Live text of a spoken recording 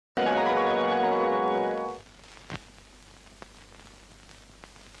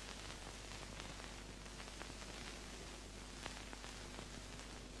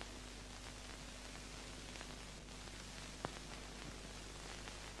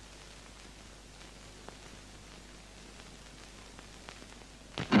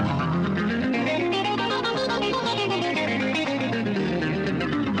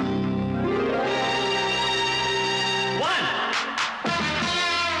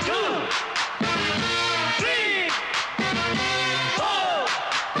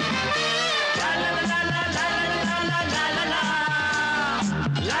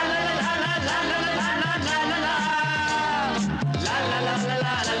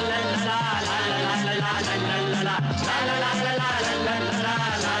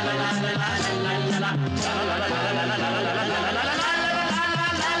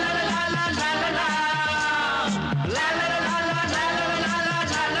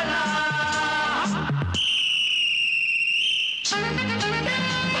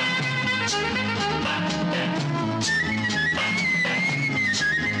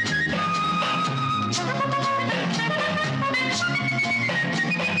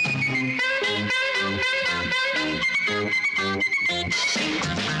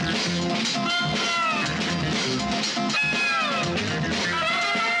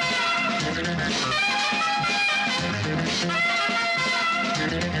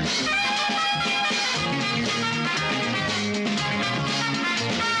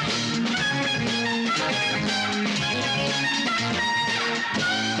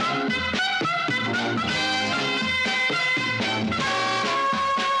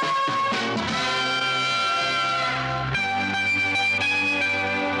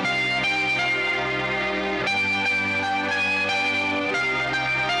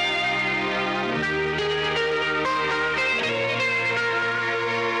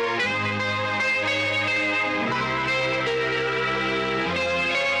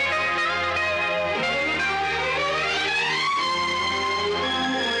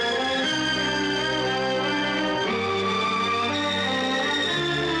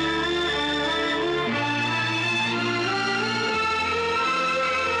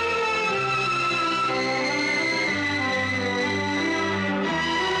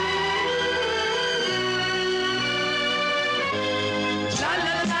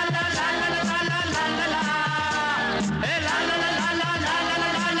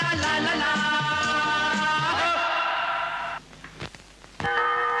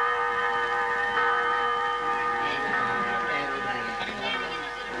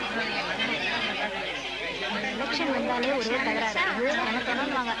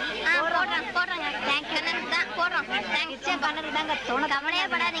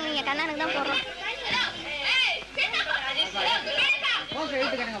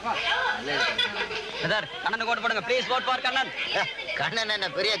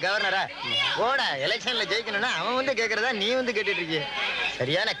பெரிய கவர்னரா போடா எலெக்ஷன்ல ஜெயிக்கணும்னா அவன் வந்து கேக்குறதா நீ வந்து கேட்டுட்டு இருக்கிய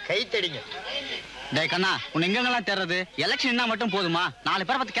சரியான கைத்தடிங்க. டேய் கண்ணா உன்னை எங்கெங்கெல்லாம் தேர்றது எலெக்ஷன் மட்டும் போதுமா 4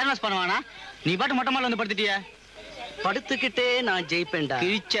 பேரை பத்தி கேன்வாஸ் பண்ணுவானா நீ பாட்டு மொட்டை மால வந்து படுத்துட்டிய படுத்துக்கிட்டே நான் ஜெயிப்பேன்டா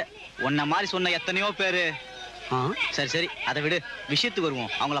கிழிச்ச உன்ன மாதிரி சொன்ன எத்தனையோ பேரு. சரி சரி அதை விடு விஷயத்துக்கு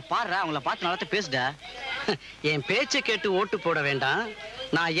வருவோம். அவங்கள பாடுற அவங்கள பார்த்து நல்லா பேசுடா. என் பேச்சை கேட்டு ஓட்டு போட வேண்டாம்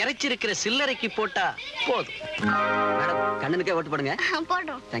நான் இறைச்சிருக்கிற சில்லறைக்கு போட்டா போதும். மேடம் கண்ணனுக்கே ஓட்டு போடுங்க.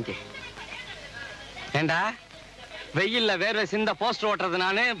 போடுறோம். தேங்க்யூ. ஏண்டா வெயில்ல வேர்வை சிந்த போஸ்டர் ஓட்டுறது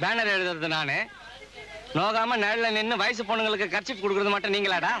நானு பேனர் எழுதுறது நானு நோகாம நிழல்ல நின்று வயசு பொண்ணுங்களுக்கு கர்ச்சிப் கொடுக்கறது மட்டும்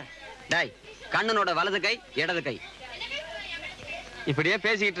நீங்களாடா? டாய் கண்ணனோட வலது கை இடது கை இப்படியே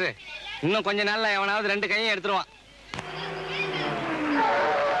பேசிக்கிட்டு இன்னும் கொஞ்ச நாள்ல எவனாவது 2 கையும் எடுத்துருவான்.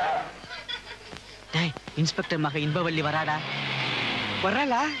 டேய் இன்ஸ்பெக்டர் மக இன்பவல்லி வராடா.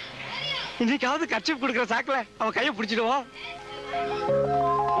 வர்றாளா? இன்னைக்காவது கர்ச்சிப் கொடுக்குற சாக்குல அவ கையை பிடிச்சிடுவோம்.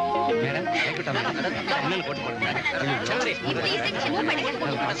 மேடம் கண்ணன் போட்டு போடுங்க.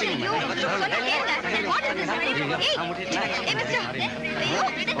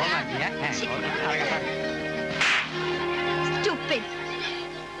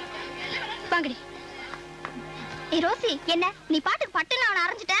 ரோசி என்ன நீ பாட்டுக்கு பட்டுன்னு அவனை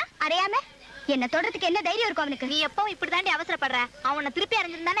அரைஞ்சிட்ட அறையாம என்ன தொடறதுக்கு என்ன தைரியம் இருக்கும் அவனுக்கு? நீ எப்பவும் இப்படிதாண்டி அவசரப்படுற. அவனை திருப்பி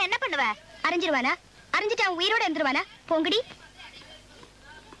அரைஞ்சிருந்தானே என்ன பண்ணுவ? அரைஞ்சிருவானா? அரைஞ்சிட்டு அவன் உயிரோட இருந்துருவானா? போங்கடி.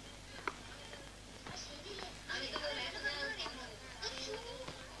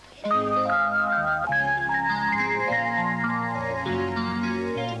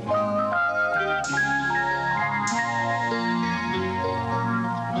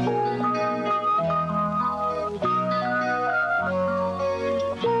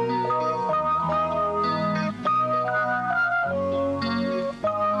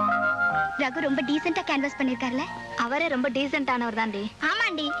 ரகு ரொம்ப டீசென்ட்டா கேன்வாஸ் பண்ணிருக்காருல. அவரே ரொம்ப டீசென்ட் ஆனவர் தான்டி.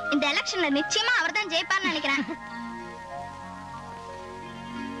 ஆமாண்டி இந்த எலெக்ஷன்ல நிச்சயமா அவர் தான் ஜெயிப்பார்னு நினைக்கிறேன்.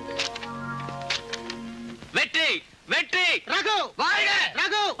 வெற்றி வெற்றி ரகு வாழ்க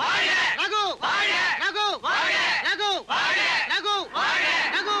ரகு வாழ்க ரகு வாழ்க ரகு வாழ்க ரகு வாழ்க ரகு வாழ்க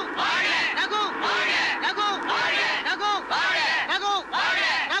ரகு வாழ்க ரகு வாழ்க ரகு வாழ்க ரகு வாழ்க ரகு வாழ்க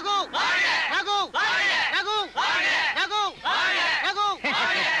ரகு வாழ்க ரகு வாழ்க ரகு வாழ்க ரகு வாழ்க ரகு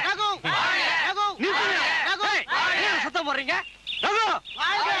வாழ்க ரகு வாழ்க ரகு ரகு என்ன சத்தம் போடுறீங்க? ரகு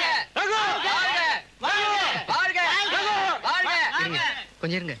வாழ்க ரகு வாழ்க வாழ்க ரகு வாழ்க.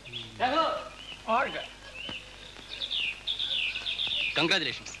 கொஞ்சம் இருங்க. ரகு வாழ்க.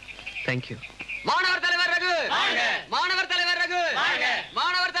 கங்க்ராச்சுலேஷன்ஸ். தேங்க்யூ. மாணவர் தலைவர் ரகு மாணவர் தலைவர் ரகு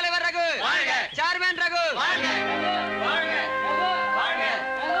மாணவர் தலைவர் Raghu chairman Raghu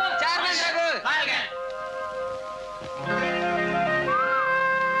chairman Raghu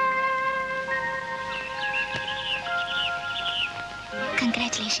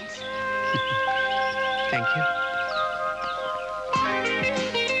Congratulations. Thank you.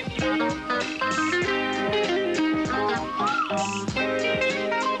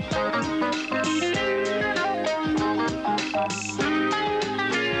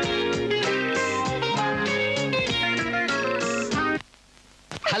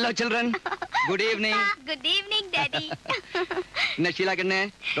 Hello children. Good evening. Good evening, Daddy. என்ன ஷீலா கண்ணு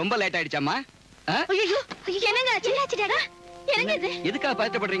ரொம்ப லேட் ஆயிடுச்சாமா? ஐயோ என்னங்க சின்னாச்சு டாடா? என்னங்க இது? எதுக்காக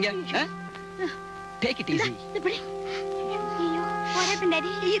பதட்டப்படுறீங்க? Take it easy. இப்படி. ஐயோ what happened,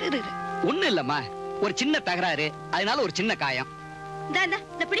 Daddy? இரு. ஒண்ணு இல்லம்மா, ஒரு சின்ன தகராறு, அதனால ஒரு சின்ன காயம். இந்த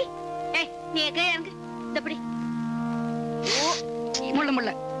இப்படி. ஏய் நீ எங்க இறங்கு. இப்படி.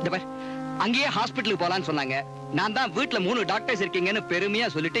 முள்ள. இந்த பார். அங்கேயே ஹாஸ்பிடலுக்கு போலான்னு சொன்னாங்க. நான் தான் வீட்ல 3 டாக்டர்ஸ் இருக்கீங்கன்னு பெருமையா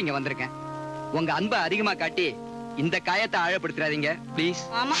சொல்லிட்டு இங்க வந்திருக்கேன். உங்க அன்பை அதிகமா காட்டி இந்த காயத்தை ஆழப்படுத்துறாதீங்க ப்ளீஸ்.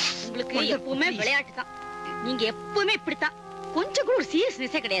 ஆமா, உங்களுக்கு எப்பவுமே விளையாட்டு தான். நீங்க எப்பவுமே இப்படித்தான். கொஞ்சம் கூட ஒரு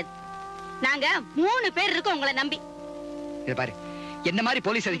சீரியஸ்னஸே கிடையாது. நாங்க 3 பேர் இருக்கோம் உங்களை நம்பி. இத பாரு, என்ன மாதிரி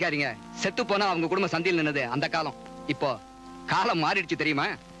போலீஸ் அதிகாரிங்க செத்து போனா அவங்க குடும்பம் சந்தியில் நின்னது அந்த காலம். இப்போ காலம் மாறிடுச்சு தெரியுமா?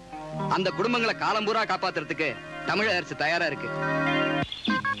 அந்த குடும்பங்களை காலம் பூரா காப்பாத்துறதுக்கு தமிழக அரசு தயாரா இருக்கு.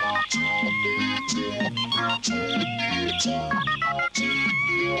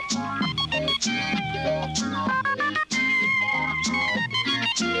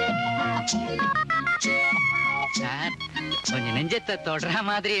 சார் கொஞ்சம் நெஞ்சத்தை தொடர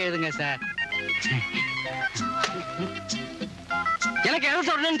மாதிரி எழுதுங்க சார். எனக்கு எதை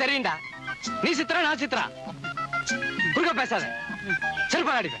சொல்றேன்னு தெரியும்டா. நீ சித்ரா நான் சித்ரா, குறுக்க பேசாத.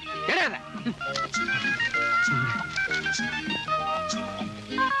 செருப்பா அடிப்பேன். எடாத.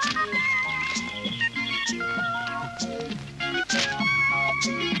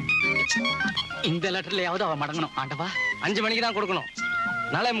 இந்த லெட்டர்லயாவது அவ மடங்கணும். ஆண்டவா 5 மணிக்கு தான் கொடுக்கணும்.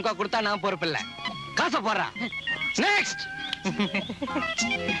 4:45 கொடுத்தா நான் பொறுப்பு இல்ல. காசை போடுறா. நெக்ஸ்ட்.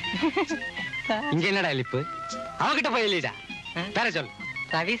 இங்க என்னடா இழிப்பு? அவகிட்ட போய் எழுதிடா. பேர சொல்லு.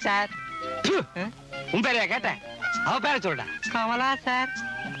 ரவி சார். உன் பேரையா கேட்டேன்? அவ பேர சொல்லுடா. கமலா சார்.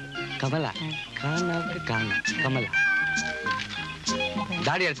 கமலா. கானாவுக்கு கானா. கமலா.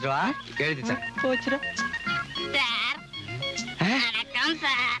 தாடி அடிச்சிட்டு வா. எழுதி சார். போச்சுடா. சார் வணக்கம்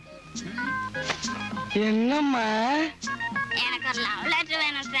சார். என்னம்மா? எனக்கு ஒரு லவ் லெட்டர்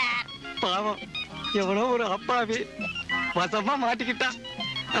வேணும் சார். பாவம், எவனோ ஒரு அப்பாவி வசமா மாட்டிக்கிட்டா.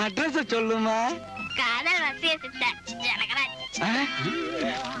 அட்ரஸ் சொல்லுமா? காதல் வசிய சித்தர் ஜனகராஜ்.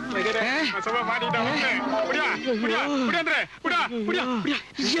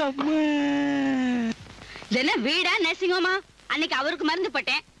 என்ன வீடா நர்சிங்கோமா? அன்னைக்கு அவருக்கு மருந்து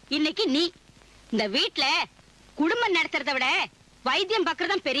போட்டேன், இன்னைக்கு நீ. இந்த வீட்டுல குடும்பம் நடத்துறத விட வைத்தியம்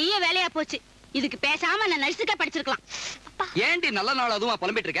பாக்குறதும் பெரிய வேலையா போச்சு. இதுக்கு பேசாம நான் நர்ஸுக்கா படிச்சிருக்கலாம். ஏண்டி நல்ல நாள் அதுவும்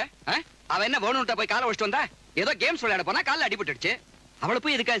புலம்பிட்டு இருக்க? அவ என்ன வேணும்ட்ட போய் காலை வச்சிட்டு வந்தா? ஏதோ கேம்ஸ் விளையாட போனா கால்ல அடிபட்டுடுச்சு. அவளை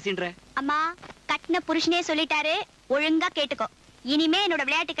போய் எதுக்காக சீன்ற? அம்மா கட்டின புருஷனே சொல்லிட்டாரு, ஒழுங்கா கேட்டுக்கோ. இனிமே என்னோட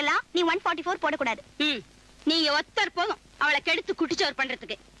விளையாட்டுக்கெல்லாம் நீ 144 போடக்கூடாது. நீங்க ஒத்தர் போதும் அவளை கெடுத்து குட்டிச்சோர்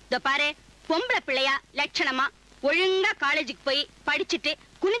பண்றதுக்கு. இதோ பாரு, பொம்பளை பிள்ளையா லட்சணமா ஒழுங்கா காலேஜுக்கு போய் படிச்சுட்டு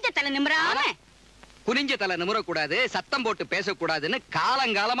குனிஞ்ச தலை நிமிராம. குனிஞ்ச தலை நிமிரக்கூடாது, சத்தம் போட்டு பேசக்கூடாதுன்னு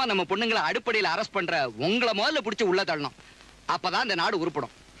காலங்காலமா நம்ம பொண்ணுங்களை அடுப்படியில அரெஸ்ட் பண்ற உங்களை முதல்ல புடிச்சு உள்ள தள்ளணும். அப்பதான் இந்த நாடு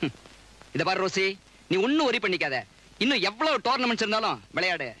உருப்படும். இத பாரு ரோசி, நீ ஒன்னும் ஒரி பண்ணிக்காத. இன்னும் எவ்வளவு டோர்னமெண்ட்ஸ் இருந்தாலும்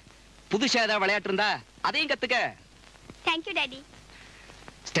விளையாடு. புதுசா ஏதாவது விளையாட்டு இருந்தா அதையும் கத்துக்க. Thank you daddy.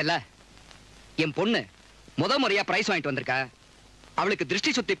 ஸ்டெல்லா, என் பொண்ணு முறையா பிரைஸ் வாங்கிட்டு வந்திருக்கா. அவளுக்கு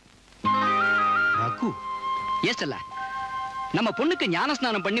திருஷ்டி சுத்தி. ரகு, ஏன் ஸ்டெல்லா, நம்ம பொண்ணுக்கு ஞான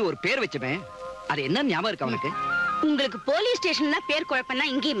ஸ்நானம் பண்ணி ஒரு பேர் வச்சுமே, அது என்ன ஞாபகம் இருக்கு அவனுக்கு? உங்களுக்கு போலீஸ் ஸ்டேஷன்ல பேர் குழப்பம்னா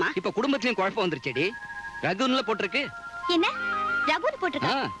இங்கேயுமா? இப்ப குடும்பத்திலயும் குழப்பம் வந்துருச்சேடி. ரகுன்ல போட்டிருக்கு. என்ன ரகுன்னு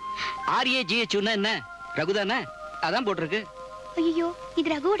போட்டிருக்கா? RAGHன்னா என்ன? ரகுதானே, அதான் போட்டிருக்கு. ஐயோ, இது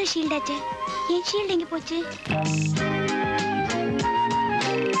ரகுவோட ஷீல்ட் ஆச்சே. என் ஷீல்ட் எங்க போச்சு?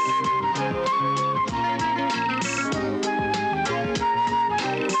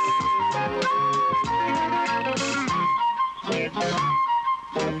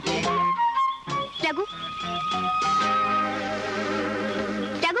 ரகு,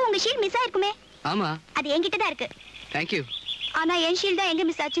 ரகு உங்க ஷீல்ட் மிஸ் ஆயிருக்குமே. ஆமா, அது என்கிட்ட தான் இருக்கு. Thank you. ஆனா என் ஷீல்ட் தான் எங்க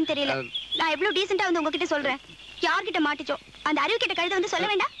மிஸ் ஆச்சுன்னு தெரியல. நான் எவ்வளவு டீசென்ட்டா வந்து உங்ககிட்ட சொல்றேன். யார்கிட்ட மாட்டிச்சோ அந்த அறிவு கிட்ட கழுத வந்து சொல்ல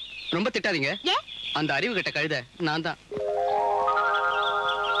வேண்டாம். ரொம்ப திட்டாதீங்க. ஏன்? அந்த அறிவு கிட்ட கழுத நான் தான்.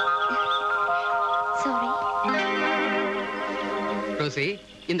 சாரி ரோசி,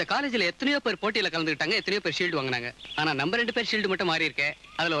 இந்த காலேஜ்ல எத்தனையோ பேர் போட்டியில கலந்துக்கிட்டாங்க, எத்தனையோ பேர் ஷீல்டு வாங்கினாங்க. ஆனா நம்ம 2 பேர் ஷீல்டு மட்டும் மாறி இருக்கே.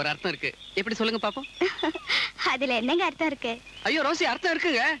 அதுல ஒரு அர்த்தம் இருக்கு. எப்படி சொல்லுங்க பாப்போம்? அதுல என்னங்க அர்த்தம் இருக்கு? ஐயோ ரோசி, அர்த்தம்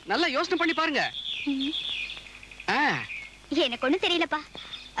இருக்குங்க. நல்லா யோசனை பண்ணி பாருங்க. எனக்கு ஒண்ணும் தெரியலப்பா.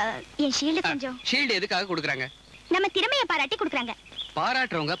 என் ஷீல்டு கொஞ்சம். ஷீல்டு எதுக்காக கொடுக்குறாங்க? நம்ம திறமையை பாராட்டி கொடுக்குறாங்க.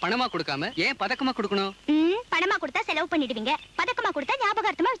 பாராட்டுறவங்க பணமா கொடுக்காம ஏன் பதக்கமா கொடுக்கணும்? பணமா கொடுத்தா செலவு பண்ணிடுவீங்க, பதக்கமா கொடுத்தா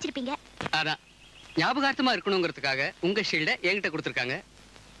ஞாபகார்த்தமா வச்சிருப்பீங்க. அதான் ஞாபகார்த்தமா இருக்கணுங்கிறதுக்காக உங்க ஷீல்ட என்கிட்ட கொடுத்துருக்காங்க.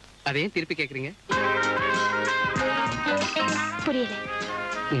 அதையும் திருப்பி கேக்குறீங்க? புரியல.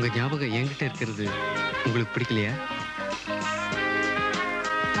 உங்க ஞாபகம் என்கிட்ட இருக்கிறது உங்களுக்கு பிடிக்கலையா?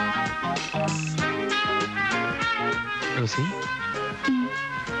 ரோசி,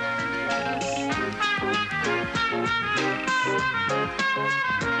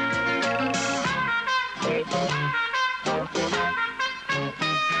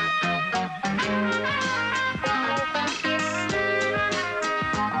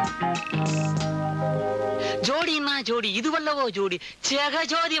 ஜோடின்னா ஜோடி, இதுவல்லவோ ஜோடி, சேக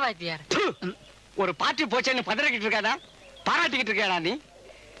ஜோதி வாத்தியார். ஒரு பாட்டி போச்சேன்னு பதறிக்கிட்டு இருக்காதா? பாராட்டிக்கிட்டு இருக்காடா நீ?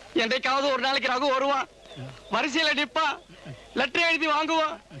 என்னைக்காவது ஒரு நாளைக்கு ரகு வருவான், வரிசையில நிப்பா, லெட்டர் எழுதி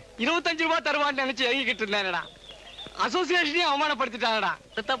வாங்குவான், 25 ரூபாய் தருவான்னு நினைச்சு எழுதிக்கிட்டு இருந்தேன்டா. அசோசியேஷனையும் அவமானப்படுத்திட்டாங்கடா.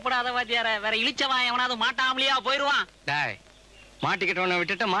 சுத்தப்படாத வாத்தியார, வேற இழிச்சவன் எவனாவது மாட்டாமலையா போயிருவான். டாய், மாட்டிக்கிட்டவனை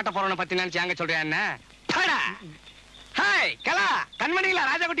விட்டுட்டு மாட்ட போறவனை பத்தி நினைச்சு அங்க சொல்றியா என்ன? ஹாய் கலா, கண்மணிகளா,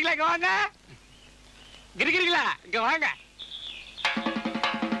 ராஜா குட்டிகளா, இங்க வாங்க. கிரிகிரிகளா, இங்க வாங்க.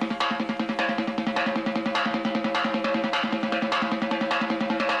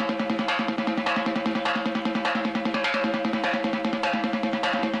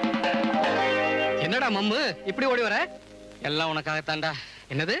 என்னடா மம்மு இப்படி ஓடி வர? எல்லாம் உனக்காகத்தான்டா.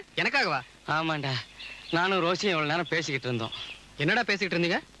 என்னது, எனக்காகவா? ஆமாண்டா, நானும் ரோசியும் எவ்வளவு நேரம் பேசிக்கிட்டு இருந்தோம். என்னடா பேசிக்கிட்டு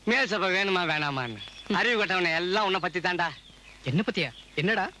இருந்தீங்க? மேல் சபை வேணுமா வேணாமான்னு. அறிவு கட்டவனை எல்லாம் உன்னை பத்தி தான்டா. என்ன பத்தியா?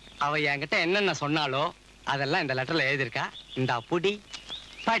 என்னடா? அவ என்கிட்ட என்னென்ன சொன்னாலோ அதெல்லாம் இந்த லெட்டர்ல எழுதிருக்கா. இந்த புடி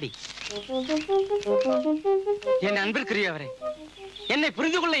பாடி. என் அன்பிற்குரியவரே, என்னை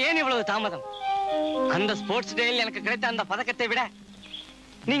புரிந்து கொள்ள ஏன் இவ்வளவு தாமதம்? அந்த ஸ்போர்ட்ஸ் டேயில் எனக்கு கிடைத்த அந்த பதக்கத்தை விட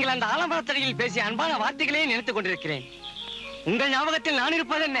நீங்கள் அந்த ஆலமரத்தடியில் பேசிய அன்பான வார்த்தைகளே நினைத்துக் கொண்டிருக்கிறேன். உங்கள் ஞாபகத்தில் நான்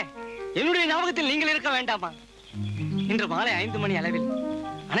இருப்பது என்ன? என்னுடைய ஞாபகத்தில் நீங்கள் இருக்க வேண்டாமா? இன்று மாலை 5 மணி அளவில்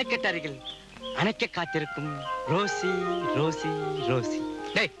அணைக்கட்டு அருகில் அணைக்க காத்திருக்கும் ரோசி ரோசி ரோசி.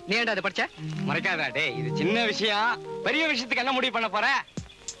 டேய், நீ ஏன்டா அதை படிச்ச? மறைக்காதா டேய், இது சின்ன விஷயம். பெரிய விஷயத்துக்கு என்ன முடிவு பண்ண போற?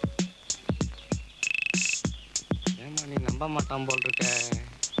 ஏமா நீ நம்ப மாட்டான் போல் இருக்க.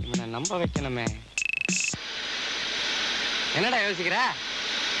 இவனை நம்ப வைக்கணுமே. என்னடா யோசிக்கிற?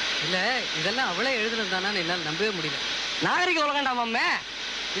 இல்ல, இதெல்லாம் அவளே எழுதுனதுதானா என்னால நம்பவே முடியல. நாகரிக உலகண்டா மம்மே,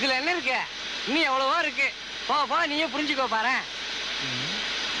 இதுல என்ன இருக்கு? இன்னும் எவ்வளவோ இருக்கு. போ போ, நீயே புரிஞ்சுக்கோ பாரு.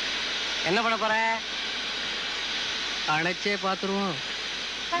 என்ன பண்ண போற? அணைச்சே பாத்துருவோம்.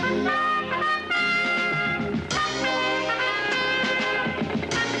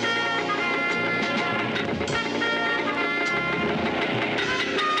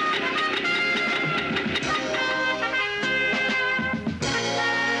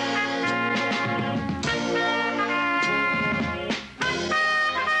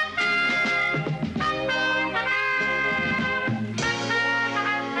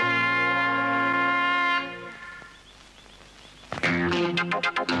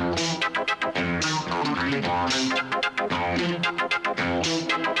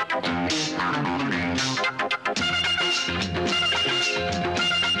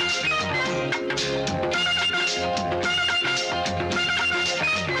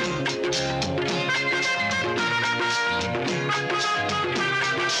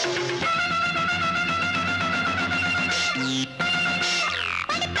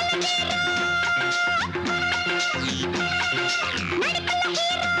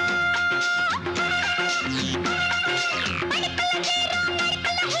 நடிக்கல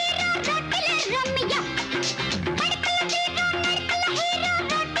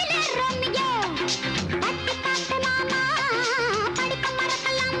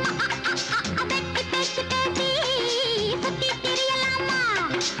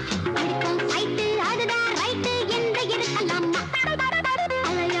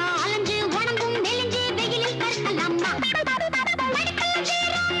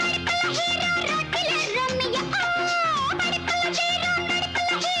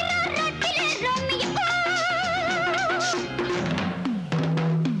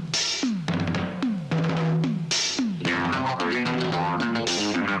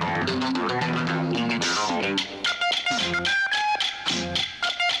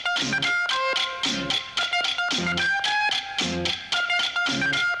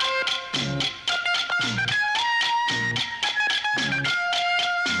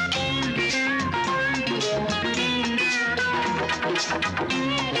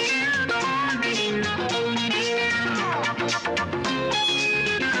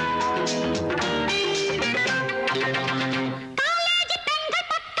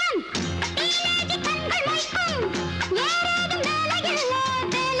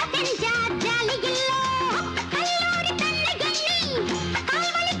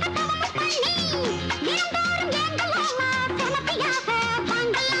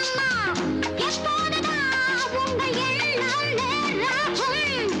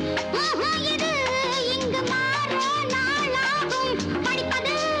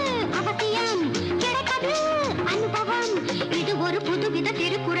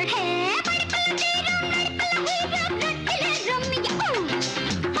திருக்குறள்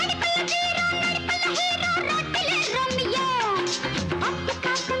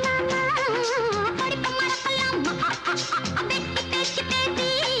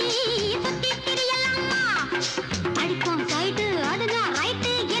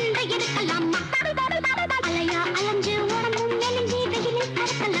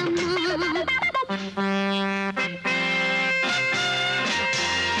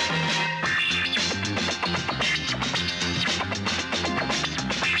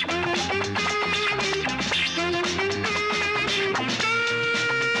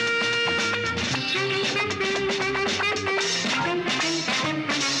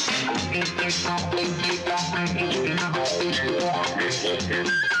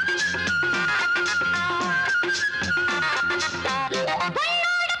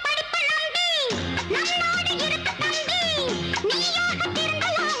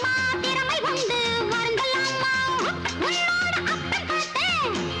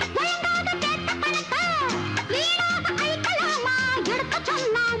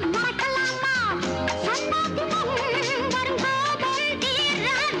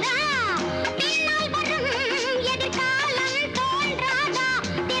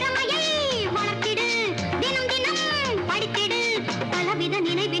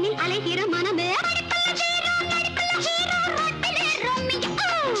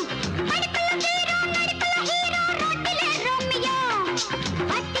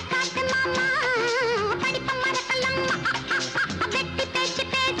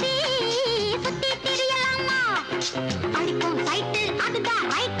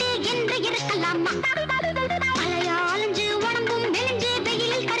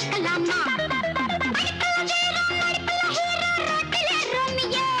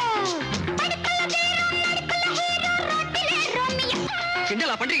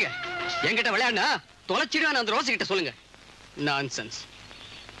பண்றீங்க என்கிட்ட விளையாடுனா தொலைச்சிடுவேன் அந்த ரோசி கிட்ட சொல்லுங்க. நான்சென்ஸ்.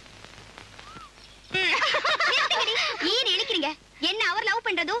 ஏன் இழுக்கிறீங்க? என்ன அவர் லவ்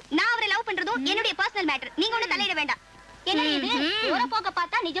பண்றதும் நான் அவரை லவ் பண்றதும் என்னுடைய பர்சனல் மேட்டர். நீங்க ஒண்ணு தலையிட வேண்டாம். என்ன இது ஊர போக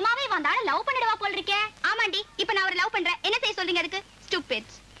பார்த்தா நிஜமாவே வந்தாலும் லவ் பண்ணிடுவா போல இருக்கே. ஆமாண்டி, இப்போ நான் அவரை லவ் பண்றேன். என்ன செய்ய சொல்றீங்க அதுக்கு?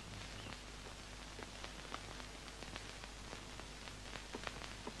 Stupid.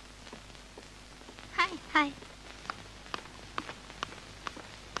 Hi hi.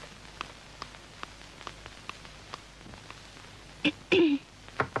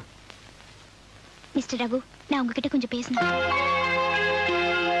 Mister Raghu, நான் உங்ககிட்ட கொஞ்சம் பேசணும்.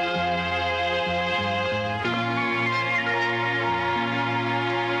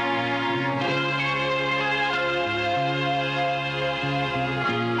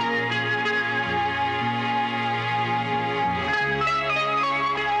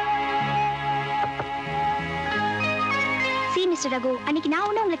 சி மிஸ்டர் ரகு, அன்னைக்கு நான்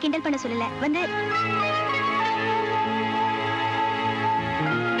ஒன்னும் உங்களை கிண்டல் பண்ண சொல்லல. வந்து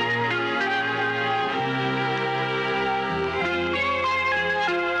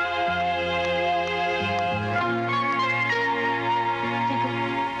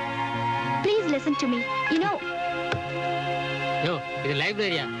listen to me. You know. Yo, இது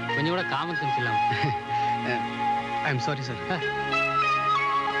லைப்ரரியா? கொஞ்சம் கூட காமன் சென்ஸ் இல்லாம. I am sorry sir.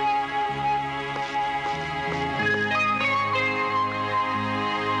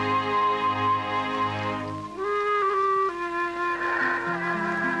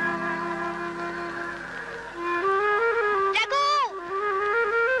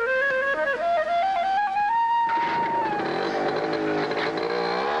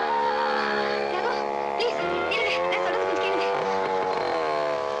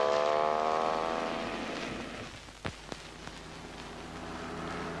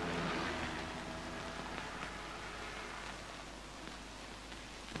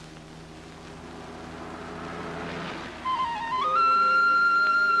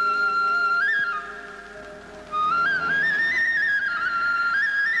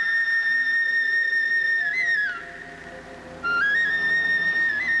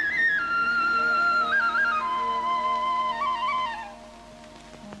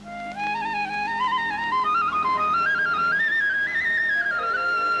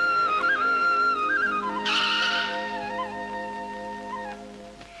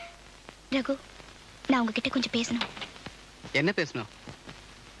 Raghu, நான் உங்ககிட்ட கொஞ்சம் பேசணும். என்ன பேசணும்?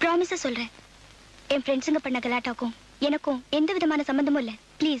 ப்ராமிஸா சொல்றேன். என் ஃப்ரெண்ட்ஸுங்க பண்ண கலாட்டாக்கும் எனக்கும் எந்த விதமான சம்பந்தமும் இல்ல.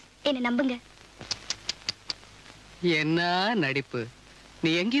 ப்ளீஸ் என்ன நம்புங்க. என்ன நடிப்பு!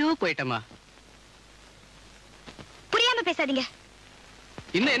 நீ எங்கேயோ போயிட்டமா? புரியாம பேசாதீங்க.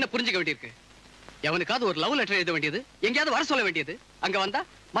 இன்னும் என்ன புரிஞ்சுக்க வேண்டியிருக்கு? எவனுக்காவது ஒரு லவ் லெட்டர் எழுத வேண்டியது, எங்கேயாவது வர சொல்ல வேண்டியது, அங்க வந்தா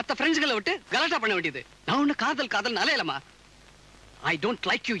மத்த ஃப்ரெண்ட்ஸ்களை விட்டு கலாட்டா பண்ண வேண்டியது. நான் ஒண்ணு காதல் காதல் அலையலமா. I don't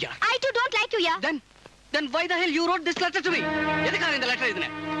like you, yeah. I too don't like you, yeah. Then why the hell you wrote this letter to me? எதுக்காக இந்த லெட்டர் எழுதின?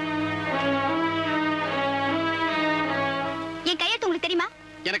 என் கையெழுத்து உங்களுக்கு தெரியுமா?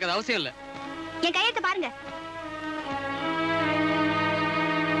 எனக்கு அது அவசியம் இல்ல. என் கையெழுத்து பாருங்க.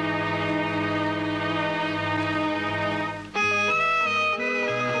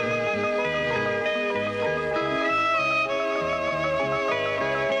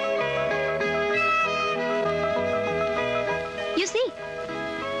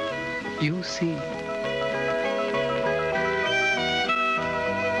 You see.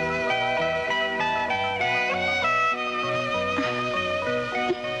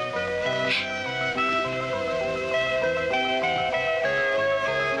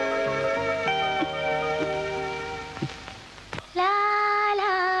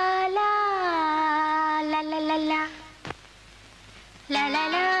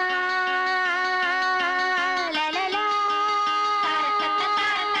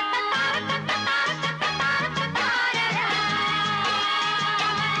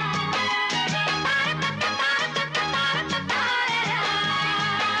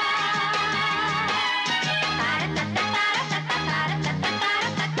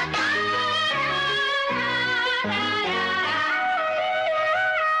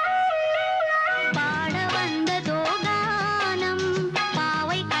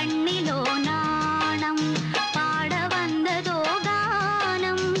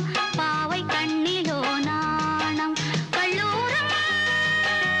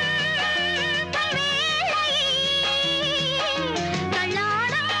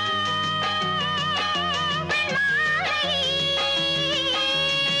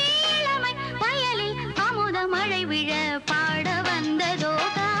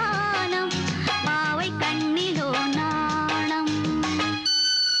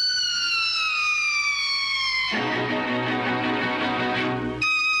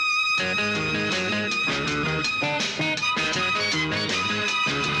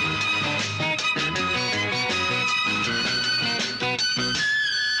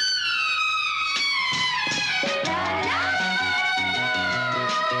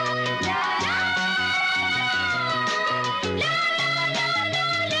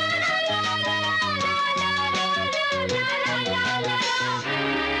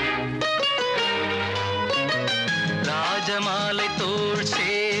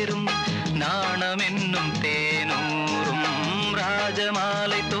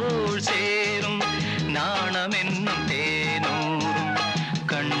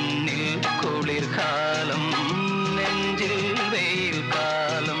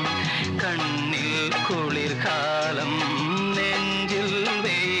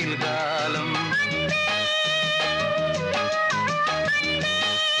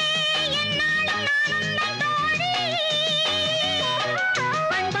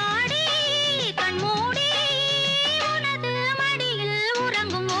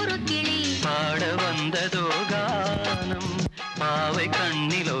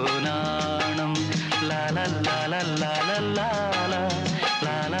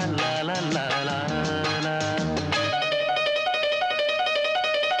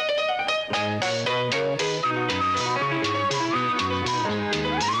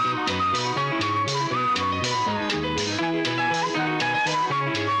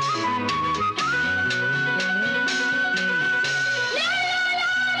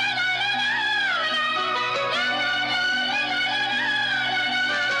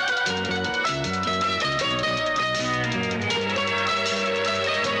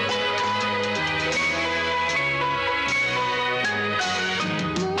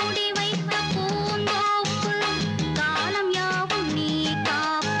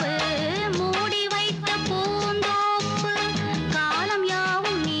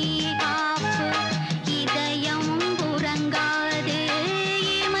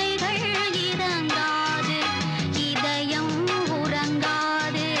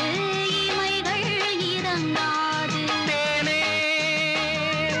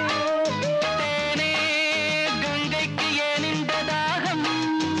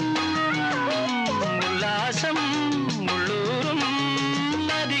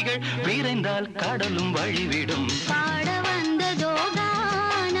 கடலும் வழிவிடும் பாட வந்ததோ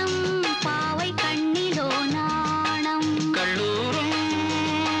கானம் பாவை கண்ணிலோ நாணம் கள்ளூரும்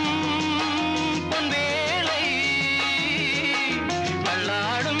பொன்வேளை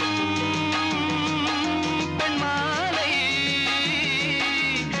பல்லாடும் பெண்மாலை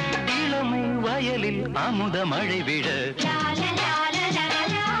இளமை வயலில் அமுத மழை விட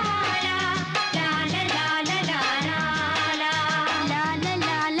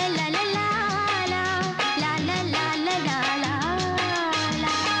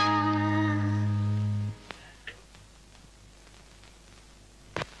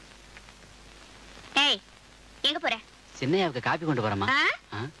எங்க போற? சின்னையாவுக்கு காபி கொண்டு போறமா?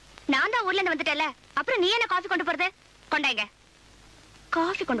 நான் தான் ஊர்ல இருந்து வந்துட்டேல, அப்புறம் நீ என்ன காஃபி கொண்டு போறது? கொண்டாங்க.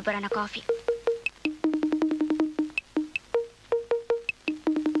 காஃபி கொண்டு போறேன் நான், காஃபி.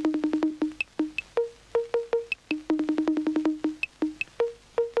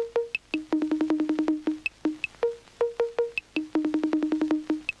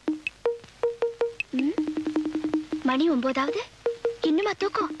 மணி 9 இன்னுமா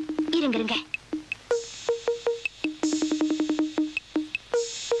தூக்கம்? இருங்க.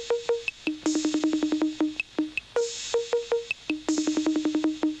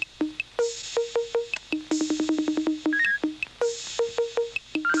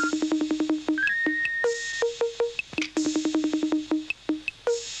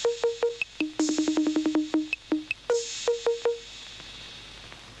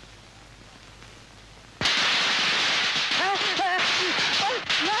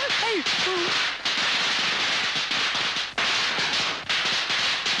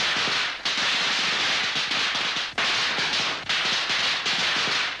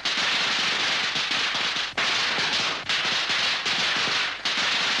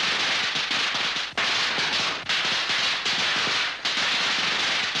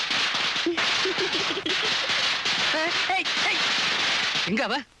 எங்க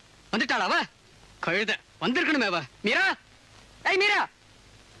அவ வந்துட்டாளா? அவ கழுத வந்திருக்கணுமே. அவ மீரா, மீரா,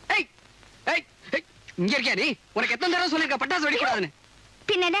 இங்க இருக்கியா நீ? உனக்கு எத்தனை தடவை சொல்லிருக்க பட்டாசு வெடிக்கூடாதுன்னு?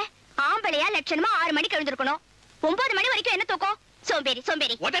 பின்ன என்ன, ஆம்பளையா லட்சணமா 6 மணிக்கு எழுந்திருக்கணும். 9 மணி வரைக்கும் என்ன தூக்கம்?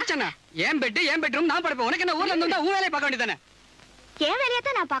 சோம்பேறி. உதச்சனா? ஏன் பெட்ரூம் நான் படுப்பேன். உனக்கு என்ன ஊர்ல இருந்தா உன் வேலையை பார்க்க வேண்டியதானே? என் வேலையை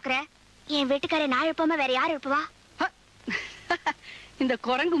தான் நான் பாக்குறேன். என் வீட்டுக்கார நான் எழுப்பாம வேற யார் எழுப்புவா? இந்த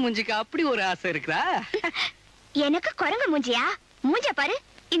குரங்கு மூஞ்சிக்கு அப்படி ஒரு ஆசை இருக்குதா? எனக்கு குரங்கு மூஞ்சியா? மூஞ்ச பாரு.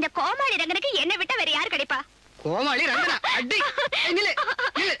 இந்த கோமாளி ரங்கனுக்கு என்ன விட்டா வேற யாரு கிடைப்பா? கோமாளி ரங்கனா? அடி நில்லு.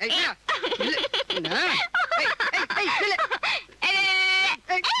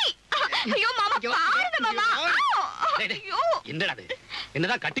 ஐயோ மாமா, பாருங்க மாமா. என்னடா இது?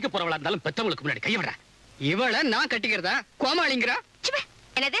 என்னதான் கட்டிக்க போறவளா இருந்தாலும் பெத்தவங்களுக்கு முன்னாடி கைய விடுற. இவள நான் கட்டிக்கிறதா கோமாளிங்கறா?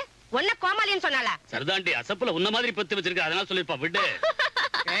 என்னது? ஒன்ன கோமாளின்னு சொன்னாளா? சரதாண்டி அசப்புல உன்ன மாதிரி பத்து வச்சிருக்க, அதனால சொல்லிப்பா விடு.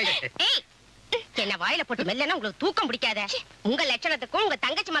 என்ன வாயில போட்டு மெல்லனா உங்களுக்கு தூக்கம் பிடிக்காத. உங்க லட்சணத்துக்கும் உங்க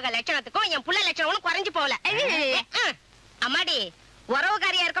தங்கச்சி மக லட்சணத்துக்கும் என் புள்ள லட்சணம் குறைஞ்சு போகல. அம்மாடி,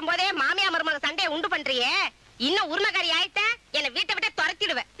 உறவுக்காரியா இருக்கும் போதே மாமியா மருமக சண்டையை உண்டு பண்றியே, இன்னும் உரிமைக்காரி ஆயிட்ட என்ன வீட்டை விட்டு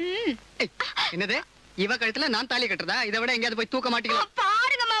துரத்திடுவேன். என்னது? இவ கழுத்துல நான் தாலி கட்டுறதா? இதை விட எங்கயாவது போய் தூக்க மாட்டீங்களா?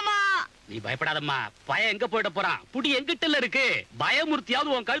 பாருங்க மாமா. நீ பயப்படாதம்மா. பயம் எங்க போயிட போறான்? புடி எங்கிட்ட இருக்கு.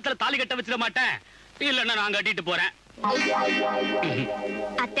 பயமுறுத்தியாவது உன் கழுத்துல தாலி கட்ட வச்சிட மாட்டேன். இல்லன்னா நான் கட்டிட்டு போறேன்.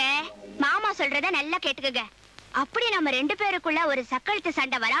 அத்தை, மாமா சொல்றத நல்லா கேட்டுக்கங்க. அப்படி நம்ம 2 பேருக்குள்ள ஒரு சக்கழுத்து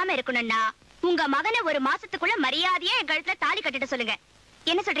சண்டை வராம இருக்கணும்னா உங்க மகனை 1 மாசத்துக்குள்ள மரியாதையா என் கழுத்துல தாலி கட்டிட சொல்லுங்க.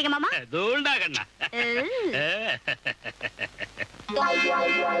 என்ன சொல்றீங்க மாமா? தூள்டா கண்ணா.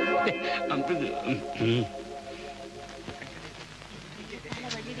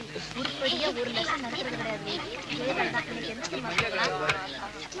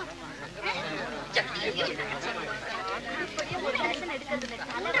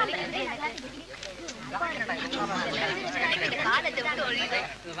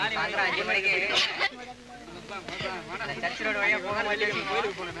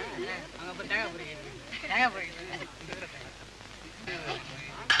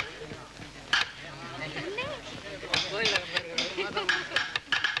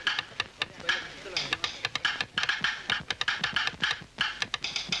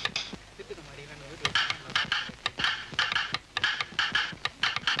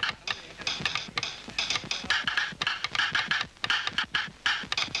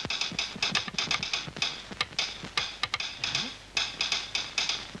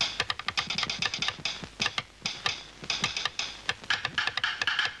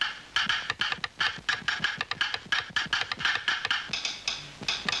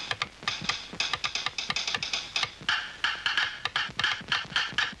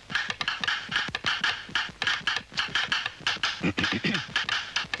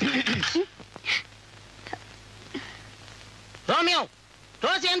 ரோமியோ,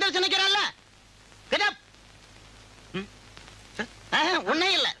 ரோசி எந்திரிச்சு நிக்கிறான்ல, உன்னை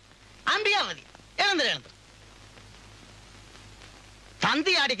இல்ல அம்பியாவதி, எழுந்துரு.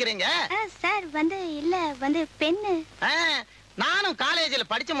 தந்தி அடிக்கிறீங்க சார்? வந்து பெண்ணு. நானும் காலேஜில்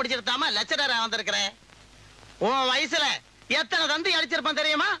படிச்சு முடிச்சிருத்தாம லெக்சரரா வந்திருக்கிறேன். உன் வயசுல எத்தனை தந்தி அடிச்சிருப்பான்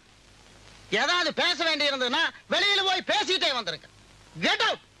தெரியுமா? ஏதாவது பேச வேண்டி இருந்ததுன்னா வெளியில போய் பேசிட்டே வந்திருக்க. Get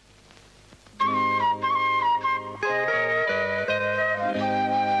out.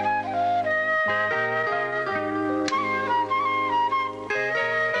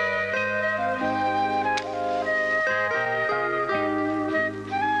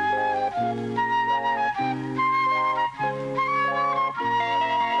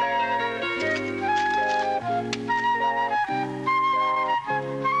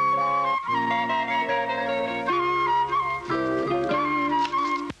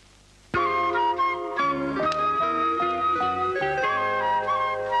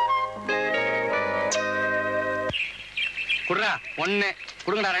 குடுறா 1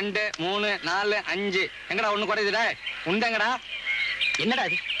 குடுங்கடா 2 3 4 5 எங்கடா 1 குறையுதுடா உண்டங்கடா என்னடா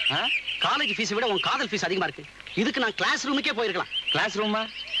இது காலேஜ் ஃபீஸ் விட உன் காதல் ஃபீஸ் அதிகமா இருக்கு. இதுக்கு நான் கிளாஸ் ரூமுக்கே போயிருக்கலாம். கிளாஸ் ரூமா?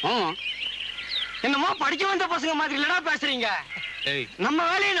 என்னமோ படிக்க வந்த பசங்க மாதிரி இல்லடா பேசுறீங்க. நம்ம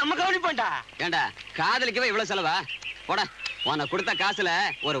வேலையை நம்ம கவனிப்போம்டா. ஏண்டா காதலிக்கவே இவ்வளவு செலவா? போடா, உன கொடுத்த காசுல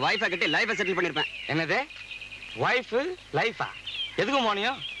ஒரு வைஃபை கட்டி லைஃபை செட்டில் பண்ணிருப்பேன். என்னது வைஃப் லைஃபா? எதுக்கு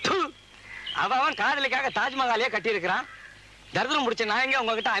போனியோ? அவன் காதலிக்காக தாஜ்மஹாலையே கட்டி இருக்கிறான். தரித்திரம் முடிச்ச நான் எங்க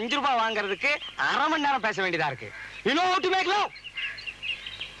உங்ககிட்ட 5 ரூபாய் வாங்குறதுக்கு அரை மணி நேரம் பேச வேண்டியதா இருக்கு. You know how to make love?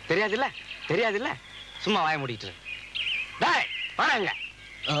 தெரியாதுல்ல சும்மா வாய மூடிட்டு. டேய் வாங்க.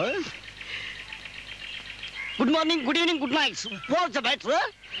 Good morning, good evening, good night. What's the matter?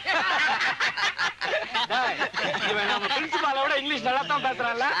 டேய் இவன் நம்ம பிரின்சிபாலை விட இங்கிலீஷ் நல்லா தான்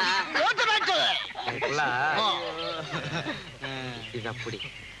பேசுறான்ல. What's the matter? இது அப்படி.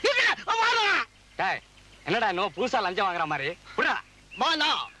 டேய் என்னடா நோ புதுசா லஞ்சம் வாங்குற மாதிரி புடுறா.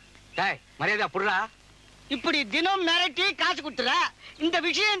 மானா டேய் மரியாதையா புடுறா. இப்படி தினம் மிரட்டி காசு கொடுத்துற. இந்த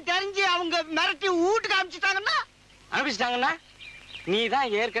விஷயம் தெரிஞ்சு அவங்க மிரட்டி வீட்டுக்கு அனுப்பிச்சிட்டாங்கன்னா நீ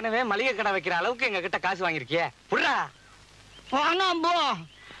தான் ஏற்கனவே மளிகை கடை வைக்கிற அளவுக்கு எங்க கிட்ட காசு வாங்கிருக்கிய. புடுறா. வானாம்போ.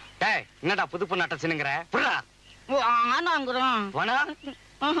 டேய் என்னடா புது பொண்ணு அட்டச்சுங்கிற? புடுறா. வானாங்கிறோம். வானா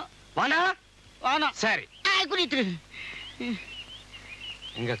வானா வானா. சரி குடித்துரு.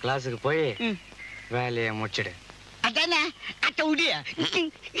 எங்க கிளாஸுக்கு போய் வேலையை முடிச்சிடு. அதானே அட்ட உடிய.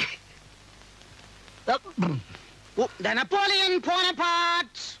 The Napoleon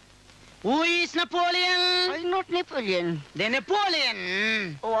Bonaparte. Who is Napoleon? I'm not Napoleon. The Napoleon.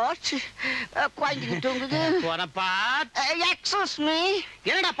 What? Quite tunggu. Bonaparte. Excuse me.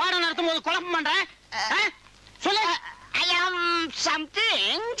 என்னடா பாடம் நடத்தும் போது குழப்பம் பண்ற? சொல்லு. I am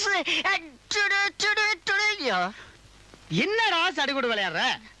something. என்னடா சடுகுடு விளையாடுற?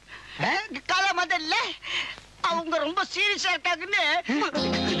 கால முதல்ல அவங்க ரொம்ப சீரியஸா இருக்காங்கன்னு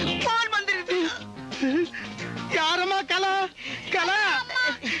போன் வந்துருது. யாரம்மா? கலா கலா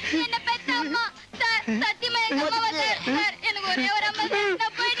என்ன பெத்த அம்மா சார், சத்தியமா எங்க அம்மா சார், எனக்கு ஒரே ஒரு அம்மா சார்,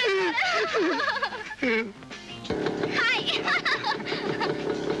 நான் போயிட்டேன் sir. Hi.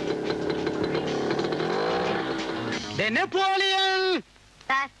 Napoleon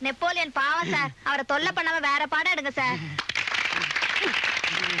sir, Napoleon பாவம் சார், அவரை தொல்லை பண்ணாம வேற பாடம் எடுங்க சார்.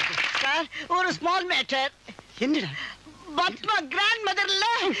 சார் ஒரு ஸ்மால் மேட்டர். என்னடா? பத்மா கிராண்ட் மதர்ல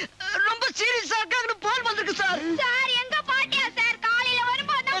ரொம்ப சீரியஸா இருக்காங்கன்னு போன் வந்திருக்கு சார். சார் எங்க பாட்டியா சார், காலையில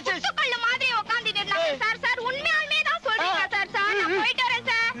வரும்போது குத்துக்கல்ல மாதிரி உட்கார்ந்துட்டு இருந்தாங்க சார். சார் உண்மையாலுமே தான் சொல்றீங்க சார். சார் நான் போயிட்டு வரேன்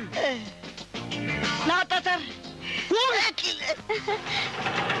சார். நான் தான் sir.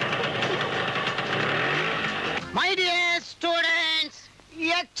 My dear students,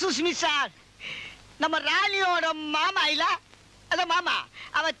 excuse me sir. நம்ம ராணியோட மாமா இல்ல, அத மாமா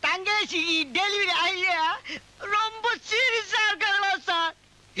அவ தங்கச்சி டெலிவரி ஆகி ரொம்ப சீரியஸா இருக்காங்களா சார்.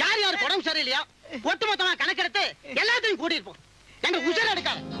 யார் யாருக்கு உடம்பு சரியில்லையா ஒட்டுமொத்தமா கணக்கெடுத்து எல்லாத்தையும் கூட்டிருப்போம். எங்க உசர்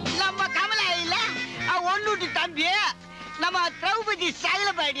எடுக்காத. நம்ம கமலா இல்ல, ஒண்ணுட்டு தம்பி, நம்ம திரௌபதி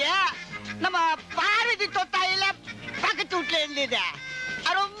சைலபாடி, நம்ம பார்வதி தொத்தா இல்ல பக்கத்து வீட்டுல இருந்தது,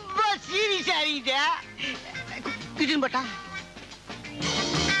 ரொம்ப சீரியஸா இருக்குது. கிட்டன் பட்டா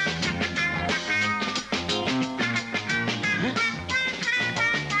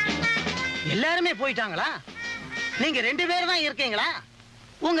எல்லாருமே போயிட்டாங்களா? நீங்க 2 பேர் தான் இருக்கீங்களா?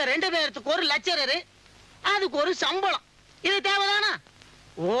 உங்க 2 பேருக்கு ஒரு லெக்சரர், அதுக்கு ஒரு சம்பளம். இது தேவைதானா?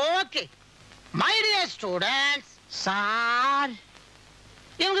 Okay my dear students. Sir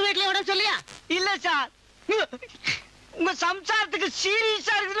இவங்க வீட்ல உடம்பு சொல்லியா? இல்ல சார், உங்க சம்சாரத்துக்கு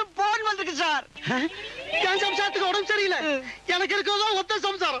சீரியஸா இருக்குன்னு போன் வந்திருக்கு சார். என் சம்சாரத்துக்கு உடம்பு சரியில்லை. எனக்கு இருக்கிறதோ ஒத்த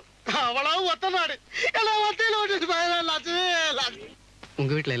சம்சாரம், அவ்வளவு ஒத்த நாடு. எல்லாம் ஒத்தையில ஓட்டு.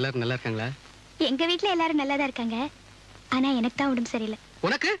 உங்க வீட்டுல எல்லாரும் நல்லா இருக்காங்களா? எங்க வீட்ல எல்லாரும் நல்லா தான் இருக்காங்க. ஆனா எனக்கு தான் உடம்பு சரியில்லை.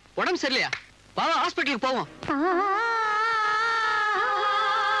 உனக்கு உடம்பு சரியில்லையா? வா ஹாஸ்பிட்டலுக்கு போவோம்.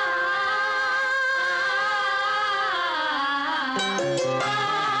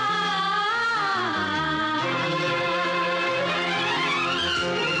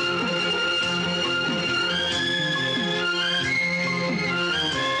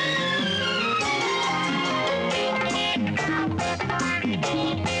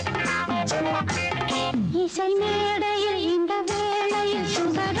 இசை மேடையில் இந்த வேளையில்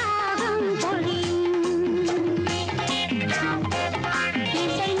சுகராகம் பொழியும்.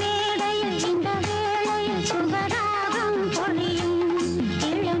 இசை மேடையில் இந்த வேளையில் சுகராகம் பொழியும்.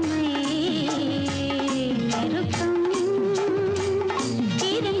 இளமை நெருக்கம்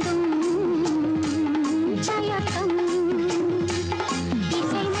இருந்தும் தயக்கம்.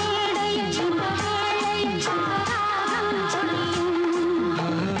 இசை மேடையில் இந்த வேளையில் சுகராகம் பொழியும்.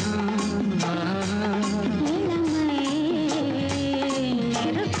 இளமை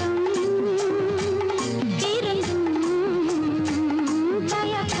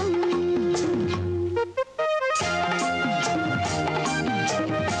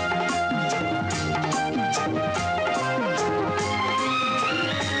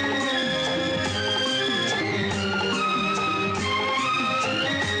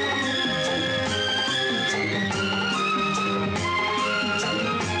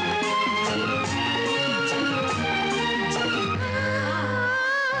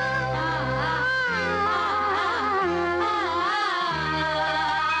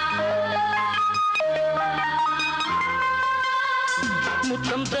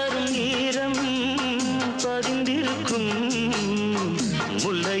முத்தம் தரும் ஈரம் பதிந்திருக்கும்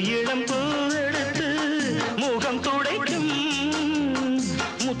முல்லை இளம் பூவெடுத்து முகம் துடைக்கும்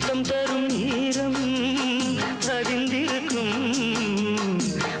முத்தம் தரும் ஈரம் பதிந்திருக்கும்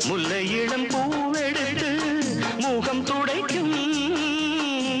முல்லை இளம் பூவெடுத்து முகம் துடைக்கும்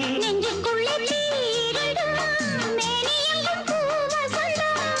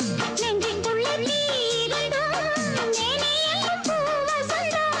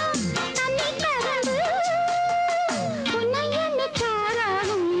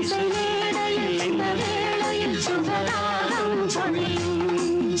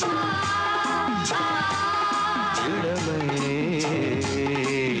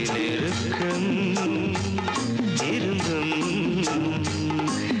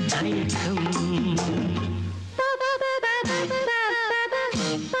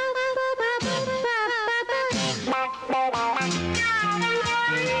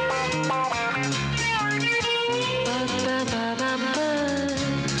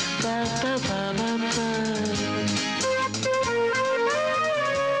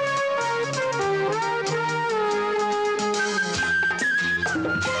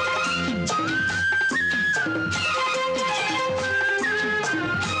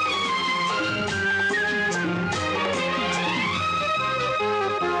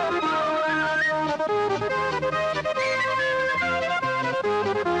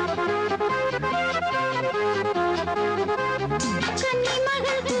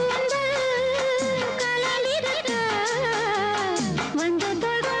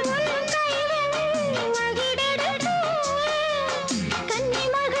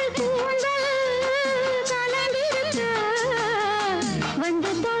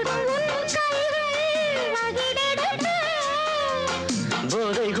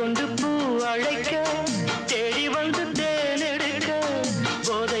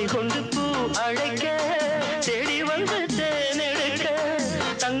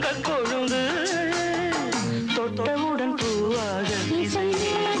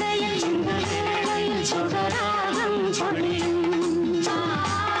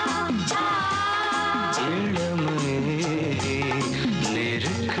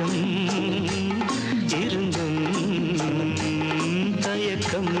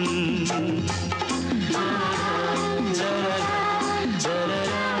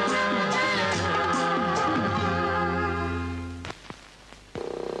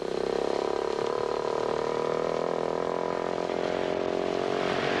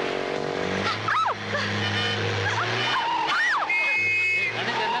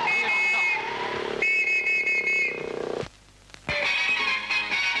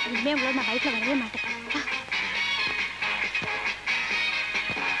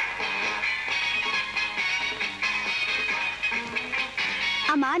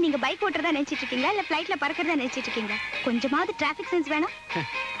ஆமா, நீங்க பைக் ஓட்டுறதா நினைச்சிட்டு இருக்கீங்களா இல்ல ஃளைட்ல பறக்கறதா நினைச்சிட்டு இருக்கீங்களா? கொஞ்சமாவது டிராஃபிக் சென்ஸ் வேணாம்.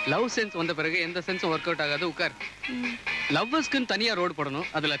 லவ் சென்ஸ் வந்த பிறகு எந்த சென்ஸும் ஒர்க் அவுட் ஆகாது. உட்கார். லவ்வர்ஸ்க்கு தனியா ரோடு போடணும்.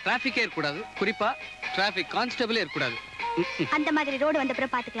 அதுல டிராஃபிக்கே இருக்க கூடாது. குறிப்பா டிராஃபிக் கான்ஸ்டபிளே இருக்க கூடாது. அந்த மாதிரி ரோடு வந்த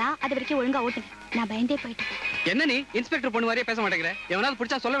பிறகு பாத்துக்கலாம். அது வரைக்கும் ஒழுங்கா ஓட்டுங்க. நான் பயந்தே போயிட்டேன். என்ன நீ இன்ஸ்பெக்டர் பொண்ணு மாதிரியே பேச மாட்டேங்கிற? எவனாவது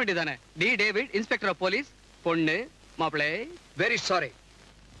பிடிச்சா சொல்ல வேண்டியதானே? D David, inspector of police. பொண்ணு மாப்பிளே. Very sorry.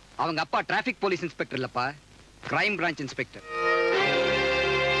 அவங்க அப்பா டிராஃபிக் போலீஸ் இன்ஸ்பெக்டர் இல்லப்பா, கிரைம் பிரான்ச் இன்ஸ்பெக்டர்.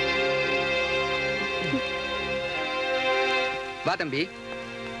 வா தம்பி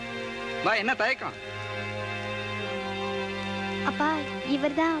வா. என்ன தயக்கம்? அப்பா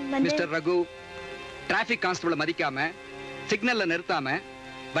இவர்தான் மிஸ்டர் ரகு. டிராஃபிக் கான்ஸ்டபிளை மதிக்காம சிக்னல்ல நிறுத்தாம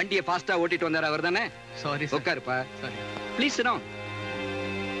வண்டியை ஃபாஸ்டா ஓட்டிட்டு வந்தாரு அவர் தானே? சாரி. உட்காருப்பா. Please sit down.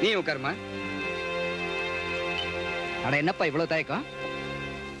 நீ உட்காருமா. அட என்னப்பா இவ்வளவு தயக்கம்?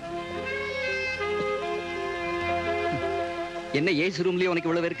 என்ன ஏசி ரூம்லயே உனக்கு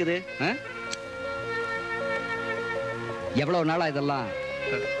இவ்வளவு இருக்குது? எவ்வளவு நாளா இதெல்லாம்?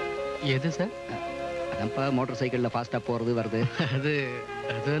 எது சார்? அதான்ப்பா மோட்டார் சைக்கிள்ல ஃபாஸ்டா போறது வருது. அது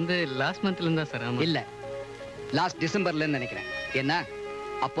வந்து லாஸ்ட் மந்த்ல இருந்தா சார். இல்ல, லாஸ்ட் டிசம்பர்ல நினைக்கிறேன். என்ன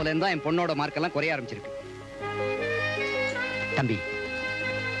அப்போல இருந்தா என் பொண்ணோட மார்க்கெல்லாம் குறைய ஆரம்பிச்சிருக்கு. தம்பி,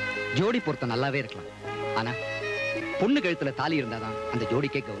 ஜோடி பொருத்தம் நல்லாவே இருக்கலாம். ஆனா பொண்ணு கழுத்துல தாலி இருந்தாதான் அந்த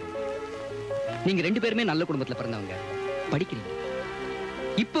ஜோடிக்கே கௌரவம். நீங்க ரெண்டு பேருமே நல்ல குடும்பத்துல பிறந்தவங்க, படிக்கிறீங்க.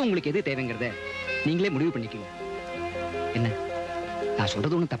 இப்ப உங்களுக்கு எது தேவைங்கிறத நீங்களே முடிவு பண்ணிக்கீங்க. என்ன நான்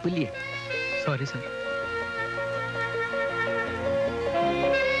சொல்றது ஒண்ணும் தப்பு இல்லையே? Sorry sir.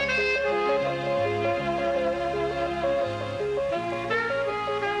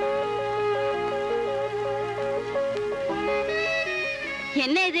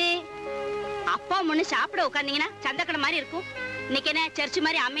 என்ன இது? அப்பா முன்னு சாப்பிட உட்கார்ந்தீங்கன்னா சந்தக்கடை மாதிரி இருக்கும். இன்னைக்கு என்ன சர்ச்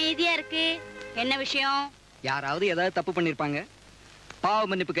மாதிரி அமைதியா இருக்கு? என்ன விஷயம்? யாராவது ஏதாவது தப்பு பண்ணிருப்பாங்க. பாவ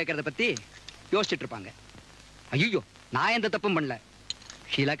மன்னிப்பு கேட்கறத பத்தி யோசிச்சுட்டு இருப்பாங்க. ஐயோ, நான் எந்த தப்பும் பண்ணல.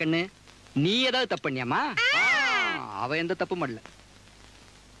 ஷீலா கண்ணு, நீ ஏதாவது தப்பு பண்ணியாமா? அவ எந்த தப்பும் பண்ணல.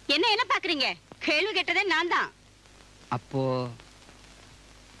 என்ன பாக்குறீங்க? கேள்வி கேட்டதே நான் தான். அப்போ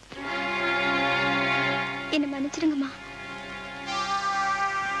என்ன மன்னிச்சிடுங்கம்மா.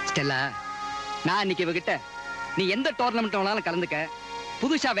 ஸ்டெல்லா, நான் இன்னைக்கு இவகிட்ட நீ எந்த டோர்னமெண்ட் வேணாலும் கலந்துக்க,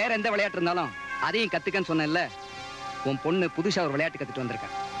 புதுசா வேற எந்த விளையாட்டு இருந்தாலும் அதையும் கத்துக்கன்னு சொன்னேன்ல. உன் பொண்ணு புதுசா ஒரு விளையாட்டு கத்துட்டு வந்திருக்க.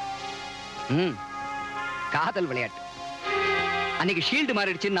 காதல் விளையாட்டு. அன்னைக்கு ஷீல்டு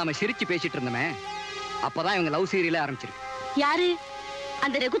மாறிடுச்சுன்னு நாம சிரிச்சு பேசிட்டு இருந்தோமே, அப்பதான் இவங்க லவ் சீரியல ஆரம்பிச்சிருக்கு. யாரு?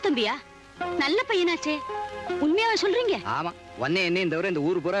 அந்த ரகு தம்பியா? நல்ல பையனாச்சே. உண்மையாவே சொல்றீங்க? ஆமா, ஒன்னே என்ன இந்த இந்த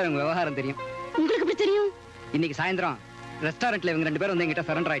ஊர் பூரா இவங்க விவகாரம் தெரியும். உங்களுக்கு எப்படி தெரியும்? இன்னைக்கு சாயந்தரம் ரெஸ்டாரண்ட்ல இவங்க 2 பேரும் வந்து என்கிட்ட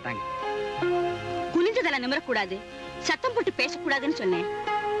சரண்டர் ஆயிட்டாங்க. குனிஞ்ச தலை நிமிரக்கூடாது, சத்தம் போட்டு பேசக்கூடாதுன்னு சொன்னேன்.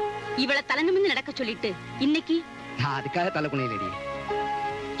 இவளை தலை நிமிர்ந்து நடக்க சொல்லிட்டு இன்னைக்கு நான் அதுக்காக தலை குனியலடி.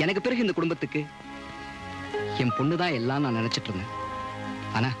 எனக்கு பிறகு இந்த குடும்பத்துக்கு என் பொண்ணுதான் எல்லாம் நான் நினைச்சிட்டு இருந்தேன்.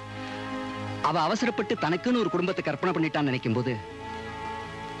 ஆனா அவ அவசரப்பட்டு தனக்குன்னு ஒரு குடும்பத்தை கற்பனை பண்ணிட்டான்னு நினைக்கும் போது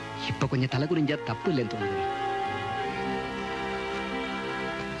இப்ப கொஞ்சம் தலை குறிஞ்சா தப்பு இல்லைன்னு தோணுது.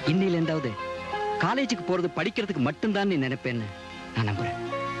 இன்னில இருந்தாவது காலேஜுக்கு போறது படிக்கிறதுக்கு மட்டும்தான் நீ நினைப்பேன்னு நான் நம்புறேன்.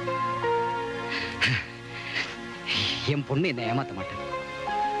 என் பொண்ணு என்னை ஏமாத்த மாட்டேன்.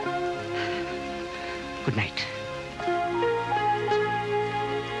 Good night.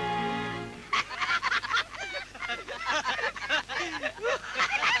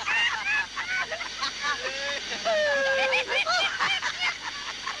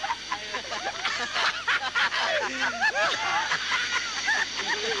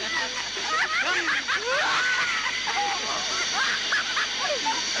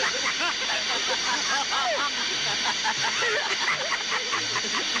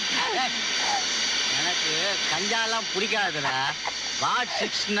 எனக்கு கஞ்சாலாம் பிடிக்காதுடா. வாட்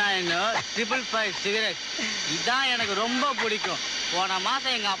 69 சிகரெட் இதான் எனக்கு ரொம்ப பிடிக்கும். போன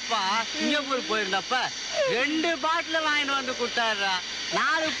மாசம் எங்க அப்பா சிங்கப்பூர் போயிருந்தப்ப 2 பாட்டில் வாங்கிட்டு வந்து கொடுத்தாருடா.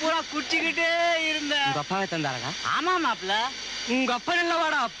 4 பூரா குடிச்சுக்கிட்டே இருந்தேன். உங்க அப்பாவே தந்தாரா? ஆமா மாப்ள. உங்க அப்பா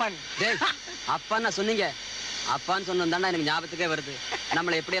இல்லவாடா அப்பன். அப்பான்னு சொன்னீங்க. அப்பான்னு சொன்னா எனக்கு ஞாபகத்துக்கே வருது.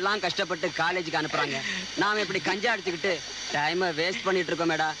 நம்மளை எப்படி எல்லாம் கஷ்டப்பட்டு காலேஜுக்கு அனுப்புறாங்க. நாம இப்படி கஞ்சா அடிச்சுக்கிட்டு டைமை வேஸ்ட் பண்ணிட்டு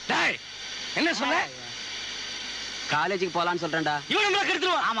இருக்கோம் மேடா. என்ன சொன்ன? காலேஜுக்கு போலான்னு சொல்றேன்டா. இவன் நம்மள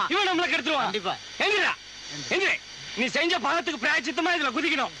கெடுத்துருவான். ஆமா, இவன் நம்மள கெடுத்துருவான். கண்டிப்பா. எந்திரா எந்திரே. நீ செஞ்ச பாவத்துக்கு பிராயச்சித்தமா இதுல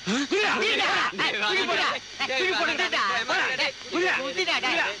குதிக்கணும்.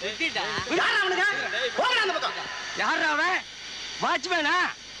 யாரா அவன்? வாட்ச்மேனா?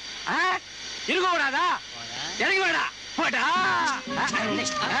 இருக்க கூடாதா? இறங்கி வேடா போட்டா.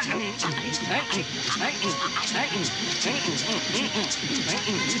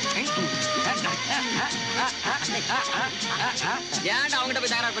 ஏன்டா அவங்ககிட்ட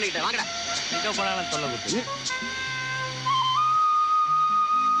போய் தகராறு பண்ணிக்கிட்டு வாங்கடா. எங்க போனாலும் சொல்ல கொடுத்து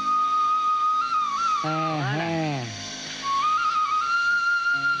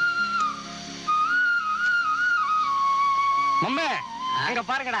மம்மே அங்க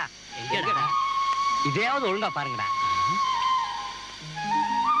பாருங்கடா. எங்கடா? இதையாவது ஒழுங்கா பாருங்கடா.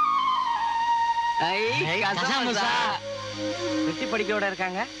 வெட்டி படிக்கோட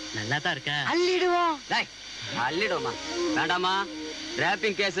இருக்காங்க. நல்லா தான் இருக்க. அள்ளிடுவோம். அள்ளிடுவோமா? வேண்டாமா,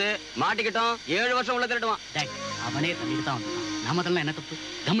 ரேப்பிங் கேஸ் மாட்டிக்கிட்டோம். 7 வருஷம் உள்ள திருடுவான். அவனே தள்ளிட்டு தான் வந்தான். நாம அதெல்லாம் என்ன தப்பு?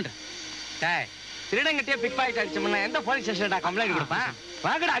 கம்முடா. திருடங்கிட்டே பிக் பாக்கெட் அடிச்சோம்னா எந்த போலீஸ் ஸ்டேஷன்டா கம்ப்ளைண்ட் கொடுப்பான்?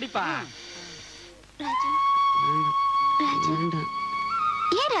 வாங்கடா அடிப்பா. ராஜு ராஜு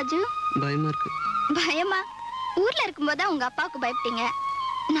ஏன் ராஜு பயமா இருக்கு? பயமா? ஊர்ல இருக்கும்போது உங்க அப்பாவுக்கு பயப்பட்டீங்க.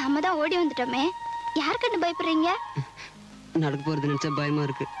 நாம தான் ஓடி வந்துட்டோமே. யாருக்குன்னு பயப்படுறீங்க? நடக்க போறது நினைச்சா பயமா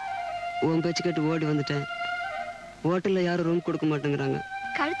இருக்கு. உன் பேச்சு கேட்டு ஓடி வந்துட்டேன். ஹோட்டல்ல யாரும் ரூம் கொடுக்க மாட்டேங்கிறாங்க.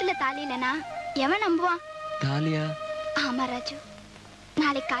 கழுத்துல தாலி இல்லனா எவன் நம்புவான்? தாலியா? ஆமா ராஜு,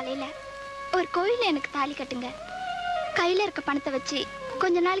 நாளைக்கு காலையில ஒரு கோயில்ல எனக்கு தாலி கட்டுங்க. கையில இருக்க பணத்தை வச்சு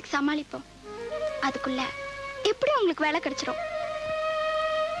கொஞ்ச நாளைக்கு சமாளிப்போம். அதுக்குள்ள எப்படி உங்களுக்கு வேலை கிடைச்சிரும்.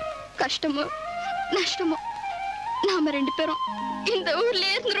 கஷ்டமோ நஷ்டமோ நாம 2 பேரும் இந்த ஊர்ல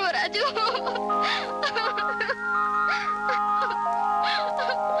இருந்துருவோம் ராஜு.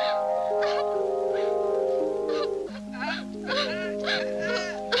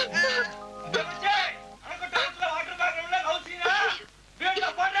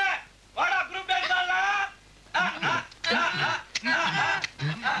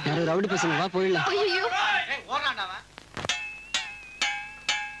 யாரும் ரவுடி பசங்க, வா போயிடலாம். ஐயோ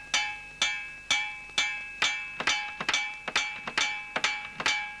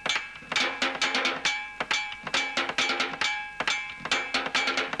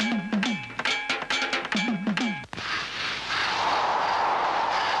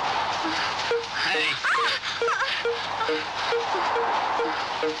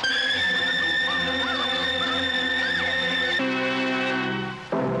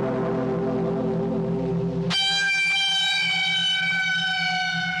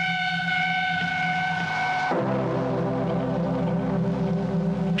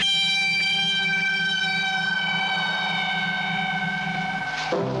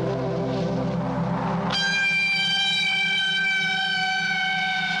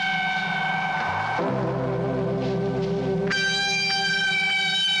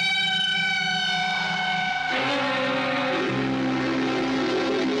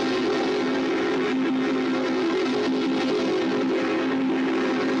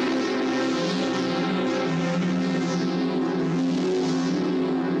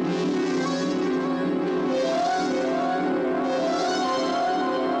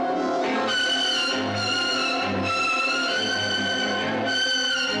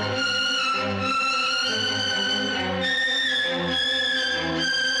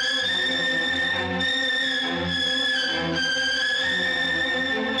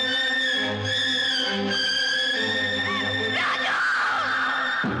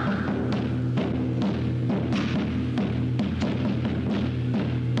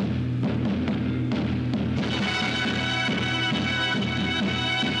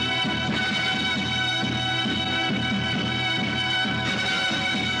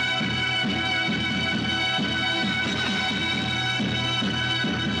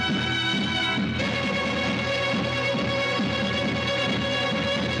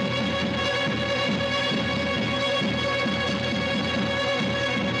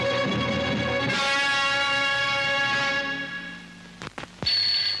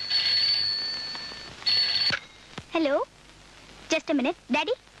Hello. Just a minute.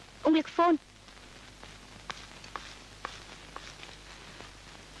 Daddy, உங்களுக்கு phone.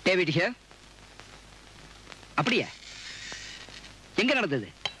 David here. அப்படியே எங்க நடந்தது?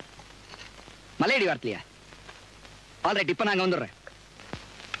 மலையடி வார்த்தையா? ஆல்ரைட், இப்ப நாங்க வந்துடுறேன்.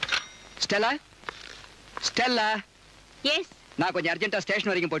 Stella, Stella. எஸ். நான் கொஞ்சம் அர்ஜென்ட்டா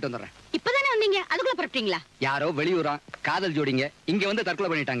ஸ்டேஷன் வரைக்கும் போயிட்டு வந்துடுறேன். இப்பதானே வந்தீங்க, அதுக்குள்ள புறப்பட்டீங்களா? யாரோ வெளியூரா காதல் ஜோடிங்க இங்க வந்து தற்கொலை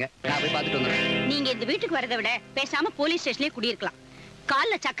பண்ணிட்டாங்க. நான் போய் பார்த்துட்டு வந்துடுறேன். நீங்க இந்த வீட்டுக்கு வரதை விட பேசாம போலீஸ் ஸ்டேஷன்லயே குடியிருக்கலாம்.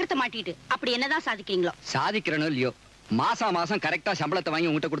 கால்ல சக்கரத்தை மாட்டிட்டு அப்படி என்னதான் சாதிக்கிறீங்களோ? சாதிக்கிறனோ இல்லையோ, மாசம் மாசம் கரெக்டா சம்பளத்தை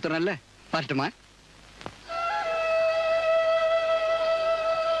வாங்கி உங்ககிட்ட கொடுத்துறேன்ல. வரட்டுமா?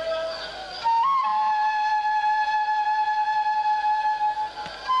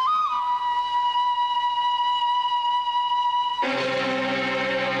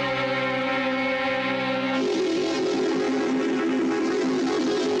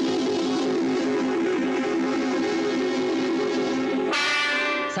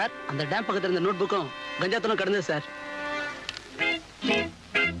 சார், அந்த டேம் பக்கத்துல இருந்த நோட் புக்கும் கஞ்சாத்தனம் கடந்தது சார்.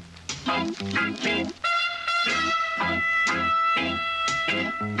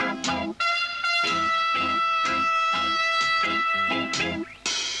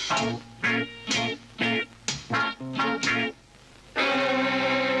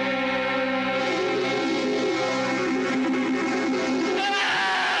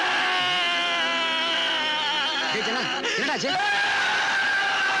 என்னடாச்சு?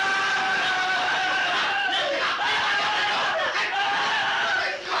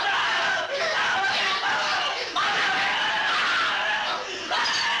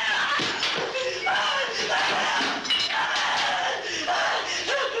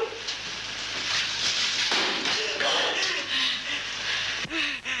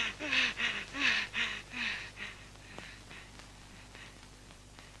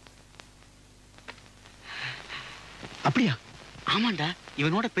 அப்படியா? ஆமாண்டா,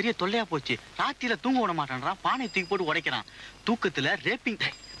 இவனோட பெரிய தொல்லையா போச்சு. ராத்திரில தூங்க விட மாட்டான்றான், பானை தூக்கி போட்டு உடைக்கிறான். தூக்கத்துல ரேப்பிங்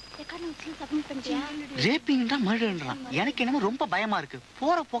தான் மர்டர்ன்றான். எனக்கு என்னமோ ரொம்ப பயமா இருக்கு.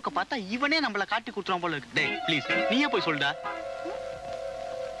 போற போக்க பார்த்தா இவனே நம்மள காட்டி குடுத்துறான் போல இருக்கு. டேய் ப்ளீஸ் நீயே போய் சொல்டா.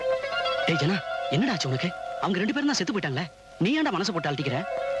 டேய் ஜனா, என்னடா ஆச்சு உனக்கு? அவங்க ரெண்டு பேரும் தான் செத்து போயிட்டாங்களே, நீ ஏன்டா மனசு போட்டு அழட்டிக்கிற?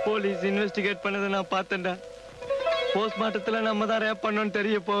 போலீஸ் இன்வெஸ்டிகேட் பண்ணதை நான் பார்த்தேன்டா. போஸ்ட்மார்ட்டத்துல நம்ம தான் ரேப் பண்ணோம்னு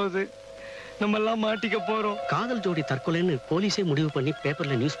தெரிய போகுது. நம்ம எல்லாம் மாட்டிக்க போறோம். காதல் ஜோடி தற்கொலைன்னு போலீஸே முடிவு பண்ணி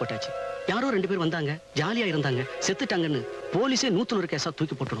பேப்பர்ல நியூஸ் போட்டாச்சு. யாரோ ரெண்டு பேர் வந்தாங்க, ஜாலியா இருந்தாங்க, செத்துட்டாங்கன்னு போலீஸே 101 கேஸா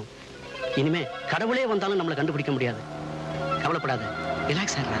தூக்கி போட்டுடும். இனிமே கடவுளே வந்தாலும் நம்மளை கண்டுபிடிக்க முடியாது. கவலைப்படாத,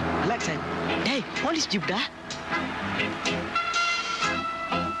 ரிலாக்ஸ் ஆயிடுறா, ரிலாக்ஸ் ஆயிரு. டேய் போலீஸ் ஜீப்டா.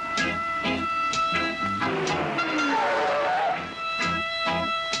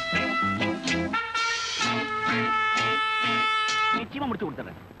 நிச்சயமா முடிச்சு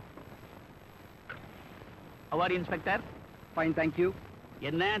கொடுத்துறேன். அவாரி இன்ஸ்பெக்டர். Fine, thank you.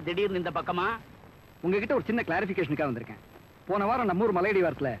 என்ன திடீர்னு இந்த பக்கமா? உங்ககிட்ட ஒரு சின்ன கிளாரிபிகேஷனுக்காக வந்திருக்கேன். போன வாரம் நம்ம ஊர் மலையடி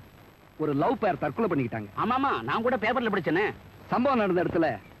வாரத்துல ஒரு லவ் பேர் தற்கொலை பண்ணிக்கிட்டாங்க. ஆமாமா, நான் கூட பேப்பர்ல படிச்சேனே. சம்பவம் நடந்த இடத்துல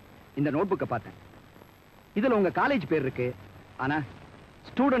இந்த நோட்புக்கை பார்த்தேன். இதுல உங்க காலேஜ் பேர் இருக்கு, ஆனா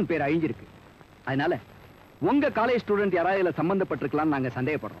ஸ்டூடெண்ட் பேர் அழிஞ்சிருக்கு. அதனால உங்க காலேஜ் ஸ்டூடெண்ட் யாராவது இதுல சம்பந்தப்பட்டிருக்கலாம்னு நாங்க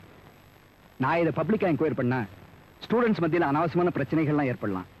சந்தேகப்படுறோம். நான் இதை பப்ளிக்கா என்கொயரி பண்ணா ஸ்டூடெண்ட்ஸ் மத்தியில் அனாவசியமான பிரச்சனைகள்லாம்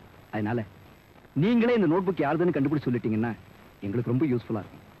ஏற்படலாம். அதனால நீங்களே இந்த நோட்புக் யாருதுன்னு கண்டுபிடிச்சு சொல்லிட்டீங்கன்னா எங்களுக்கு ரொம்ப யூஸ்ஃபுல்லா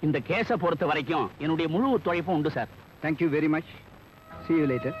இருக்கும். இந்த கேஸை பொறுத்த வரைக்கும் என்னுடைய முழு ஒத்துழைப்பும் உண்டு sir. Thank you very much. See you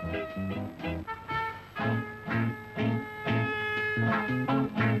later.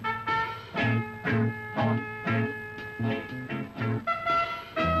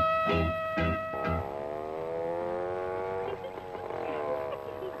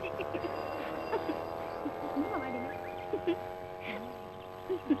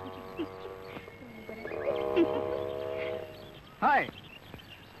 Hi.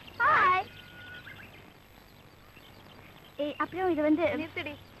 Hi. அப்புறம் இது வந்து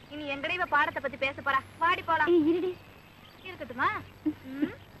நிறுத்துடி. இனி எங்கடி இவ பாடத்தை பத்தி பேச போறா? வாடி போலாம். இருடி. இருக்கட்டுமா?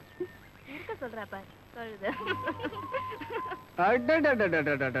 இருக்க சொல்றா பாரு. சொல்லுது.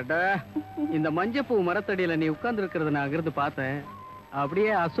 இந்த மஞ்சப்பூ மரத்தடியில நீ உட்கார்ந்து இருக்கிறத நான் அங்கிருந்து பார்த்தேன்.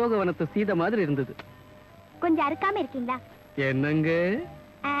 அப்படியே அசோகவனத்து சீதை மாதிரி இருந்தது. கொஞ்சம் அறுக்காம இருக்கீங்களா? என்னங்க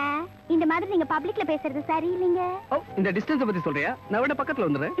இந்த மாதிரி நீங்க பப்ளிக்ல பேசுறது சரியில்லைங்க. இந்த டிஸ்டன்ஸ் பத்தி சொல்றியா? நான் விட பக்கத்துல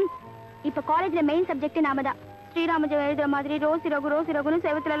வந்துடுறேன். இப்ப காலேஜ்ல மெயின் சப்ஜெக்ட் நாம தான். ஸ்ரீராமஜெயம் எழுதுற மாதிரி ரோசி ரகுன்னு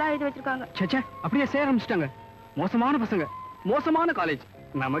செவத்துல எல்லாம் எழுதி வச்சிருக்காங்க. சச்சா, அப்படியே சேர ஆரம்பிச்சிட்டாங்க. மோசமான பசங்க, மோசமான காலேஜ்.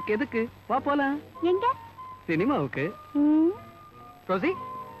 நமக்கு எதுக்கு? வா போலாம். எங்க? சினிமாவுக்கு. ரோசி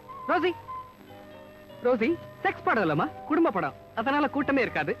ரோசி ரோசி செக்ஸ் படம் இல்லமா, குடும்ப படம். அதனால கூட்டமே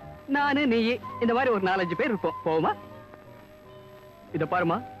இருக்காது. நானு நீ இந்த மாதிரி ஒரு 4-5 பேர் இருப்போம். போவோமா? இத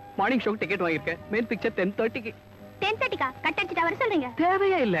பாருமா, மார்னிங் ஷோக்கு டிக்கெட் வாங்கியிருக்கேன். Main picture 10:30க்கு. 10:30க்கா? கட் அடிச்சிட்டு வர சொல்றீங்க?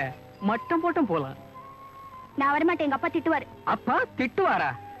 தேவையே இல்ல, மட்டம் போட்டும் போலாம். நான் வரமாட்டேன், எங்க அப்பா திட்டுவாரு. அப்பா திட்டுவாரா?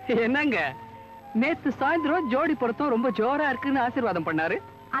 என்னங்க, நேத்து சாயந்தரம் ஜோடி பொருத்தம் ரொம்ப ஜோரா இருக்குன்னு ஆசீர்வாதம் பண்ணாரு.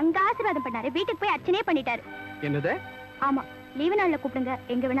 அங்க ஆசீர்வாதம் பண்ணாரு, வீட்டுக்கு போய் அர்ச்சனையே பண்ணிட்டாரு. என்னது? ஆமா, லீவு நாள்ல கூப்பிடுங்க,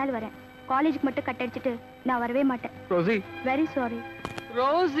 எங்க வேணாலும் வரேன். காலேஜுக்கு மட்டும் கட் அடிச்சிட்டு நான் வரவே மாட்டேன். Rousey, very sorry.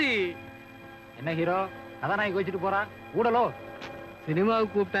 ரோசி. என்ன ஹீரோ அதான் நான் வச்சுட்டு போறான் ஊடலோ?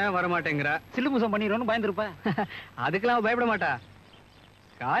 சினிமாவுக்கு கூப்பிட்டேன் வரமாட்டேங்கிறா. சிலுமுசம் பண்ணிடுறோன்னு பயந்துருப்பேன். அதுக்கெல்லாம் பயப்பட மாட்டா.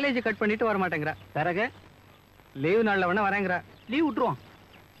 காலேஜ் கட் பண்ணிட்டு வரமாட்டேங்கிறா. பிறகு லீவு நாள்ல வேணா வரேங்கிறா. லீவ் விட்டுருவோம்.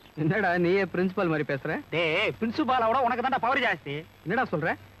 என்னடா நீயே பிரின்சிபால் மாதிரி பேசுற? டேய், பிரின்சிபாலோட உனக்கு தான்டா பவர் ஜாஸ்தி. என்னடா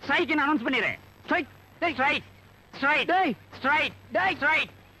சொல்ற? ஸ்ட்ரைக்னு அனௌன்ஸ் பண்ணிடுறேன். ஸ்ட்ரைக், டேய் ஸ்ட்ரைக், ஸ்ட்ரைக், டேய் ஸ்ட்ரைக், டேய்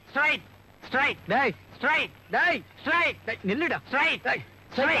ஸ்ட்ரைக், ஸ்ட்ரைக், ஸ்ட்ரைக், டேய் ஸ்ட்ரைக், டேய் ஸ்ட்ரைக், டேய் நில்லுடா. ஸ்ட்ரைக், டேய்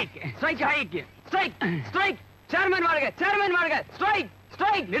strike, strike, strike, strike. Chairman வாழ்க, சேர்மன் வாழ்க. Strike,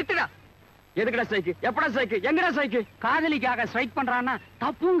 strike. நிறுத்துடா. எதுக்குடா ஸ்ட்ரைக்? எப்படா ஸ்ட்ரைக்? எங்கடா ஸ்ட்ரைக்? காதலிக்காக ஸ்ட்ரைக் பண்றான்னா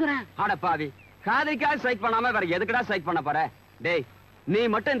தப்புங்கறேன். அட பாவி, காதலிக்காக ஸ்ட்ரைக் பண்ணாம வேற எதுக்குடா ஸ்ட்ரைக் பண்ண போற? டேய், நீ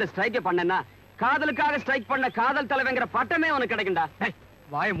மட்டும் இந்த ஸ்ட்ரைக்க பண்ணனா காதலுக்காக ஸ்ட்ரைக் பண்ண காதல் தலைவங்கிற பட்டமே உனக்கு கிடைக்கும்டா. டேய்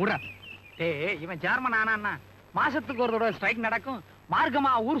வாயை மூடுடா. டேய், இவன் சேர்மன் ஆனான்னா மாசத்துக்கு ஒரு தடவை ஸ்ட்ரைக் நடக்கும்.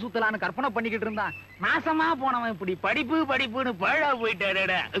 மார்க்கமா ஊர் சுத்தலான்னு கற்பனை பண்ணிக்கிட்டு இருந்தான். நாசமா போனவன் இப்படி படிப்பு படிப்புன்னு பழா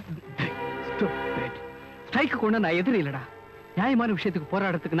போயிட்டாருடா. ஸ்ட்ரைக்கு கொண்டு நான் எதிரி இல்லடா. நியாயமான விஷயத்துக்கு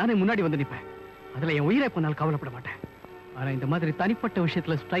போராடத்துக்கு நானே முன்னாடி வந்து நிப்பேன். அதுல என் உயிரை போனால் கவலைப்பட மாட்டேன். ஆனா இந்த மாதிரி தனிப்பட்ட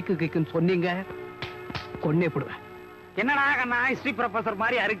விஷயத்துல ஸ்ட்ரைக்கு கேக்குன்னு சொன்னீங்க, கொன்னே போடுவேன். என்னடா கண்ணா ஹிஸ்டரி ப்ரொஃபசர்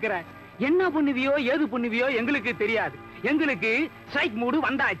மாதிரி அறுக்கிற? என்ன பண்ணுவியோ ஏது பண்ணுவியோ எங்களுக்கு தெரியாது. எங்களுக்கு ஸ்ட்ரைக் மூடு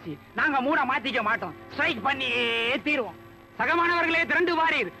வந்தாச்சு. நாங்க மூட மாத்திக்க மாட்டோம். ஸ்ட்ரைக் பண்ணியே தீருவோம். சகமானவர்களே திரண்டு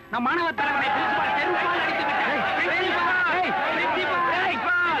வாரீர். நம் மாணவ தலைவனை பிரின்சிபால் செருப்பால் அடித்து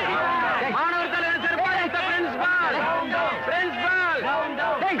விட்டார். மாணவர் தலைவர் செருப்பால் அடித்த பிரின்சிபால். பிரின்சிபால்.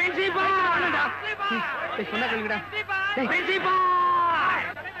 பிரின்சிபால். சொன்னா கேளுங்கடா. பிரின்சிபால்.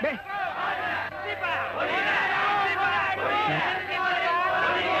 டேய்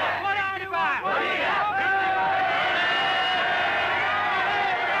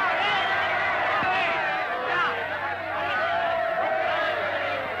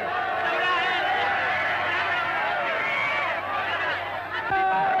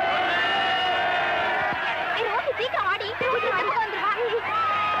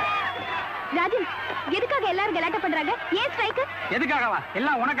ராஜன், எதுக்காக எல்லாரும் கலாட்டா பண்றாங்க? ஏன் ஸ்ட்ரைக்? எதுக்காகவா?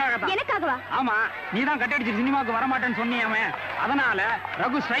 எல்லாம் உனக்காக தான். எனக்காகவா? ஆமா, நீதான் கட்டடிச்சு சினிமாவுக்கு வர மாட்டேன்னு சொன்னியாமே. அதனால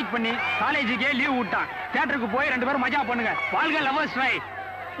ரகு ஸ்ட்ரைக் பண்ணி காலேஜுக்கே லீவ் விட்டான். தியேட்டருக்கு போய் 2 பேரும் மஜா பண்ணுங்க. வாழ்க லவர் ஸ்ட்ரைக்.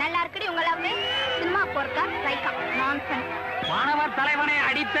 நல்லா இருக்குடி உங்க லவ். சினிமா போறதா ஸ்ட்ரைக்கா? நான்சென்ஸ். மாணவர் தலைவனை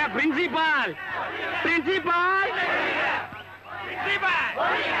அடித்த பிரின்சிபால். பிரின்சிபால். பிரின்சிபால்.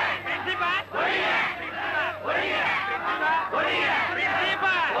 பிரின்சிபால்.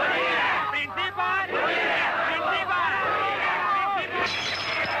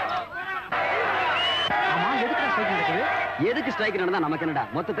 எதுக்கு ஸ்ட்ரைக் நடந்தா நமக்கு என்னடா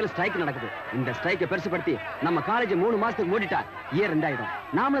மொத்தத்துல ஸ்ட்ரைக் நடக்குது. இந்த ஸ்ட்ரைக்கை பெருசுபடுத்தி நம்ம காலேஜ் 3 மாசத்துக்கு மூடிட்டா இயர் 2 ஆயிடும்.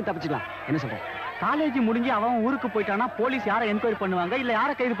 நாமளும் தப்பிச்சுக்கலாம். என்ன சொல்ற? காலேஜ் முடிஞ்சு அவன் ஊருக்கு போயிட்டானா போலீஸ் யாரை என்கொயரி பண்ணுவாங்க இல்ல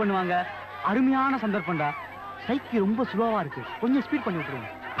யாரை கைது பண்ணுவாங்க? அருமையான சந்தர்ப்பம்டா. ஸ்ட்ரைக் ரொம்ப ஸ்லோவா இருக்கு, கொஞ்சம் ஸ்பீட் பண்ணி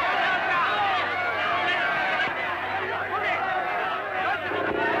விட்டுருவோம்.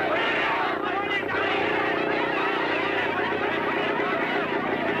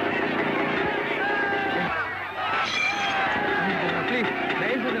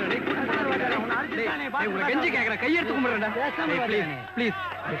 கெஞ்சி கேக்குறேன், கையெடுத்து கும்பிடுறா. ப்ளீஸ்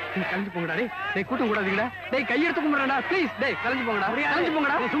கலைஞ்சு போங்கடா. டேய் கூட்டம் கூடாதீங்கடா. டேய் கையெடுத்து கும்பிடுறா. ப்ளீஸ் டேய் கலைஞ்சு போங்கடா. கலைஞ்சு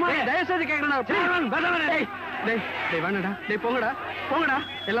போங்கடா. சும்மா தயவு செய்து கேக்குறேன். டேய் டேய் டேய் வேணடா. டேய் போங்கடா போங்கடா.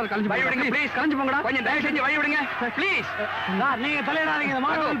 எல்லாரும் கலைஞ்சு போய் விடுங்க ப்ளீஸ். கலைஞ்சு போங்கடா. கொஞ்சம் தயவு செஞ்சு வழி விடுங்க ப்ளீஸ். நீங்க தலையிடாதீங்க. இந்த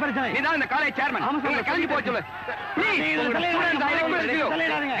மாணவர்கள் பிரச்சனை. நீதான் இந்த காலேஜ் சேர்மன். நீங்க கலைஞ்சு போக சொல்லு ப்ளீஸ்.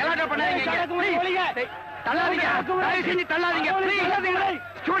 தலையிடாதீங்க. கலாட்டா பண்ணாதீங்க. தள்ளாதீங்க. தயவு செஞ்சு தள்ளாதீங்க ப்ளீஸ்.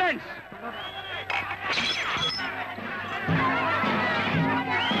 ஸ்டூடண்ட்ஸ்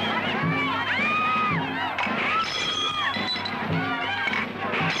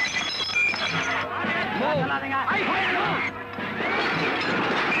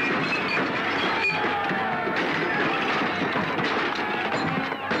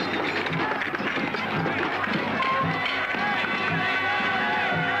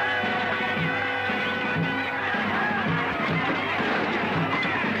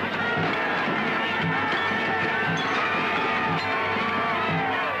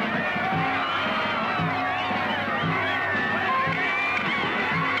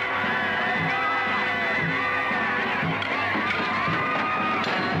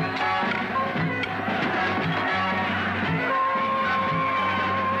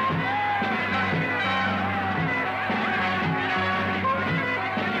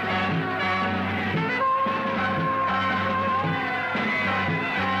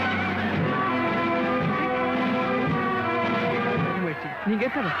நீங்க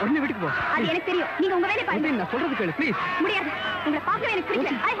உடனே வீட்டுக்கு போ. அது எனக்கு தெரியும். நீங்க உங்க வேலைய பாருங்க. நான் சொல்றது கேளு ப்ளீஸ். முடியாது. உங்களை பார்க்கவே எனக்கு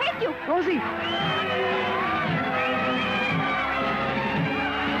பிடிக்கல. I hate you. Rousey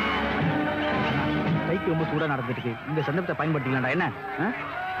strike ரொம்ப சூடா நடந்துட்டு இருக்கு. இந்த சந்தர்ப்பத்தை பயன்படுத்திக்கலாம்டா. என்ன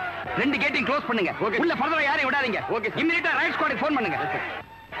 2 கேட்டையும் க்ளோஸ் பண்ணுங்க. உள்ள ஃபர்தரா யாரையும் விடாதீங்க. ஓகே இமிடியேட்டா ரைட் ஸ்குவாடுக்கு ஃபோன் பண்ணுங்க.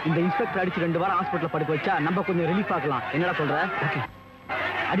 இந்த இன்ஸ்பெக்டர் அடிச்சு 2 வாரம் ஹாஸ்பிடல்ல படுக்க வச்சா நம்ம கொஞ்சம் ரிலீஃப் ஆகலாம். என்னடா சொல்ற? ஓகே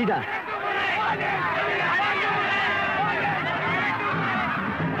அடிடா.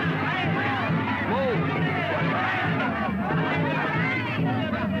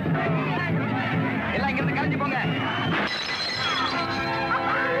 எல்லாம் இங்க இருந்து கலைஞ்சு போங்க.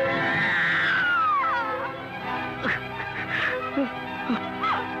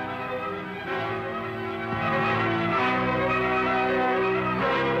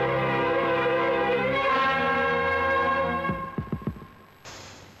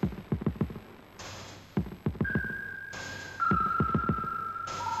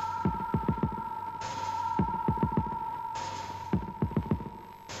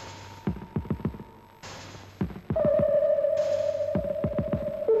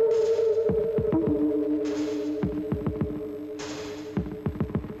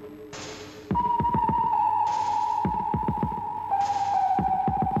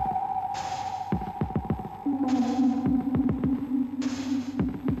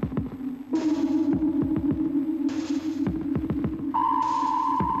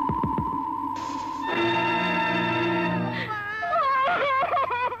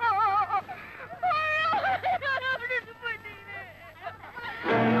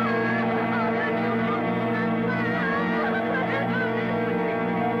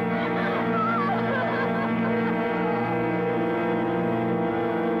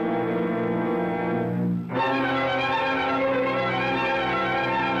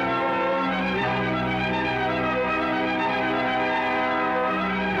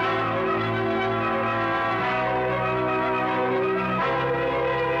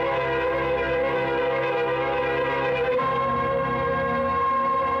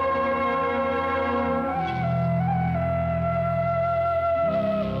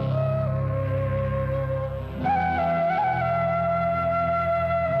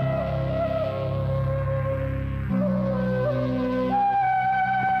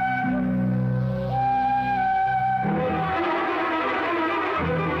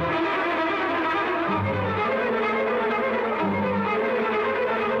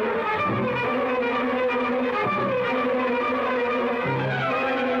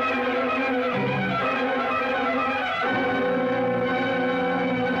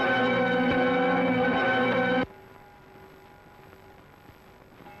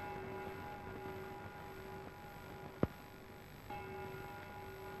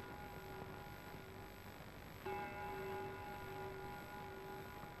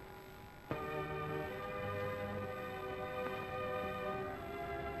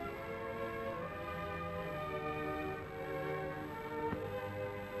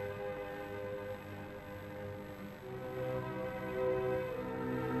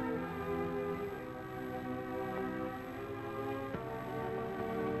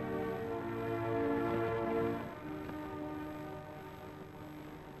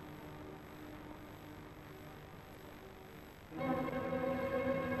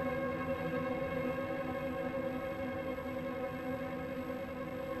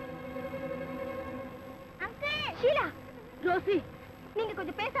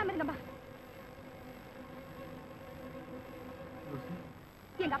 கொஞ்சம் பேசாம இருங்கப்பா.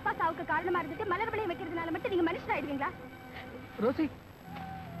 எங்க அப்பா சாவுக்கு காரணமா இருந்துட்டு மலர் விளைய வைக்கிறதுனால மட்டும் நீங்க மனுஷன் ஆயிடுவீங்களா? ரோசி,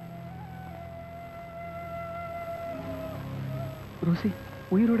 ரோசி,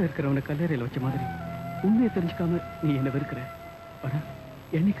 உயிரோட இருக்கிறவனை கல்லறையில வச்ச மாதிரி உண்மையை தெரிஞ்சுக்காம நீ என்ன வெறுக்கிற. ஆனா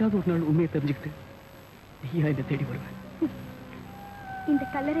என்னைக்காவது ஒரு நாள் உண்மையை தெரிஞ்சுக்கிட்டு நீயா என்ன தேடி வருவேன். இந்த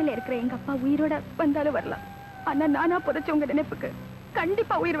கல்லறையில இருக்கிற எங்க அப்பா உயிரோட வந்தாலும் வரலாம். ஆனா நானா புதைச்ச உங்க நினைப்புக்கு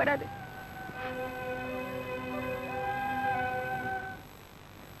கண்டிப்பா உயிர் வராது.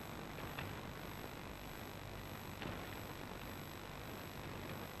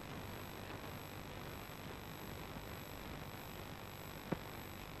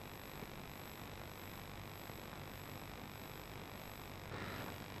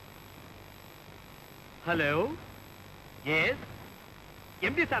 ஹலோ, எஸ்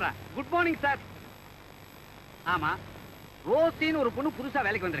எம்டி சாரா? Good morning sir. ஆமா, ரோசின்னு ஒரு பொண்ணு புதுசா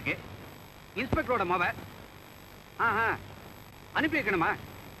வேலைக்கு வந்திருக்கு. இன்ஸ்பெக்டரோட மவ. அனுப்பி வைக்கணுமா?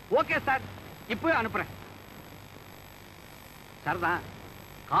 ஓகே சார், இப்போ அனுப்புறேன். சார் தான்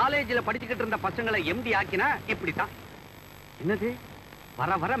காலேஜில் படிச்சுக்கிட்டு இருந்த பசங்களை எம்டி ஆக்கினா இப்படித்தான். என்னது,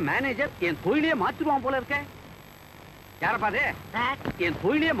 வர வர மேனேஜர் என் தொழிலே மாத்திடுவான் போல இருக்க. யாரப்பாது? என்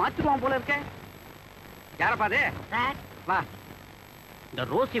தொழிலே மாத்திடுவான் போல இருக்க. யாரப்பாது? வா, இந்த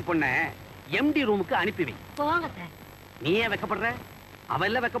ரோசி பொண்ண எம்டி ரூமுக்கு அனுப்பி வை. போங்க சார். நீ ஏன் வெக்கப்படுற? அவ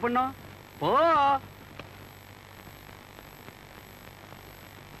எல்லாம் வெக்கப்படணும். போ.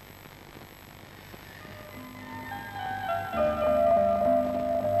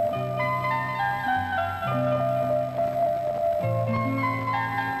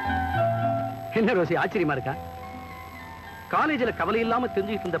 என்ன ரோசி, ஆச்சரியமா இருக்கா? காலேஜில் கவலை இல்லாம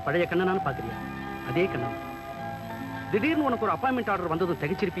தெரிஞ்சுக்கிட்டு இருந்த பழைய கண்ணனான்னு பாக்குறியா? அதே கண்ணன். திடீர்னு உனக்கு ஒரு அப்பாயின்மெண்ட் ஆர்டர் வந்ததும்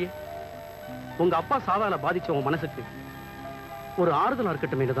திகைச்சிருப்பியே. உங்க அப்பா சாவால பாதிச்ச உன் மனசுக்கு ஒரு ஆறுதலா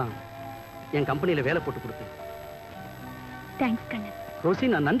இருக்கட்டும் தான் என் கம்பெனியில வேலை போட்டு கொடுத்தேன். தேங்க்ஸ் கண்ணன். ரோசி,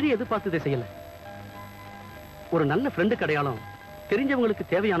 நான் நன்றி எதிர்பார்த்ததே செய்யல. ஒரு நல்ல ஃப்ரெண்டு அடையாளம் தெரிஞ்சவங்களுக்கு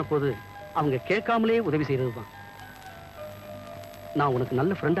தேவையான போது அவங்க கேட்காமலே உதவி செய்யறதுதான். நான் உனக்கு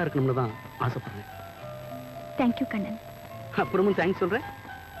நல்ல ஃப்ரெண்டா இருக்கணும்னு தான் ஆசைப்படுறேன். தேங்க்யூ கண்ணன். அப்புறமும் தேங்க்ஸ் சொல்றேன்.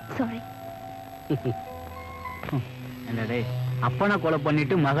 சாரி. என்னடே, அப்பனை கொலை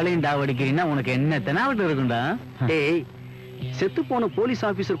பண்ணிட்டு மகளையும் டாவடிக்கிறீன்னா உனக்கு என்ன தெனாவட்டு இருக்குண்டா? டேய், செத்து போன போலீஸ்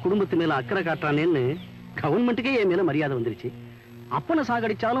ஆபீசர் குடும்பத்து மேல அக்கறை காட்டுறானேன்னு கவர்மெண்ட்டுக்கே என் மேல மரியாதை வந்துருச்சு. அப்பனை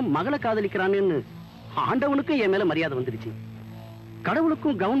சாகடிச்சாலும் மகளை காதலிக்கிறானேன்னு ஆண்டவனுக்கும் என் மேல மரியாதை வந்துருச்சு.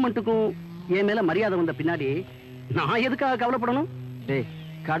 கடவுளுக்கும் கவர்மெண்ட்டுக்கும் என் மேல மரியாதை வந்த பின்னாடி நான் எதுக்காக கவலைப்படணும்? டேய்,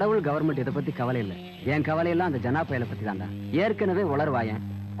 கடவுள் கவர்மெண்ட் இதை பத்தி கவலை இல்ல. என் கவலையெல்லாம் அந்த ஜனா பயலை பத்தி தான்டா. ஏற்கனவே உளர்வாயன்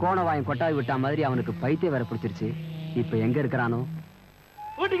கோணவாயன் கொட்டாவி விட்டா மாதிரி அவனுக்கு பைத்தியம் வேற பிடிச்சிருச்சு. இப்ப எங்க இருக்கிறானோ?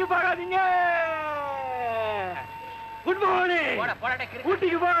 ஊட்டிக்கு போகாதீங்க. Good morning.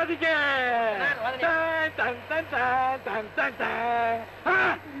 ஊட்டிக்கு போகாதீங்க.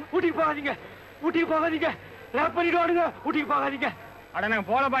 ஊட்டிக்கு போகாதீங்க. ஊட்டிக்கு போகாதீங்க. லாக் பண்ணிடுவானுங்க. ஊட்டிக்கு போகாதீங்க. அட நான்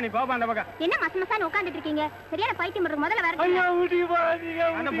போலப்பா, நீ போப்பா அந்த பக்கம். என்ன மசமசான்னு உட்கார்ந்துட்டு இருக்கீங்க? சரியான பைத்தியம் இருக்கு. முதல்ல வர. ஐயா, ஊட்டிக்கு போகாதீங்க.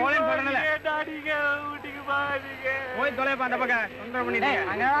 அந்த போலன்னு சொல்றேன்ல. டாடிங்க, ஊட்டிக்கு போகாதீங்க. போய் தொலைப்பா அந்த பக்கம். தொந்தரவு பண்ணிட்டே.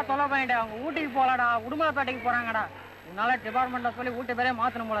 அங்கதான் தொலை பண்ணிட்டேன். அவங்க ஊட்டிக்கு போலாடா, உடுமலைப்பேட்டைக்கு போறாங்கடா. உன்னால டிபார்ட்மெண்ட்ல சொல்லி ஊட்டி பேரே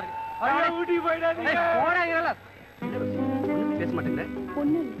மாத்தணும் போல இருக்கு. ஐயா, ஊட்டிக்கு போயிடாதீங்க. போறாங்கல்ல. பேச மாட்டேங்கிற?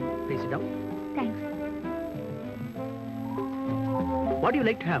 ஒண்ணு இல்ல. பேசிட்டோம். Thanks. What you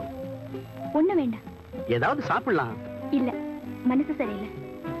like to have? ஒண்ணு வேண்டாம். ஏதாவது சாப்பிடலாம். இல்ல, மனசு சரியில்லை.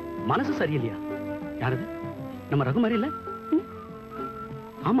 மனசு சரியில்லையா? யாரது? நம்ம ரகு மாதிரி இல்ல?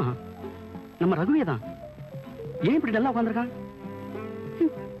 ஆமா, நம்ம ரகுவே தான். ஏன் இப்படி நல்லா உட்கார்ந்திருக்கான்?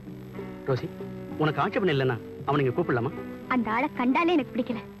 ரோசி, உனக்கு ஆட்சேபணம் இல்லைன்னா அவனை இங்க கூப்பிடலாமா? அந்த ஆளை கண்டாலே எனக்கு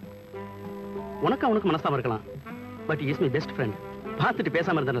பிடிக்கல. உனக்கு அவனுக்கு மனசாம இருக்கலாம். But is my best friend. பார்த்துட்டு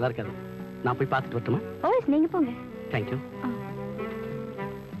பேசாம இருந்தா நல்லா இருக்காது. நான் போய் பார்த்துட்டு வரட்டுமா? ஓ, நீங்க போங்க. Thank you.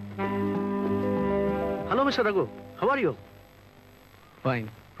 Hello mister Raghu, how are you? Fine.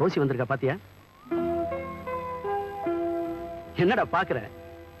 Rousey வந்திருக்கா பாத்தியா? என்னடா பாக்குற?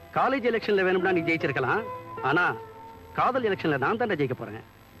 காலேஜ் எலெக்ஷன்ல வேணும்னா நீ ஜெயிச்சிருக்கலாம். ஆனா காதல் எலெக்ஷன்ல நான் தான் ஜெயிக்க போறேன்.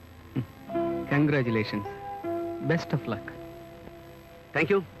 Congratulations. Best of luck.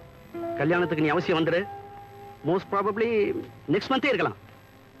 Thank you. கல்யாணத்துக்கு நீ அவசியம் வந்துரு. மோஸ்ட் ப்ராபப்ளி நெக்ஸ்ட் மந்தே இருக்கலாம்.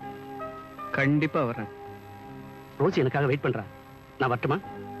 கண்டிப்பா வரேன். ரோசி எனக்காக வெயிட் பண்றா. நான் வரட்டுமா?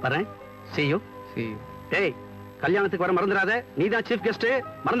 வரேன். See you. See you. டேய், கல்யாணத்துக்கு வர மறந்துடாத. நீதான் chief guest.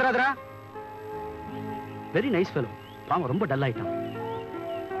 மறந்துடாதடா. Very nice fellow. பாவம் ரொம்ப டல் ஆயிட்டான்.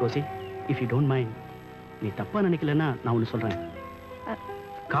 Rousey, if you don't mind, நீ தப்பா நினைக்கலன்னா நான் ஒன்னு சொல்றேன்.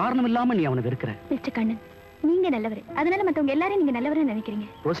 காரணம் இல்லாம நீ அவனை வெறுக்கிற. மிஸ்டர் கண்ணன், நீங்க நல்லவர். அதனால மத்தவங்க எல்லாரும் நீங்க நல்லவர்னு நினைக்கிறீங்க.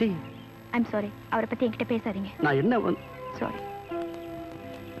 Rousey, I'm sorry. அவரை பத்தி என்கிட்ட பேசாதீங்க. நான் என்ன sorry.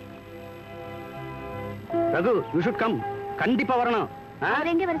 Raghu you should come. கண்டிப்பா வரணும்.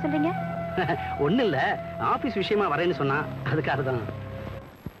 அவர் எங்க வர சொல்றீங்க? ஒண்ணு இல்ல, ஆபீஸ் விஷயமா வரேன்னு சொன்னா அதுக்காக தான்.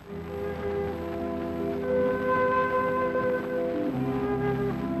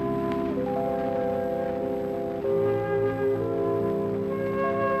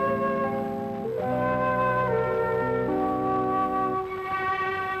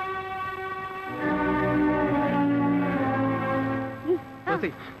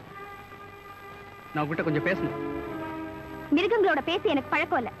 நான் உங்ககிட்ட கொஞ்சம் பேசணும். மிருகங்களோட பேசி எனக்கு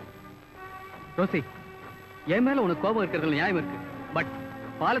பழக்கம் இல்ல. ரோசி, என் மேல உனக்கு கோபம் இருக்கிறதுல நியாயம் இருக்கு. பட்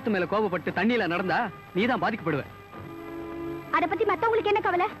பாலத்து மேல கோபப்பட்டு தண்ணியில நடந்தா நீ தான் பாதிக்கப்படுவ. அத பத்தி மத்தவங்களுக்கு என்ன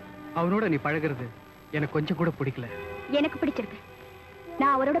கவலை? அவனோட நீ பழகுறது எனக்கு கொஞ்சம் கூட பிடிக்கல. எனக்கு பிடிச்சிருக்கு.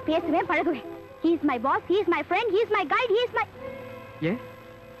 நான் அவரோட பேசுவேன், பழகுவேன். He is my boss, he is my friend, he is my guide, he is my...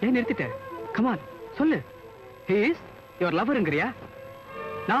 ஏன் நிறுத்திட்ட? Come on, சொல்லு. He is your loverங்கறியா?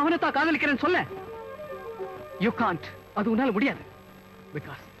 நான் அவனை தான் காதலிக்கிறேன்னு சொல்ல. You can't. அது உன்னால முடியாது.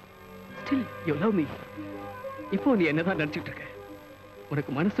 Because still you love me. இப்போ நீ என்னதான் நினைச்சிட்டு இருக்க?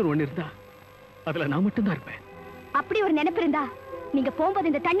 உனக்கு மனசுல ஒண்ணு இருந்தா அதுல நான் மட்டும் தான் இருப்பேன். அப்படி ஒரு நினைப்பு இருந்தா நீங்க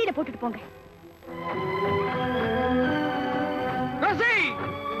போகும்போது இந்த தண்ணியில போட்டுட்டு போங்க. ரோசி,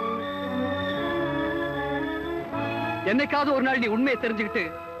 என்னைக்காவது ஒரு நாள் நீ உண்மையை தெரிஞ்சுக்கிட்டு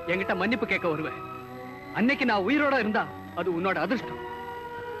என்கிட்ட மன்னிப்பு கேட்க வருவேன். அன்னைக்கு நான் உயிரோட இருந்தா அது உன்னோட அதிர்ஷ்டம்.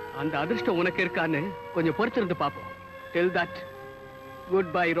 அந்த அதிர்ஷ்டம் உனக்கு இருக்கான்னு கொஞ்சம் பொறுத்திருந்து பாப்போம். Till that,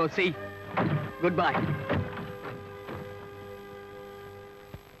 goodbye Rousey, goodbye.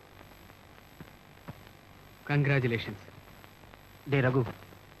 Congratulations. டே ரகு,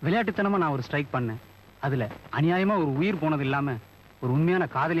 விளையாட்டுத்தனமா நான் ஒரு ஸ்ட்ரைக் பண்ணேன். அதுல அநியாயமா ஒரு உயிர் போனது இல்லாம ஒரு உண்மையான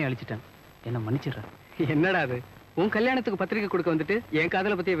காதலையும் அழிச்சிட்டேன். என்ன மன்னிச்சிடுறேன். என்னடா அது, உன் கல்யாணத்துக்கு பத்திரிக்கை கொடுக்க வந்துட்டு என்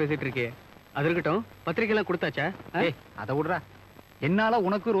காதலை பத்தியே பேசிட்டு இருக்கே. அது இருக்கட்டும், பத்திரிக்கை எல்லாம் கொடுத்தாச்சா? அதை விடுறா. என்னால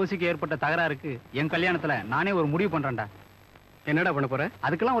உனக்கு ரோசிக்கு ஏற்பட்ட தகராறுக்கு என் கல்யாணத்துல நானே ஒரு முடிவு பண்றேன்டா. என்னடா பண்ண போற?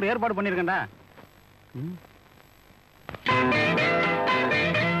 அதுக்கெல்லாம் ஒரு ஏற்பாடு பண்ணிருக்கேன்டா.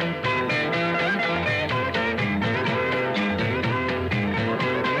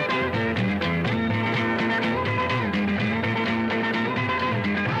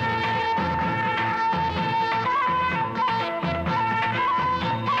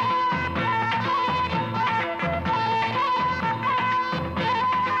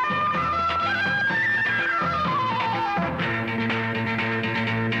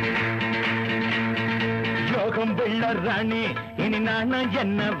 ராணி இனி நானும்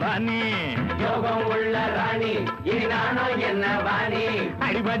என்ன வாணி, யோகம் உள்ள ராணி இனி நானும் என்ன வாணி.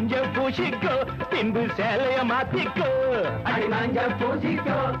 அடி மஞ்ச பூசிக்கோ பின்பு சேலைய மாத்திக்கோ, அடி மஞ்ச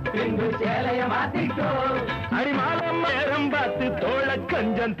பூசிக்கோ பின்பு சேலைய மாத்திக்கோ. அடி மாலம் நேரம் பார்த்து தோள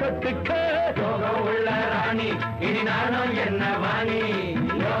கொஞ்சம் தொட்டுக்கோ. யோகம் உள்ள ராணி இனி நானும் என்ன வாணி,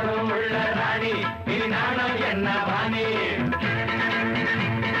 யோகம் உள்ள ராணி இனி நானும் என்ன வாணி.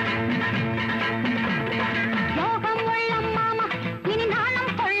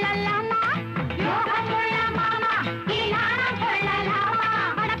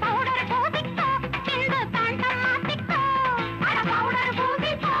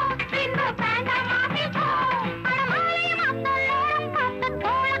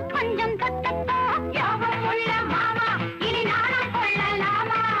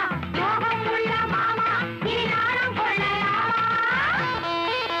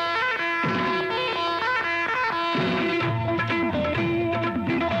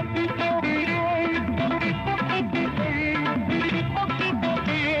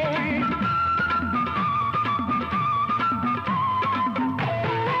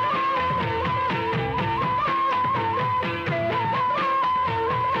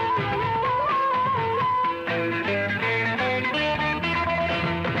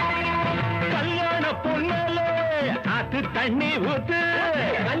 தண்ணி ஊத்து,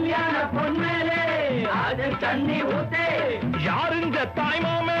 கல்யாண பொண்ணலே அது தண்ணி ஊத்து. யாருங்க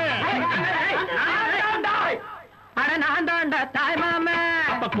தாய்மாமே? அட நான் தாண்டா தாய்மாமே.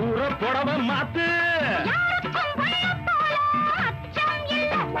 அப்ப கூற புடவை மாத்து.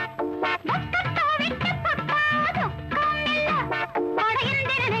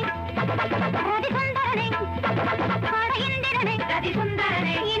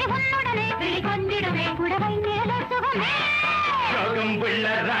 யோகம் உள்ள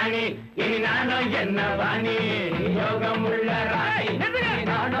ராணி இனி நானும் என்ன வாணி, யோகம் உள்ள ராணி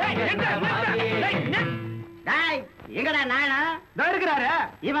எங்கடா நானா இருக்கிறாரு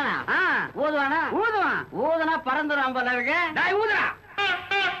இவனா? ஊதுவானா? ஊதுவான். ஊதுனா பறந்துடும் போல இருக்கு. ஊதுறா.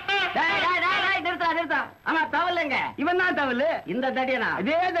 நிறுத்தா நிறுத்தா. ஆமா தவலுங்க. இவன் தான் தவலு. இந்த தடியனா?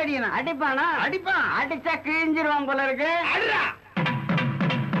 இதே தடியனா? அடிப்பானா? அடிப்பான். அடிச்சா கிழிஞ்சிருவான் போல இருக்கு. அடிடா.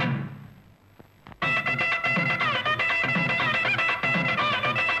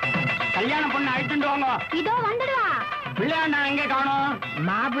 வாங்க. இதோ வந்துடுவா. பிள்ளையாண்டா எங்க காணோம்?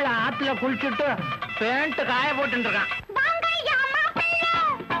 மாப்பிள்ள ஆத்துல குளிச்சுட்டு பேண்ட் காய போட்டு இருக்கான்.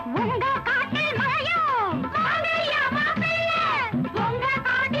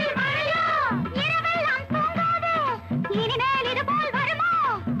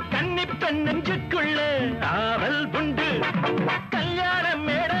 நெஞ்சுக்குள்ள ஆவல் புண்டு கல்யாண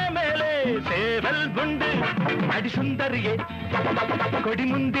மேட மேலே சேவல் புண்டு அடிசுந்தரியே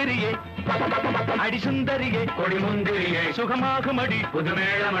கொடிமுந்திரியே அடிசுந்தரியே கொடிமுந்திரியே சுகமாகும் அடி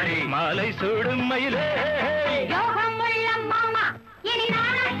புதுமேளமடி மாலை சூடும் மயிலே யோகம் உள்ள மாமா இனி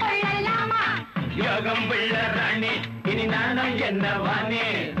நானும் கொள்ளலாமா யோகம் உள்ள ராணி இனி நானும் என்ன வாணி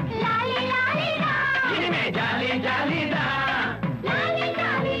இனிமே ஜாலி ஜாலிதா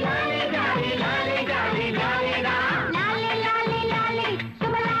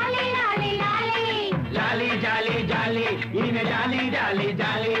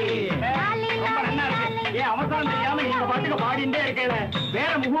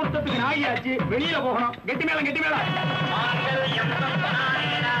வேற முகூர்த்தத்துக்கு நாயாச்சு வெளியில போகணும். கெட்டி மேல கெட்டி மேல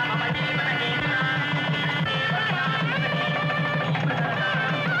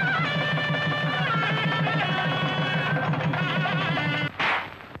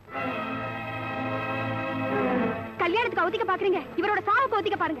கல்யாணத்துக்கு ஒத்திக்க பாக்குறீங்க, இவரோட சாவுக்கு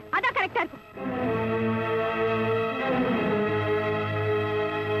ஒத்திக்க பாருங்க, அதான் கரெக்டா இருக்கும்.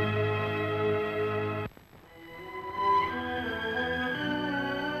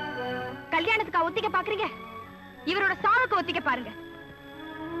 கல்யாணத்துக்கு ஒத்திக்க பாக்குறீங்க, இவரோட சாவுக்கு ஒத்திக்க பாருங்க.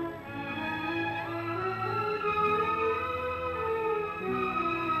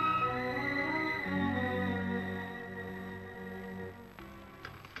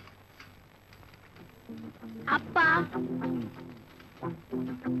 அப்பா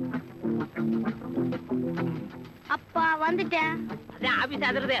அப்பா வந்துட்டேன். அதான் ஆபீஸ்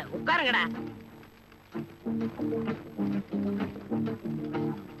ஆதரது, உட்காருங்கடா.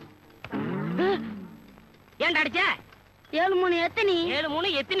 ஏன்டா அடிச்ச? 7-3 எத்தனி? 7-3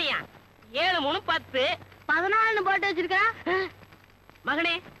 எத்தனியா? 7-3 10 14 போட்டு வச்சிருக்கா.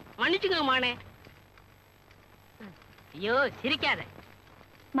 மகனே மன்னிச்சுங்க மகனே. ஐயோ சிரிக்காத.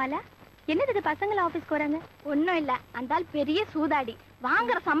 மலா, என்னது பசங்க ஆபீஸ்க்கு வராங்க? ஒண்ணும் இல்ல, அந்த ஆள் பெரிய சூதாடி.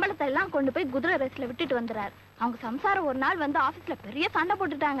 வாங்குற சம்பளத்தை எல்லாம் கொண்டு போய் குதிரை ரேஸ்ல விட்டுட்டு வந்துறாரு. அவங்க சம்சாரம் ஒரு நாள் வந்து ஆபீஸ்ல பெரிய சண்டை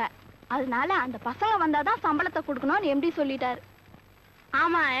போட்டுட்டாங்க. அதனால அந்த பசங்க வந்தாதான் சம்பளத்தை கொடுக்கணும்னு எம்டி சொல்லிட்டாரு.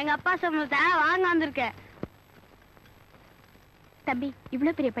 ஆமா, எங்க அப்பா சம்பளத்தை வாங்க வந்திருக்கேன். தம்பி,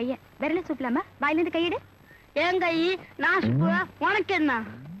 இவ்வளவு பெரிய பையன் விரல சூப்பலாம வாயிலிருந்து கையிடு. ஏன் கை நான் உனக்கு என்ன?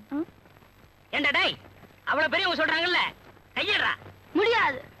 ஏண்டா டேய், அவ்வளவு பெரியவங்க சொல்றாங்கல்ல, கையிடுறா.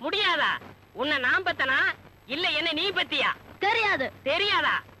 முடியாது. முடியாதா? உன்னை நான் பத்தனா இல்ல என்ன நீ பத்தியா? தெரியாது.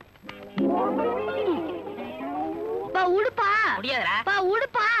 தெரியாதா? பா உடுப்பா. முடியாதடா. பா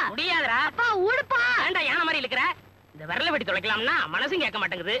உடுப்பா. முடியாதடா. பா உடுப்பா. ஏண்டா யானை மாதிரி இருக்கிற? இந்த விரல வெட்டி தொலைக்கலாம்னா மனசும் கேட்க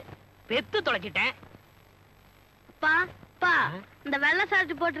மாட்டேங்குது. பெத்து தொலைச்சிட்டேன். பா பா, இந்த வெள்ளை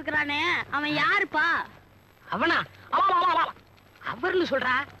சாட்டு போட்டிருக்கானே அவன் யாருப்பா? அவனா? அவர்னு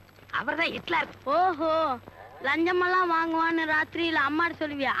சொல்றா? அவர்தான் ஹிட்லர். ஓஹோ, லஞ்சமெல்லாம் வாங்குவான்னு ராத்திரியில அம்மாட்ட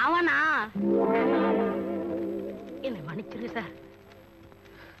சொல்லுவியா? அவனா? என்ன மன்னிச்சிரு சார்.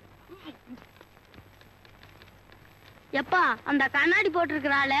 எப்பா, அந்த கண்ணாடி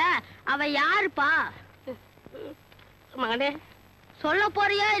போட்டிருக்கிறாள அவ யாருப்பா? மகனே, சொல்ல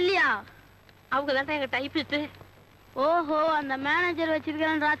போறியா இல்லையா? அவங்க தான் எங்க டைப்பிஸ்ட். ஓஹோ, அந்த மேனேஜர்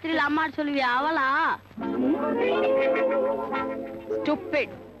வச்சிருக்கிறேன் ராத்திரியில அம்மாட்ட சொல்லுவியா? அவளா?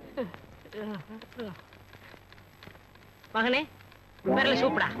 ஸ்டூபிட். மகனே, விரல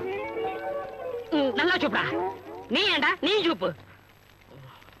சூப்படா. நல்லா சூப்படா. நீ ஏண்டா நீ soup.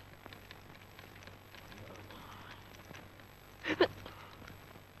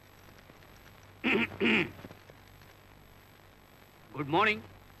 Good morning.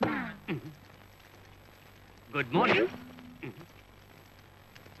 Good morning.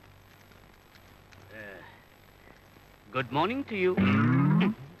 Good morning to you.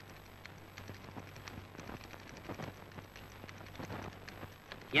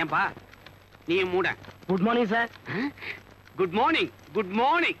 ஏன்பா நீ மூட? Good morning sir. Good morning. Good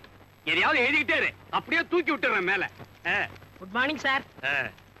morning. எதையாவது எழுதிக்கிட்டே இரு, அப்படியே தூக்கி விட்டுறேன் மேல. Good morning sir.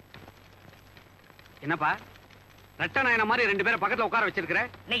 என்னப்பா ரெட்ட நாயன மாதிரி 2 பேரை பக்கத்துல உட்கார வச்சிருக்கிற?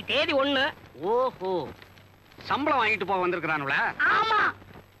 இன்னைக்கு தேதி 1. ஓஹோ, சம்பளம் வாங்கிட்டு போக வந்திருக்கிறானுல? ஆமா.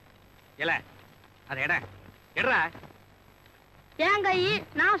 இல்ல அத எட எட்ரா. ஏன் கை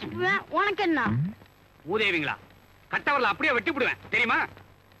நான் சுப்புவேன், உனக்கு என்ன? மூதேவிங்களா, கட்டவரல அப்படியே வெட்டி விடுவேன் தெரியுமா?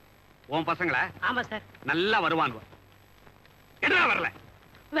 உன் பசங்களா? ஆமா சார். நல்லா வருவான். எட்ரா வரல.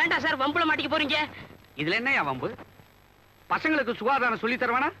 வேண்டாம் சார், வம்புல மாட்டிக்க போறீங்க. இதுல என்னையா வம்பு? பசங்களுக்கு சுகாதாரம் சொல்லி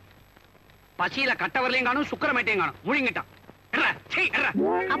தருவானா? பசியில கட்டவரலையும் காணும் சுக்கரமேட்டையும் காணும் முழுங்கிட்டான்.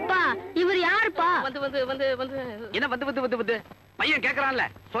 அப்பா இவர் யாருப்பா? என்ன பையன் கேக்குறான்ல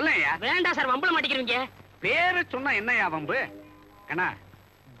சொல்லையா? வேண்டாம் சார், வம்பள மாட்டிக்கிறீங்க. பேரு சொன்னா என்னையா வம்பு? கண்ணா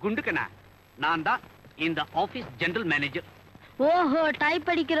குண்டு கண்ணா, நான் தான் இந்த ஆபீஸ் ஜெனரல் மேனேஜர். ஓஹோ,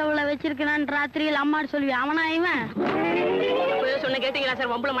 டைப் அடிக்கிறவள வச்சிருக்கான் ராத்திரியில் அம்மா சொல்லி அவனா இவன்? சொன்ன கேட்டீங்களா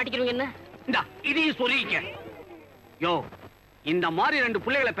சார், வம்பள மாட்டிக்கிறீங்க. என்ன இந்தா இதையும் சொல்லிக்க. யோ, இந்த மாதிரி 2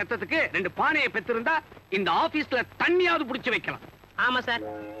 பிள்ளைகளை பெத்ததுக்கு 2 பானையை பெத்திருந்தா இந்த ஆபீஸ்ல தண்ணியாவது புடிச்சு வைக்கலாம். ஆமா சார்.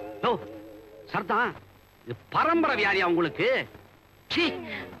 ஓ சர்தான், இது பரம்பரை வியாதியா உங்களுக்கு?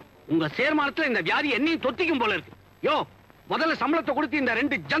 உங்க சேர்மானத்துல இந்த வியாதி என்னையும் தொத்திக்கும் போல இருக்கு. யோ, முதல்ல சம்பளத்தை கொடுத்து இந்த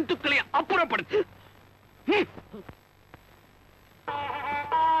 2 ஜந்துக்களையும் அப்புறப்படுத்து.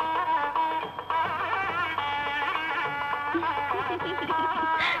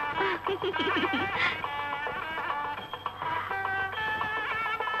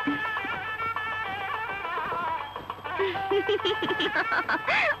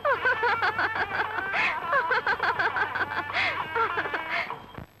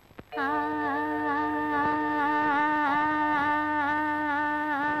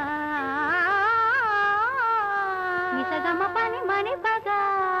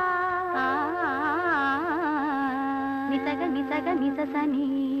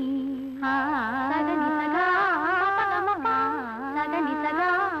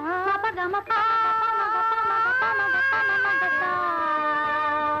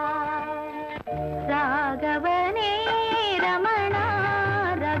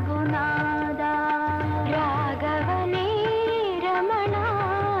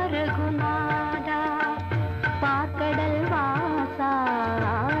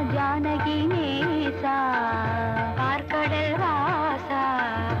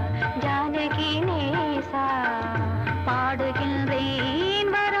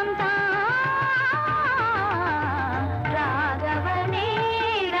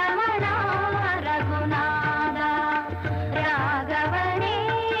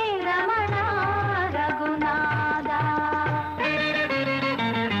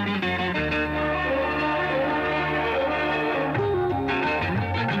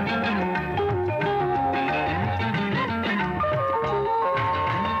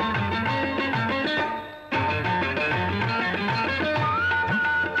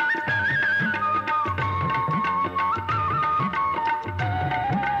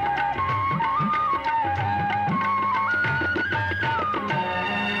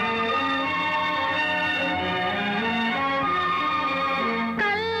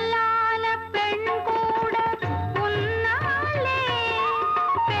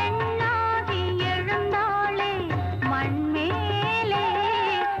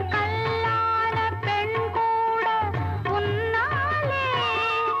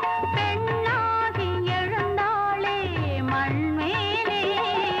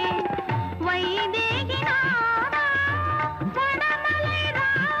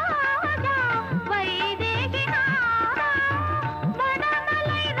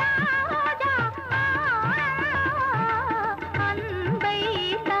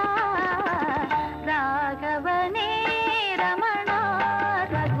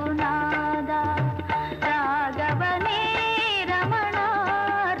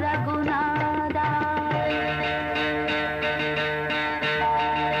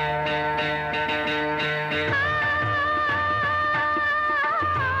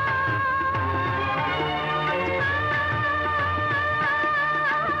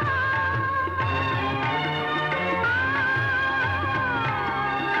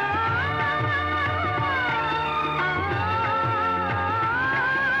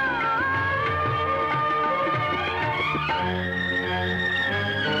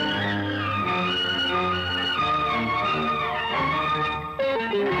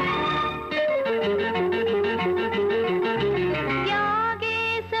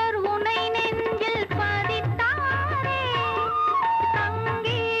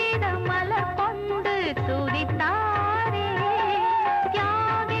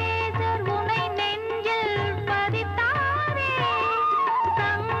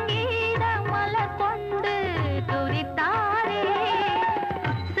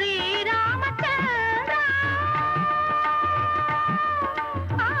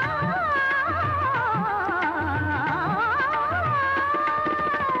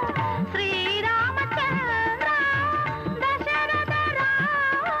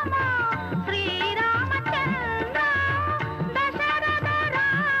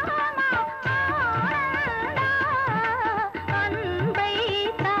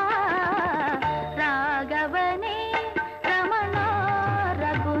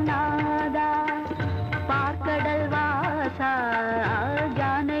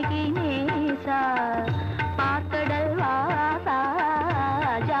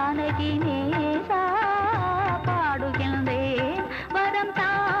 தேகினேசா பாடுகின்றேன் வரம் தா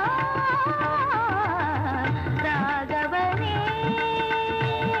ராகவனே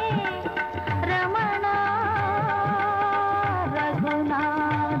ரமணா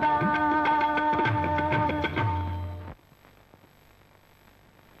ரகுநாதா.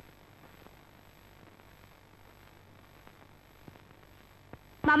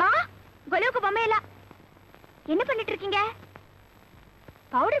 மாமா கொலுவுக்கு பொம்மை இல்ல. என்ன பண்ணிட்டு இருக்கீங்க?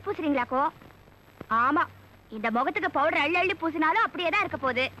 பவுடர் பூசுறீங்களாக்கோ? ஆமா, இந்த முகத்துக்கு பவுடர் அள்ளி அள்ளி பூசினாலும் அப்படியே தான் இருக்க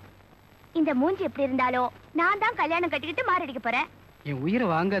போகுது. இந்த மூஞ்சி எப்படி இருந்தாலும் நான் தான் கல்யாணம் கட்டிக்கிட்டு மாரடிக்க போறேன். என் உயிரை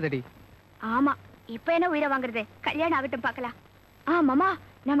வாங்காதடி. ஆமா, இப்ப என்ன உயிரை வாங்குறது? கல்யாணம் ஆகட்டும் பார்க்கலாம். மாமா,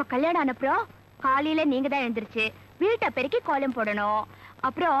 நம்ம கல்யாணம் ஆனப்புறம் காலையில நீங்க தான் எழுந்திருச்சு வீட்டை பெருக்கி கோலம் போடணும்.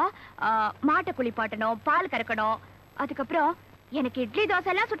 அப்புறம் மாட்டை குளிப்பாட்டணும், பால் கறக்கணும். அதுக்கப்புறம் எனக்கு இட்லி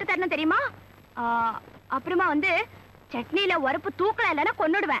தோசை எல்லாம் சுட்டு தரணும் தெரியுமா? அப்புறமா வந்து சட்னியில உரப்பு தூக்கலாம் இல்லைன்னா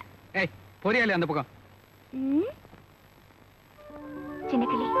கொன்னுடுவேன். ஏய் பொரியாளி அந்த பக்கம். சின்ன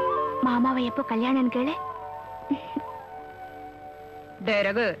கிளி, மாமாவை எப்போ கல்யாணம் கேளு. டே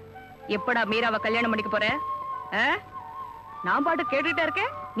ரகு, எப்படா மீராவை கல்யாணம் பண்ணிக்க போற? நான் பாட்டு கேட்டுக்கிட்டே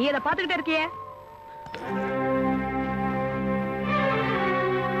இருக்கேன், நீ அதை பாத்துக்கிட்டே இருக்கியே.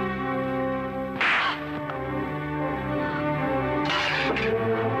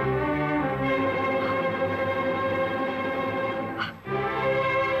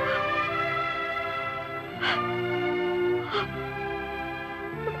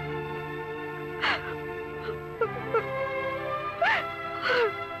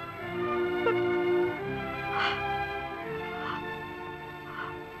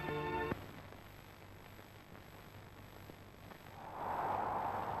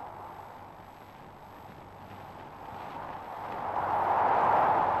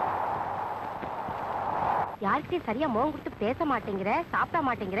 யாருக்கிட்டையும் சரியா முகம் கொடுத்து பேச மாட்டேங்கிற, சாப்பிட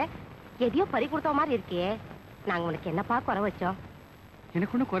மாட்டேங்கிற, எதையோ பறி கொடுத்த மாதிரி இருக்கியே. நாங்க உனக்கு என்னப்பா குறை வச்சோம்?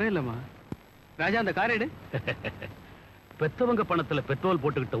 எனக்கு ஒண்ணும் குறை இல்லம்மா. ராஜா, அந்த கார் எடு. பெத்தவங்க பணத்துல பெட்ரோல்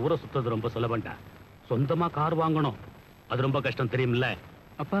போட்டுக்கிட்ட ஊரை சுத்தது ரொம்ப சுலபண்டா. சொந்தமா கார் வாங்கணும், அது ரொம்ப கஷ்டம் தெரியுமில்ல.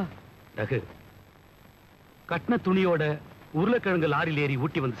 அப்பா ரகு, கட்டின துணியோட உருளைக்கிழங்கு லாரியில் ஏறி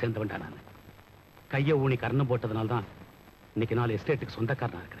ஊட்டி வந்து சேர்ந்தவன்டா நான். கைய ஊனி கர்ணம் போட்டதுனால்தான் இன்னைக்கு நாலு எஸ்டேட்டுக்கு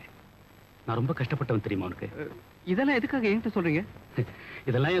சொந்தக்காரனா இருக்கிறேன். நான் ரொம்ப கஷ்டப்பட்டவன் தெரியுமா உனக்கு? இதெல்லாம் எதுக்காக என்கிட்ட சொல்றீங்க?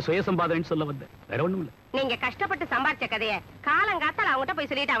 இதெல்லாம் என் சுய சம்பாதனைன்னு சொல்ல வந்தேன், வேற ஒண்ணும் இல்ல. நீங்க கஷ்டப்பட்டு சம்பாதிச்ச கதைய காலங்காத்தால அவங்ககிட்ட போய்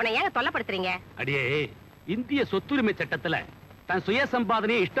சொல்லிட்டு அவனை ஏங்க தொல்லப்படுத்துறீங்க? அடியே, இந்திய சொத்துரிமை சட்டத்துல தன் சுய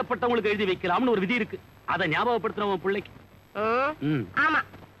சம்பாதனையை இஷ்டப்பட்டவங்களுக்கு எழுதி வைக்கலாம்னு ஒரு விதி இருக்கு. அதை ஞாபகப்படுத்தினவன் பிள்ளைக்கு. ஆமா,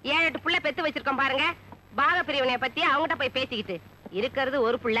 7-8 புள்ள பெத்து வச்சிருக்கோம் பாருங்க. பாக பிரிவினை பத்தி அவங்ககிட்ட போய் பேசிக்கிட்டு இருக்கிறது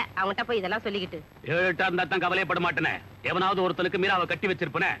ஒரு புள்ள, அவங்ககிட்ட போய் இதெல்லாம் சொல்லிக்கிட்டு 7-8 இருந்தா தான் கவலைப்பட மாட்டேனே. எவனாவது ஒருத்தனுக்கு மீறாவை கட்டி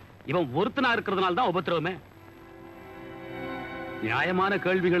வச்சிருப்பனே. இவன் ஒருத்தனா இருக்கிறதுனால தான் உபத்திரவமே. நியாயமான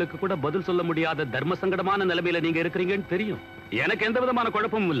கேள்விகளுக்கு கூட பதில் சொல்ல முடியாத தர்ம சங்கடமான நிலைமையில நீங்க இருக்கிறீங்கன்னு தெரியும். எனக்கு எந்த விதமான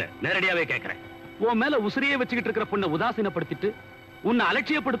குழப்பமும் இல்ல, நேரடியாவே கேட்கிறேன். உன் மேல உசிரியே வச்சுக்கிட்டு இருக்கிற பொண்ணை உதாசீனப்படுத்திட்டு உன்னை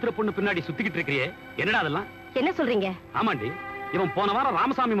அலட்சியப்படுத்துற பொண்ணு பின்னாடி சுத்திக்கிட்டு இருக்கிறியே, என்னடா அதெல்லாம்? என்ன சொல்றீங்க? ஆமாண்டி, இவன் போன வாரம்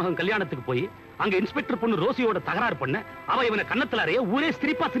ராமசாமி மகன் கல்யாணத்துக்கு போய் அங்க இன்ஸ்பெக்டர் பொண்ணு ரோசியோட தகராறு பண்ண அவ இவனை கண்ணத்துல ஊரே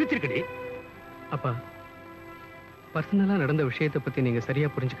சிரிப்பா சிரிச்சிருக்கடி. அப்பா, பர்சனலா நடந்த விஷயத்தை பத்தி நீங்க சரியா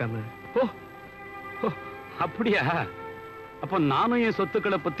புரிஞ்சுக்காம. ஓ அப்படியா? அப்ப நானும் என்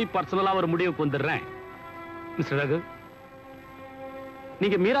சொத்துக்களை பத்தி பர்சனலா ஒரு முடிவுக்கு வந்துடுறேன். மிஸ்டர் ரகு,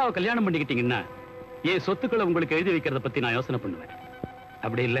 நீங்க மீராவை கல்யாணம் பண்ணிக்கிட்டீங்கன்னா என் சொத்துக்களை உங்களுக்கு எழுதி வைக்கிறத பத்தி நான் யோசனை பண்ணுவேன்.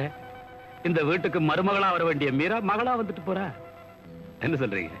 அப்படி இல்ல, இந்த வீட்டுக்கு மருமகளா வர வேண்டிய மீரா மகளா வந்துட்டு போறா. என்ன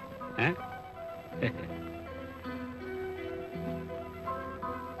சொல்றீங்க?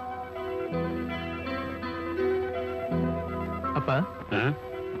 அப்பா,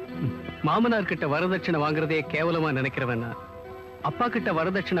 மாமனார் கிட்ட வரதட்சணை வாங்குறதே கேவலமா நினைக்கிறவன் அப்பா கிட்ட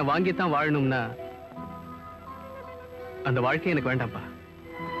வரதட்சணை வாங்கித்தான் வாழணும்னா அந்த வாழ்க்கை எனக்கு வேண்டாம்ப்பா.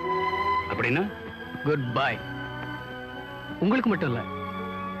 அப்படின்னா குட் பை. உங்களுக்கு மட்டும் இல்ல,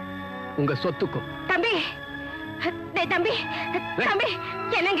 உங்க சொத்துக்கும். தம்பி, தம்பி, தம்பி,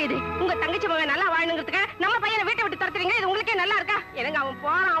 என்னங்க இது? உங்க தங்கச்சி மகன் நல்லா வாழணுங்கிறதுக்கு நம்ம பையனை வீட்டை விட்டு துரத்துறீங்க. இது உங்களுக்கே நல்லா இருக்கா? எனக்கு அவன்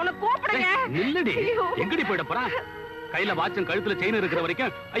போறான், அவனை கூப்பிடுங்க. இல்லடி, எங்கடி போயிட போறான்? கையில வாட்சும் கழுத்துல செயின் இருக்கிற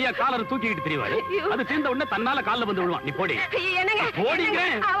வரைக்கும் ஐயா காலரை தூக்கிக்கிட்டு தெரிவாரு. அது தீர்ந்த உடனே தன்னால கால்ல வந்து விடுவான். நீ போடி. என்னங்க போடிங்க.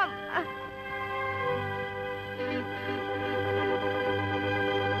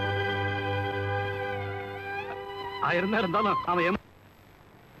 இருந்தாலும் அவன்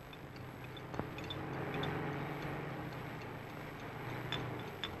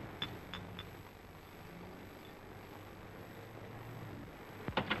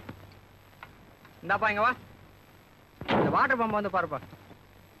இந்தாப்பா, இங்க வா. இந்த வாட்டர் பம்ப் வந்து பாருப்பா.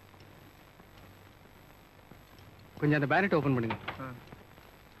 கொஞ்சம் அந்த பேனட் ஓபன் பண்ணுங்க.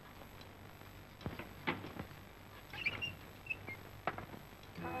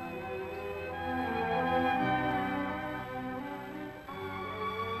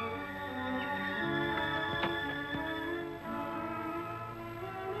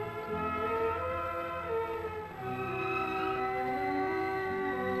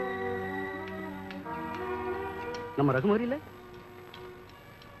 நம்ம ரகுமாரி இல்ல?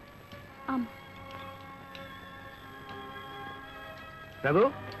 ஆமா. Raghu,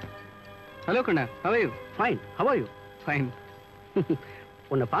 hello Kanna, how are you? Fine. How are you? Fine.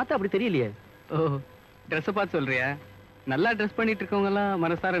 உன்னை பார்த்தா அப்படி தெரியலையே. ஓ, ட்ரெஸ்ஸை பார்த்து சொல்றியா? நல்லா ட்ரெஸ் பண்ணிட்டு இருக்கவங்க எல்லாம்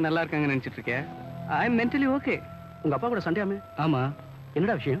மனசார நல்லா இருக்காங்கன்னு நினைச்சிட்டு இருக்கேன். I am mentally okay. உங்க அப்பா கூட சண்டையாமே? ஆமா.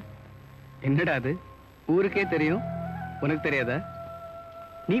 என்னடா விஷயம்? என்னடா அது? ஊருக்கே தெரியும், உனக்கு தெரியாதா?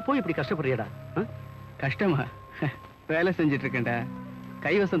 நீ போய் இப்படி கஷ்டப்படுறியடா? கஷ்டமா? வேலை செஞ்சிட்டு இருக்கேன்டா,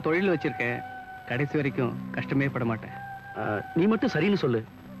 கைவசம் தொழில் வச்சிருக்கேன். கடைசி வரைக்கும் கஷ்டமே பட மாட்டேன். நீ மட்டும் சரின்னு சொல்லு,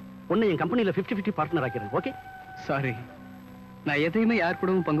 உன்னை என் கம்பெனில 50-50 பார்ட்னர் ஆக்கிறேன். ஓகே? சாரி, நான் எதையுமே யார்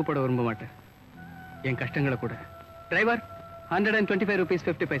கூடவும் பங்கு போட விரும்ப மாட்டேன், என் கஷ்டங்களை கூட. Driver, 125 rupees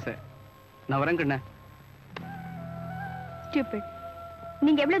 50 paisa. நான் வரேங்கண்ணா. Stupid.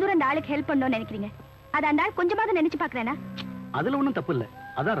 நீங்க எவ்வளவு தூரம் அந்த ஆளுக்கு ஹெல்ப் பண்ணணும்னு நினைக்கிறீங்க? அது அந்த ஆள் கொஞ்சமாவது நினைச்சு பாக்குறேனா? அதுல ஒண்ணும் தப்பு இல்ல.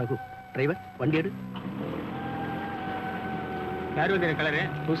 அதான் ரகு. டிரைவர், வண்டி எடு. யார் வந்து கலரு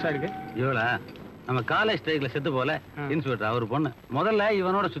புதுசா இருக்கு? இவளா நம்ம காலேஜ் ஸ்ட்ரைக்ல செத்து போல இன்ஸ்பெக்டர் அவர் பொண்ணு. முதல்ல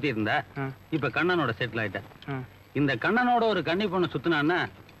இவனோட சுத்தி இருந்தா, இப்ப கண்ணனோட செட்டில் ஆயிட்டா. இந்த கண்ணனோட ஒரு கன்னி பொண்ணு சுத்தினான்னா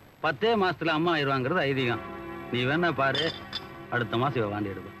 10 மாசத்துல அம்மா ஆயிடுவாங்கிறது ஐதீகம். நீ வேணா பாரு, அடுத்த மாசம் இவ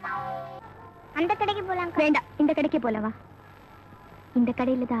வாண்டி எடுப்பா. அந்த கடைக்கு போலாம். வேண்டாம், இந்த கடைக்கு போலவா? இந்த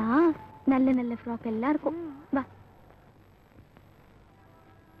கடையில தான் நல்ல நல்ல ஃப்ராக் எல்லாம் இருக்கும். வா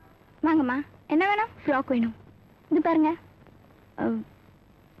வாங்கம்மா. என்ன வேணும்? ஃப்ராக் வேணும். இது பாருங்க,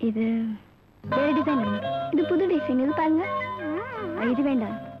 இது வேற டிசைன். இது புது டிசைன். இது பாருங்க. இது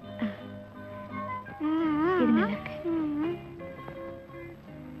வேண்டாம், இது நல்லா இருக்கு.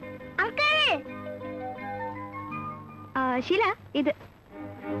 ஷீலா, இது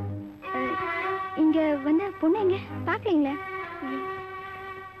இங்க வந்த பொண்ணு எங்க பாக்கலீங்களே?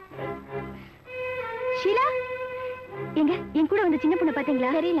 ஷீலா, எங்க என் கூட வந்த சின்ன பொண்ணு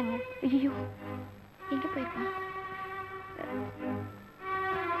பாத்தீங்களா? தெரியலங்க. ஐயோ, எங்க போயிருக்கா?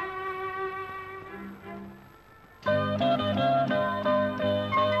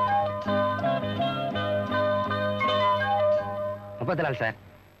 முப்பத்தலால் sir,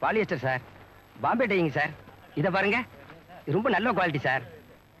 polyester sir, Bombay dyeing sir. இதை பாருங்க, இது ரொம்ப நல்ல குவாலிட்டி சார்.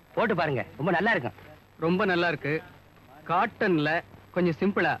 போட்டு பாருங்க, ரொம்ப நல்லா இருக்கும். ரொம்ப நல்லா இருக்கு. காட்டன்ல கொஞ்சம்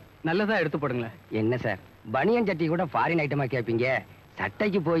சிம்பிளா நல்லதா எடுத்து போடுங்களேன். என்ன சார், பனியன் சட்டி கூட ஃபாரின் ஐட்டமா கேட்பீங்க,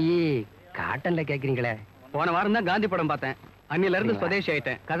 சட்டைக்கு போய் காட்டன்ல கேக்குறீங்களே. போன வாரம் தான் காந்தி படம் பார்த்தேன், அன்னில இருந்து சுதேசி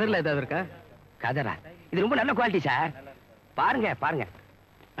ஆயிட்டேன். கதர்ல ஏதாவது இருக்கா? கதரா? இது ரொம்ப நல்ல குவாலிட்டி சார், பாருங்க பாருங்க.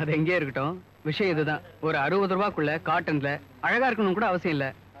 அது எங்கே இருக்கட்டும், விஷயம் இதுதான். ஒரு 60 ரூபாய்க்குள்ள காட்டன்ல அழகா இருக்கணும் கூட அவசியம் இல்ல,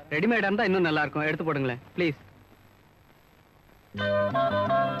 ரெடிமேடா இருந்தா இன்னும் நல்லா இருக்கும். எடுத்து போடுங்களேன் ப்ளீஸ்.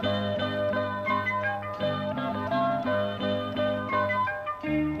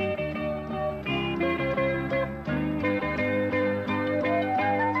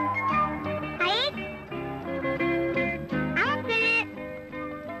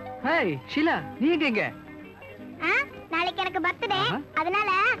 ஹாய் ஷீலா, நீ எங்க? நாளைக்கு எனக்கு பர்த்டே, அதனால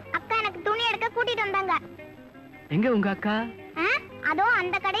அக்கா எனக்கு துணி எடுக்க கூட்டிட்டு வந்தாங்க. எங்க உங்க அக்கா? அதோ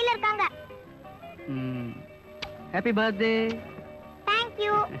அந்த கடையில இருக்காங்க. Happy birthday. Thank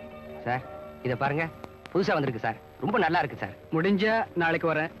you sir. இத பாருங்க, புதுசா வந்திருக்கு சார், ரொம்ப நல்லா இருக்கு சார். முடிஞ்சா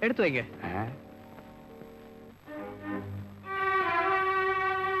நாளைக்கு வரேன், எடுத்து வைங்க.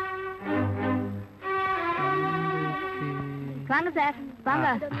 வாங்க சார், வாங்க.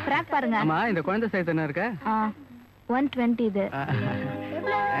 ஃப்ராக் பாருங்க. ஆமா, இந்த குழந்தை சைஸ் என்ன இருக்கு? 120. இது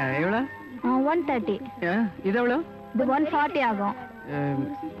எவ்வளவு? 130. இது எவ்வளவு? இது 140 ஆகும்.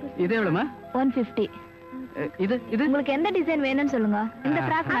 இது எவ்வளவுமா? 150. இது இது உங்களுக்கு எந்த டிசைன் வேணும்னு சொல்லுங்க. இந்த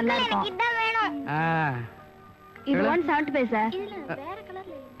ஃப்ராக் நல்லா இருக்கும். இதான் வேணும். இது 175 சார்.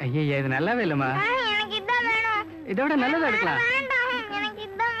 ஐயா, இது நல்லாவே இல்லம்மா. எனக்கு இதான் வேணும். இதோட நல்லதா எடுக்கலாம். வேண்டாம், எனக்கு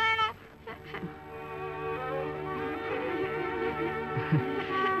இதான் வேணும்.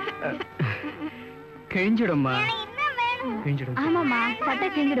 கிழிஞ்சிடும்மா. ஆமாமா, சட்டை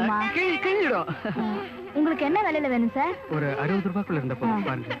கிழிஞ்சிடுமா? கிழிஞ்சிடும். உங்களுக்கு என்ன விலையில வேணும் சார்? ஒரு 60 ரூபாய்க்குள்ள இருந்த போதும்.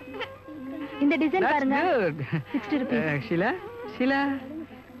 பாருங்க, இந்த டிசைன் பாருங்க. 60 rupees. ஷீலா, ஷீலா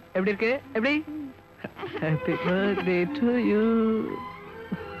எப்படி இருக்கு? எப்படி? Happy birthday to you.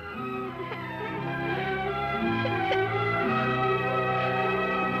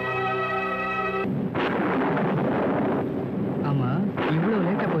 ஆமா, இவ்வளவு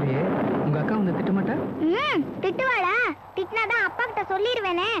லேட்டா போறியே, உங்க அக்கா வந்து திட்ட மாட்டா? திட்டுவாளா? திட்டினாதான் அப்பா கிட்ட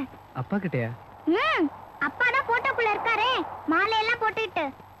சொல்லிடுவேனே. அப்பா கிட்டயா? அப்பா தான் போட்டோக்குள்ள இருக்காரே, மாலை எல்லாம் போட்டுட்டு.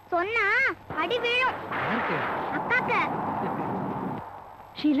 சொன்னா அடி விழும். அக்காக்கு.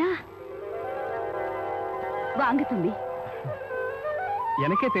 ஷீலா, வாங்க தம்பி.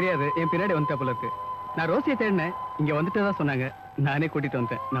 எனக்கே தெரியாது, என் பின்னாடி வந்துட்டா போல இருக்கு. நான் ரோசியை தேடினேன், இங்க வந்துட்டு தான் சொன்னாங்க. நானே கூட்டிட்டு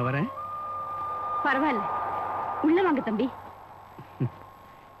வந்துட்டேன். நான் வரேன். பரவாயில்ல, உள்ள வாங்க தம்பி.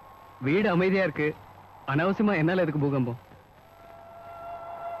 வீடு அமைதியா இருக்கு, அனாவசியமா என்னால எதுக்கு பூகம்பம்?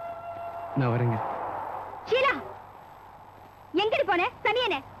 நான் வரேங்க. ஷீலா, எங்கடி போன?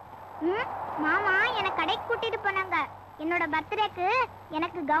 சனியனே. மாமா எனக்கு கடைக்கு கூட்டிட்டு போனாங்க. என்னோட பர்த்டேக்கு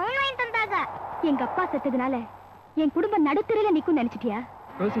எனக்கு கவுன் வாங்கி தந்தாங்க. எங்க அப்பா செத்ததுனால என் குடும்பம் நடுத்தெருல நிக்கும் நினைச்சிட்டியா?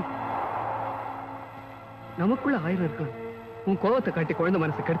 ரோசி, நமக்குள்ள 1000 இருக்கு. உன் கோவத்தை காட்டி குழந்தை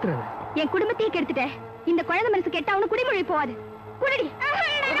மனசு கெடுத்துறாத. என் குடும்பத்தையே கெடுத்துட்ட. இந்த குழந்தை மனசு கெட்டா அவனு குடிமொழி போவாது. குடிடி.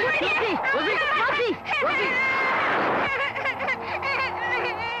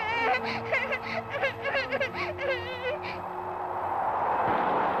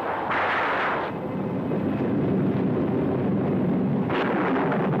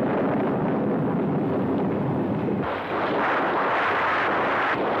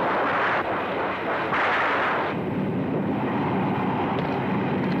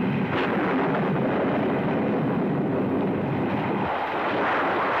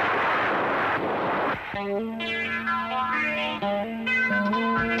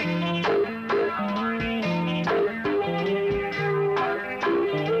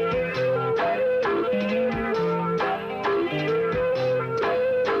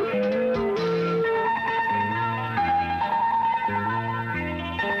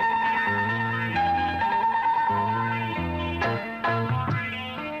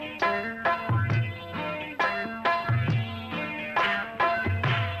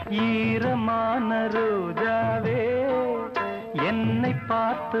 ஈரமான ரோஜாவே என்னை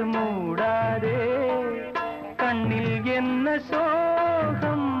பார்த்து மூடாதே, கண்ணில் என்ன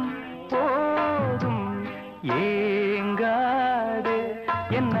சோகம் போதும் ஏங்காதே,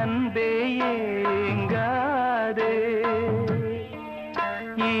 என் அன்பே ஏங்காதே.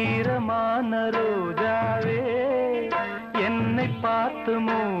 ஈரமான ரோஜாவே என்னை பார்த்து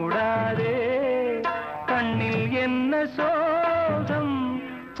மூடாதே, கண்ணில் என்ன சோகம்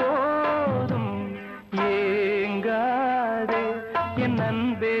போதும் ஏங்காதே, என்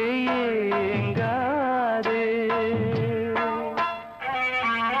அன்பே ஏங்காதே.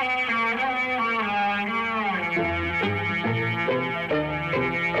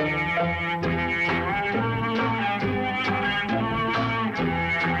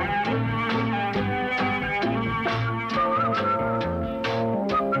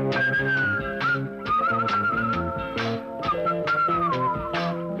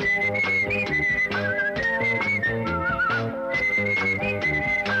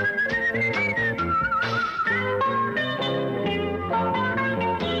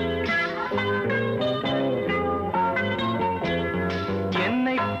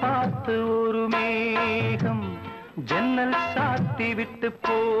 ஜன்னல் சாத்தி விட்டு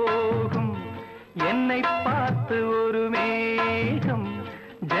போகும், என்னை பார்த்து ஒரு மேகம்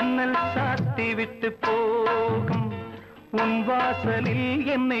ஜன்னல் சாத்தி விட்டு போகும். உன் வாசலில்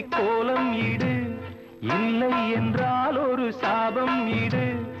என்னை கோலம் இடு, இல்லை என்றால் ஒரு சாபம் இடு.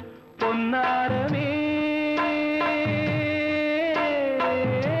 பொன்னாரமே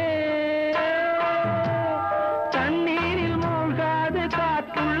தண்ணீரில் மூழ்காது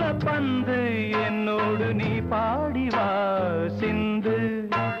காற்றுள்ள பந்து, என்னோடு நீ பாடி வா சிந்து.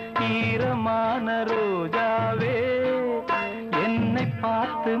 ஈரமான ரோஜாவே என்னை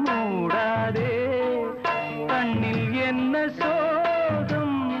பார்த்து மூடாதே, கண்ணில் என்ன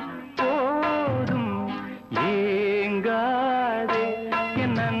சோகம் போதும் ஏங்காதே,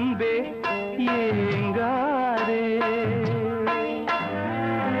 என் அன்பே ஏங்காதே.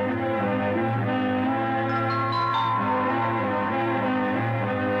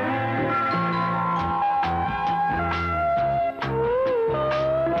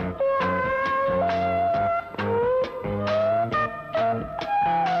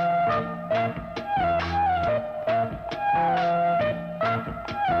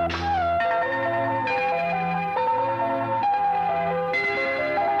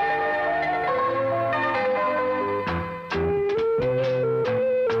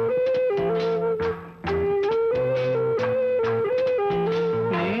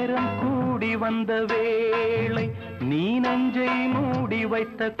 வந்த வேளை நீ நெஞ்சை மூடி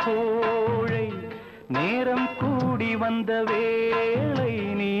வைத்த கோழை, நேரம் கூடி வந்த வேளை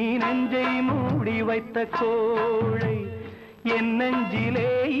நீ நெஞ்சை மூடி வைத்த கோழை. என் நெஞ்சிலே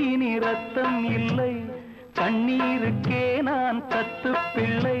இனி ரத்தம் இல்லை, கண்ணீருக்கே நான் தத்து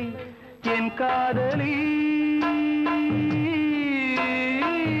பிள்ளை. என் காதலி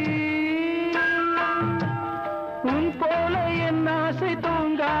உன் போல என் ஆசை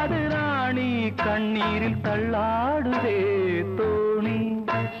தூங்காது ராணி, கண்ணீரில் தள்ளாடுதே தோணி.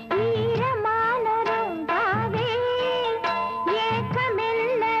 ஈரமான ரோஜாவே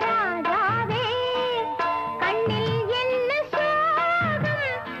ஏக்கமில்ல ராஜாவே, கண்ணில்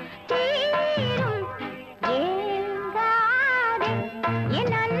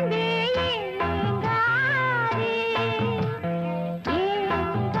என் அன்பே ஏங்காதே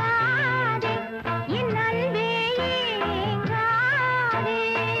ஏங்காதே என் அன்பே ஏங்காதே.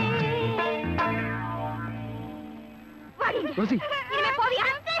 ரோசி இனிமே போவியா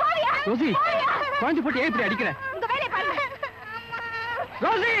போவியா ரோசி குழந்தை போட்டு ஏன் இப்படி அடிக்கிற? உங்க வேலையை பாருங்க.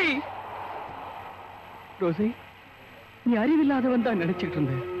 ரோசி ரோசி நீ அறிவில்லாதவன் தான் நினைச்சிட்டு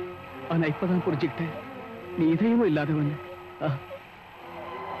இருந்த. ஆனா இப்பதான் புரிஞ்சுக்கிட்டேன் நீ இதயமும் இல்லாதவன்.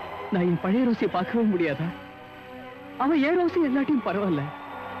 நான் என் பழைய ரோசியை பார்க்கவே முடியாதா? அவன் ஏன் ரோசி எல்லாத்தையும் பரவாயில்ல.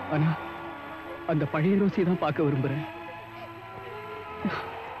 ஆனா அந்த பழைய ரோசியை தான் பார்க்க விரும்புறேன்.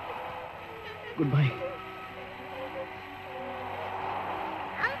 Good bye.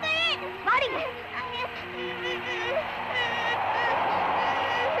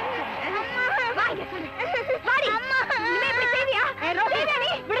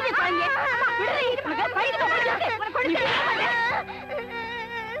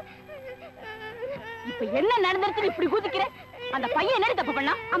 இப்ப என்ன நடந்துருச்சு இப்படி குதிக்கிற? அந்த பையன் என்ன தப்பு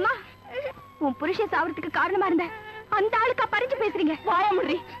பண்ணா? அம்மா, உன் புருஷன் சாவறதுக்கு காரணமா இருந்த அந்த ஆளுக்கா பறிச்சு பேசுறீங்க? வாய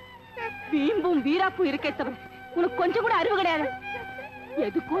முடி. வீம்பும் வீராப்பும் இருக்கே தவிர உனக்கு கொஞ்சம் கூட அறிவு கிடையாது.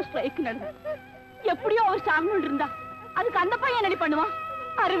 எதுக்கும் ஸ்ட்ரைக் நடந்தது. எப்படியோ அவர் சாகணும்னு இருந்தா அதுக்கு அந்த பையன் என்னடி பண்ணுவான்?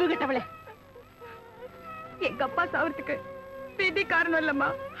 அறிவு கிட்டவளே. எங்க அப்பா சாவறதுக்கு விதி காரணம் இல்லம்மா,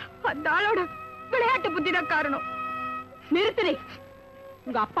 அந்த ஆளோட விளையாட்டு புத்தி தான் காரணம். நிறுத்துறே.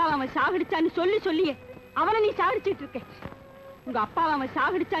 உங்க அப்பாவை அவன் சாகடிச்சான்னு சொல்லி சொல்லியே அவனை நீ சாகடிச்சிட்டு இருக்க. உங்க அப்பாவை அவன்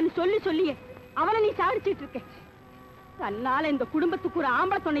சாகடிச்சான்னு சொல்லி சொல்லியே அவனை நீ சாகடிச்சிட்டு இருக்க. தன்னால இந்த குடும்பத்துக்கு ஒரு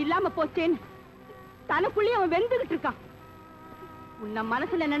ஆம்பளை துணை இல்லாம போச்சேன்னு தனக்குள்ளேயே அவன் வெந்துகிட்டு இருக்கான். உன்னை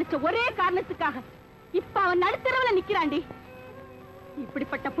மனசுல நினைச்ச ஒரே காரணத்துக்காக இப்ப அவன் நடுத்தரவுல நிக்கிறாண்டி.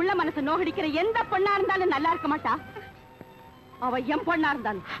 இப்படிப்பட்ட புள்ள மனசை நோகடிக்கிற எந்த பொண்ணா இருந்தாலும் நல்லா இருக்க மாட்டா. அவ என் பொண்ணா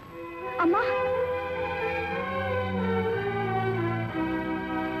இருந்தாலும். அம்மா,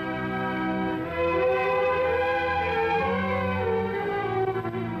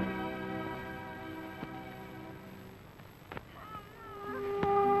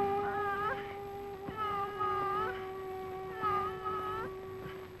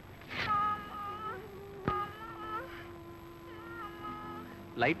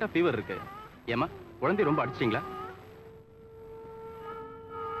 லைட்டா ஃபீவர் இருக்கு. ஏமா குழந்தை ரொம்ப அடிச்சிட்டீங்களா?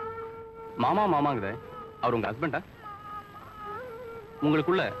 மாமா மாமாங்குதே, அவர் உங்க ஹஸ்பண்டா?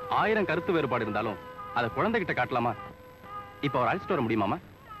 உங்களுக்குள்ள 1000 கருத்து வேறுபாடு இருந்தாலும் அதை குழந்தைகிட்ட காட்டலாமா? இப்ப அவர் அழைச்சிட்டு வர முடியுமாமா?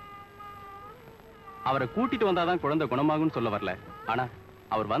 அவரை கூட்டிட்டு வந்தாதான் குழந்தை குணமாகும்னு சொல்ல வரல. ஆனா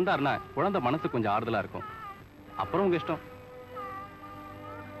அவர் வந்தாருன்னா குழந்தை மனசு கொஞ்சம் ஆறுதலா இருக்கும். அப்புறம் உங்க இஷ்டம்.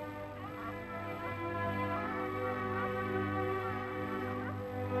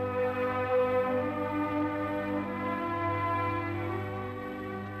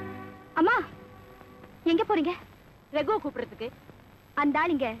 அம்மா, எங்க போறீங்க? ரகுவை கூப்பிடுறதுக்கு. அந்த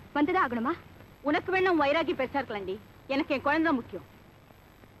ஆள் இங்க வந்துதான் ஆகணுமா? உனக்கு வேணும் வைராகி பெருசா இருக்கலாண்டி. எனக்கு என் குழந்தை முக்கியம்.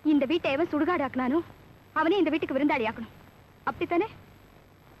 இந்த வீட்டை எவன் சுடுகாடு ஆக்கினானோ அவனே இந்த வீட்டுக்கு விருந்தாளி ஆக்கணும். அப்படித்தானே?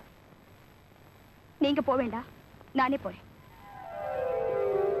 நீங்க போக வேண்டாம், நானே போறேன்.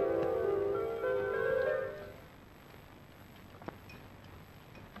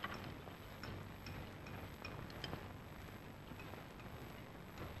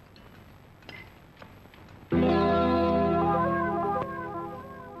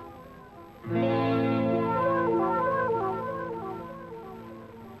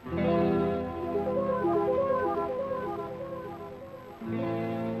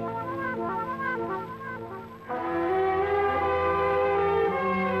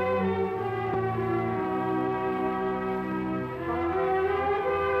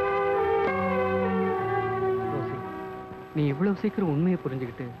 நீ இவ்வளவு சீக்கிரம் உண்மையை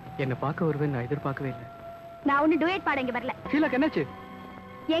புரிஞ்சுக்கிட்டு என்ன பார்க்க வருவேன்னு நான் எதிர்பார்க்கவே இல்லை. நான் ஒண்ணு டுவேட் பாட இங்க வரல. ஷீலாக்கு என்னாச்சு?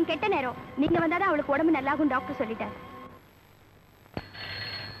 என் கெட்ட நேரம். நீங்க வந்தாதான் அவளுக்கு உடம்பு நல்லாகும் டாக்டர் சொல்லிட்டார்.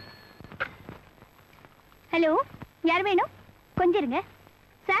 ஹலோ, யார் வேணும்? கொஞ்சம் இருங்க.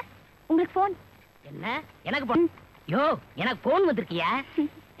 சார், உங்களுக்கு போன். என்ன? எனக்கு போன்? யோ, எனக்கு போன் வந்திருக்கியா?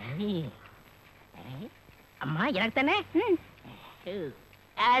 அம்மா, எனக்கு தானே?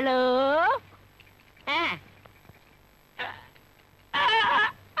 ஹலோ.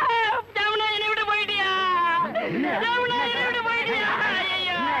 ஜமுனா, என்னை விட்டு போயிட்டியா? ஜமுனா, என்னை விட்டு போயிட்டியா?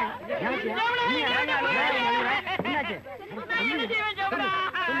 ஐயோ. ஜமுனா, என்னை விட்டு போயிட்டியா? நான் என்ன செய்வேன் ஜமுனா?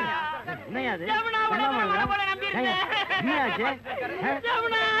 ஜமுனா, உன்னை போல நம்பியிருந்தேன்.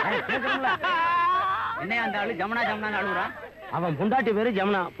 ஜமுனா. என்னையா அந்த ஆளு ஜமுனா ஜமுனா அழுகுறான்? அவன் பொண்டாட்டி பேரு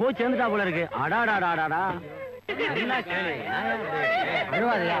ஜமுனா. போய் சேர்ந்துட்டா போல இருக்கு. அடாடாடாடாடா.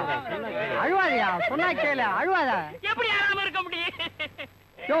 அழுவாதையா? அழுவாதையா? சொன்னா கேளு, அழுவாத. எப்படி ஆறாம இருக்க முடியும்?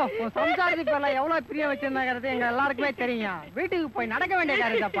 யோ உன் சம்சாரத்துக்கு பேர்ல எவ்வளவு பிரியம் வச்சிருந்தாங்கிறது எங்க எல்லாருக்குமே தெரியும். வீட்டுக்கு போய் நடக்க வேண்டிய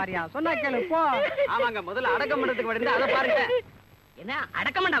காரியத்தை பாரியா. சொன்னா கேளு போ. ஆமாங்க, முதல்ல அடக்கம் பண்றதுக்கு வந்து அதை பாருங்க. என்ன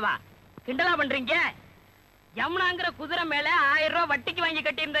அடக்கமண்டவா கிண்டலா பண்றீங்க? யமுனாங்கிற குதிரை மேல 1000 ரூபாய் வட்டிக்கு வாங்கி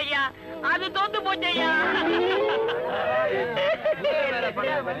கட்டியிருந்த ஐயா, அது தோத்து போச்சு ஐயா.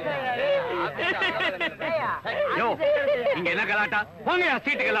 இங்க என்ன கலாட்டா? போங்க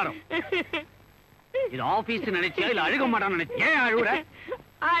சீட்டுக்கு எல்லாரும். இது ஆபீஸ் நினைச்சியா இல்ல அழுக மாட்டான்னு நினைச்சியா? ஏன் அழுகுற?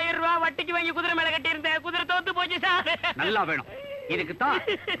 1000 ரூபாய் வட்டிக்கு வாங்கி குதிரை மேல கட்டியிருந்த குதிரை தோத்து போச்சு சார். நல்லா வேணும். இதுக்குத்தான்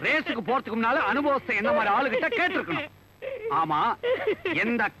ரேஸுக்கு போறதுக்கு முன்னால அனுபவத்தை என்ன மாதிரி ஆளுகிட்ட கேட்டிருக்கணும். ஆமா,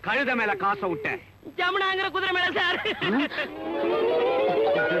 எந்த கழுத மேல காசை விட்ட? ஜமுனாங்கிற குதிரை மேல சார்.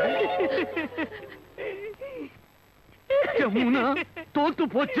 ஜமுனா தோத்து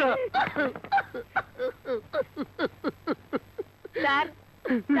போச்சா? சார்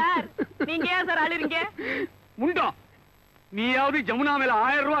சார் நீங்க ஏன் சார் அழுறீங்க? முண்டா, நீயாவது ஜமுனா மேல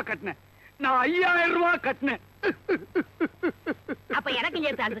 1000 ரூபாய் கட்டின, நான் 5000 ரூபாய் கட்டினேன். அப்ப எனக்கு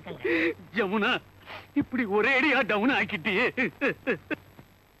ஏன் அழுதுக்கங்க? ஜமுனா இப்படி ஒரேடியா டவுன் ஆக்கிட்டியே.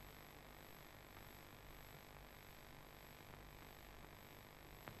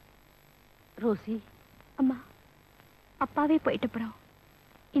 ரோசி, அம்மா, அப்பாவே போயிட்டு போறோம்.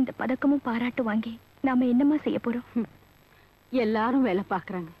 இந்த பதக்கமும் பாராட்டு வாங்கி நாம என்னமா செய்ய போறோம்? எல்லாரும் வேலை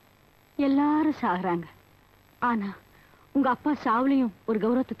பார்க்கறாங்க, எல்லாரும் சாகுறாங்க. ஆனா உங்க அப்பா சாவுலையும் ஒரு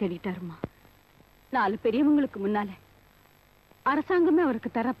கௌரவத்தை தேடிட்டாருமா. 4 பெரியவங்களுக்கு முன்னால அரசாங்கமே அவருக்கு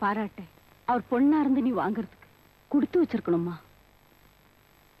தர பாராட்ட அவர் பொண்ணா இருந்து நீ வாங்கறதுக்கு கொடுத்து வச்சிருக்கணுமா.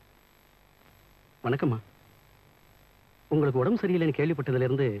 வணக்கம்மா. உங்களுக்கு உடம்பு சரியில்லைன்னு கேள்விப்பட்டதுல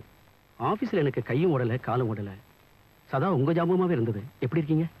இருந்து ஆபீஸ்ல எனக்கு கையும் ஓடல காலும் ஓடல. சதா உங்க ஜாபமாவே இருந்தது. எப்படி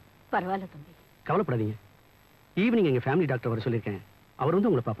இருக்கீங்க? பரவாயில்ல தம்பி, கவலைப்படாதீங்க. ஈவினிங் எங்க ஃபேமிலி டாக்டர் வர சொல்லியிருக்கேன். அவர் வந்து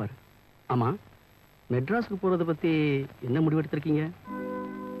உங்களை பாப்பாரு. ஆமா, மெட்ராஸுக்கு போறதை பத்தி என்ன முடிவு எடுத்திருக்கீங்க?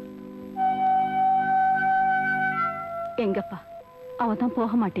 எங்கப்பா அவதான்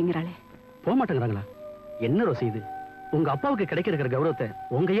போக மாட்டேங்கிறாளே. போக மாட்டேங்கிறாங்களா? என்ன ரோசி இது? உங்க அப்பாவுக்கு கிடைக்கிற கௌரவத்தை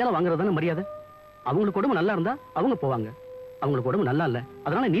உங்க கையால வாங்குறதான மரியாதை. அவங்களுக்கு உடம்பு நல்லா இருந்தா அவங்க போவாங்க. அவங்களுக்கு உடம்பு நல்லா இல்ல,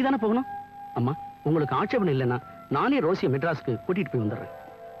 அதனால நீ தானே போகணும். அம்மா, உங்களுக்கு ஆட்சேபணம் இல்லைன்னா நானே ரோசியை மெட்ராஸுக்கு கூட்டிட்டு போய் வந்துடுறேன்.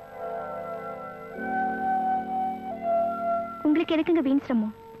 உங்களுக்கு எதுக்குங்க வீண்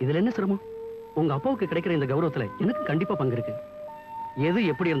சிரமம்? இதுல என்ன சிரமம்? உங்க அப்பாவுக்கு கிடைக்கிற இந்த கௌரவத்துல எனக்கு கண்டிப்பா பங்கு இருக்கு. எது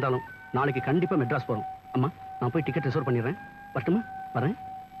எப்படி இருந்தாலும் நாளைக்கு கண்டிப்பா மெட்ராஸ் போறோம். அம்மா, நான் போய் டிக்கெட் ரிசர்வ் பண்ணிடுறேன். வரட்டுமா? வரேன்.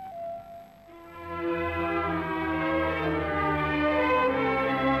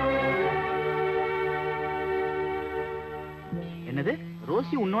 என்னது,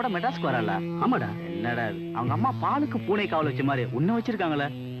 ரோசி உன்னோட மெட்ராஸ்க்கு வரல? ஆமாடா. என்னடா அவங்க அம்மா பாலுக்கு பூனை காவல் வச்ச மாதிரி உன்ன வச்சிருக்காங்களே.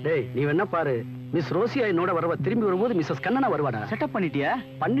 டேய், நீ வேணா பாரு. மிஸ் ரோசியா என்னோட வருவா. திரும்பி வரும்போது மிஸ்ஸஸ் கண்ணனா வருவாடா. செட்டப் பண்ணிட்டியா?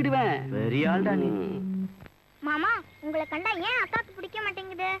 பண்ணிடுவேன். வெரி ஆல்டா நீ. மாமா, உங்களை கண்டா ஏன் அக்காக்கு பிடிக்க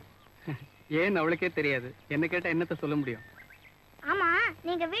மாட்டேங்குது? ஏன் அவளுக்கே தெரியாது. என்ன கேட்டா என்னத்த சொல்ல முடியும்? ஆமா,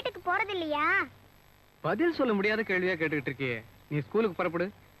 நீங்க வீட்டுக்கு போறது இல்லையா? பதில் சொல்ல முடியாத கேள்வியா கேட்டுக்கிட்டு இருக்கியே. நீ ஸ்கூலுக்கு புறப்படு.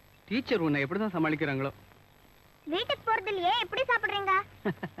 டீச்சர் உன்னை எப்படிதான் சமாளிக்கிறாங்களோ. வீட்டுக்கு போறது இல்லையே, எப்படி சாப்பிடுறீங்க?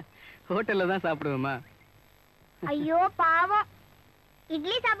 ஹோட்டல்ல தான் சாப்பிடுவேமா. ஐயோ பாவம்.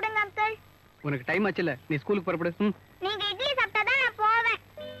 இட்லி சாப்பிடுங்க அங்கிள். உனக்கு டைம் ஆச்சுல, நீ ஸ்கூலுக்கு புறப்படு. நீங்க இட்லி சாப்பிட்டாதான் நான் போவேன்.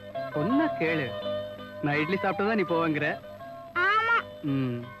 சொன்னா கேளு. நான் இட்லி சாப்பிட்டா நீ போவேங்கிற. ஆமா.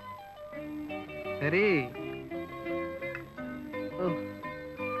 சரி.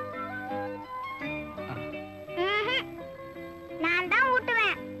 நான் தான்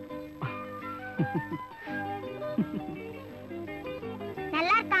ஊட்டுவேன்.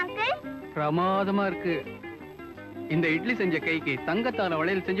 நல்லா இருக்கா அங்கிள்? பிரமாதமா இருக்கு. இந்த இட்லி செஞ்ச கைக்கு தங்கத்தால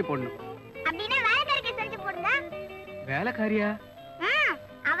வளையல் செஞ்சு போடணும். அப்படின்னா வேலைக்காரிக்கு செஞ்சு போடுங்க. வேலைக்காரியா?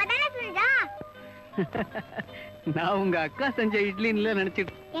 அவ தானே செஞ்சா. நான் உங்க அக்கா செஞ்ச இட்லின்னு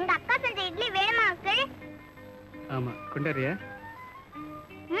நினைச்சிட்டு. எங்க அக்கா செஞ்ச இட்லி வேணுமா அங்கிள்? ஆமா, கொண்டாரியா?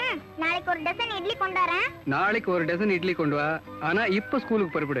 நாளைக்கு ஒரு டசன் இட்லி கொண்டாரேன். நாளைக்கு ஒரு டசன் இட்லி கொண்டு வா. ஆனா இப்ப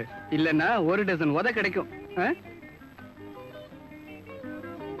ஸ்கூலுக்கு புறப்படு. இல்லன்னா ஒரு டசன் உத கிடைக்கும்.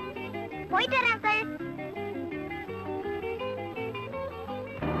 போயிட்டு வரேன் அங்கிள்.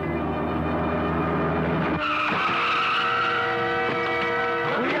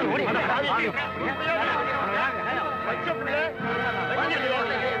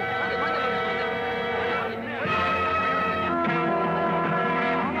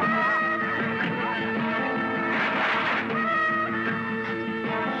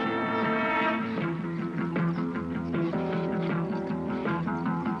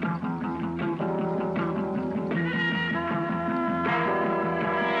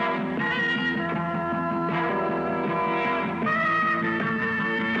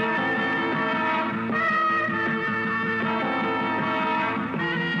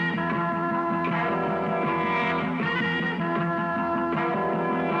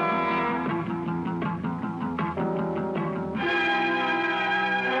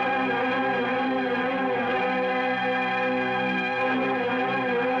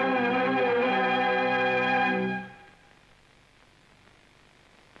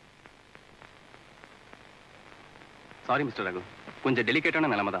 சாரி மிஸ்டர் ரகு, கொஞ்சம் டெலிகேட்டான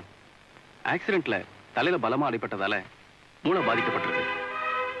நிலைமை தான். ஆக்சிடென்ட்ல தலையில பலமா அடிபட்டதால மூளை பாதிக்கப்பட்டிருக்கு.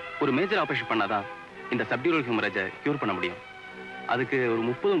 ஒரு மேஜர் ஆபரேஷன் பண்ணாதான் இந்த சப்டியூரல் ஹியூமரேஜை கியூர் பண்ண முடியும். அதுக்கு ஒரு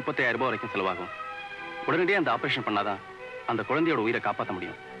 30-35,000 ரூபாய் வரைக்கும் செலவாகும். உடனடியாக அந்த ஆபரேஷன் பண்ணாதான் அந்த குழந்தையோட உயிரை காப்பாற்ற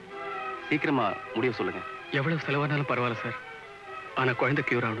முடியும். சீக்கிரமா முடிவு சொல்லுங்க. எவ்வளவு செலவானாலும் பரவாயில்ல சார், ஆனா குழந்தை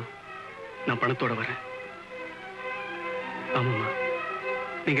கியூர் ஆகணும். நான் பணத்தோட வரேன். ஆமாம்மா,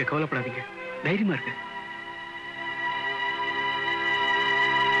 நீங்க கவலைப்படாதீங்க, தைரியமா இருக்கு.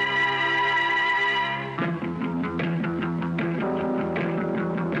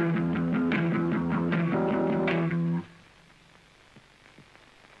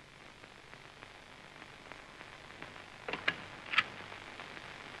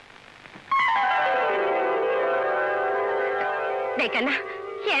 கண்ணா,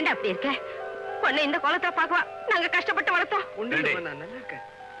 ஏன்டா அப்படி இருக்க? பொண்ணு இந்த கோலத்தை பார்க்கவா நாங்க கஷ்டப்பட்டு வளர்த்தோம். நல்லா இருக்கேன்.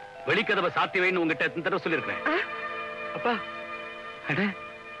 வெளிக்கதவை சாத்தி வைன்னு உங்ககிட்ட எத்தனை தடவை சொல்லியிருக்கிறேன். அப்பா, அட,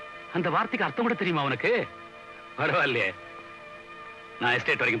 அந்த வார்த்தைக்கு அர்த்தம் கூட தெரியுமா உனக்கு? பரவாயில்லையே, நான்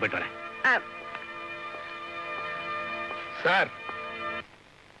எஸ்டேட் வரைக்கும் போயிட்டு வரேன். சார்,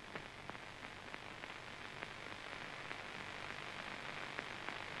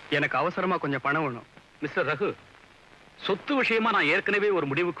 எனக்கு அவசரமா கொஞ்சம் பணம் வேணும். மிஸ்டர் ரகு, சொத்து விஷயமா நான் ஏற்கனவே ஒரு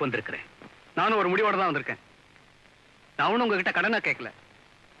முடிவுக்கு வந்திருக்கிறேன். நானும் ஒரு முடிவோட தான் வந்திருக்கேன். நான் ஒன்னும் உங்ககிட்ட கடனா கேட்கல,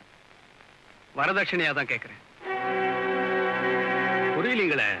 வரதட்சணையா தான் கேட்கிறேன்.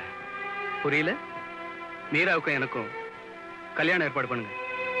 புரியலீங்களே? புரியல? மீராவுக்கும் எனக்கும் கல்யாணம் ஏற்பாடு பண்ணுங்க.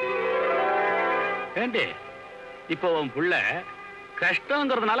 ஏண்டி, இப்போ உன் புள்ள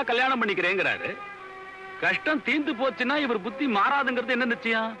கஷ்டங்கிறதுனால கல்யாணம் பண்ணிக்கிறேங்கிறாரு. கஷ்டம் தீர்ந்து போச்சுன்னா இவர் புத்தி மாறாதுங்கிறது என்ன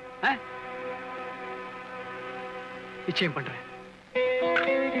நிச்சயம்? நிச்சயம் பண்றேன்.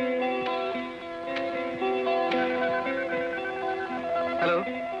 ஹலோ,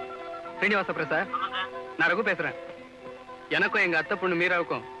 ஸ்ரீனிவாச பிரசாத், நான் ரகு பேசுறேன். எனக்கும் எங்க அத்தை பொண்ணு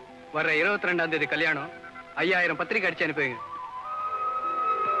மீராவுக்கும் வர்ற 22ஆம் தேதி கல்யாணம். 5000 பத்திரிக்கை அடிச்சு அனுப்புவீங்க.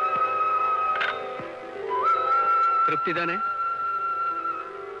 திருப்தி தானே?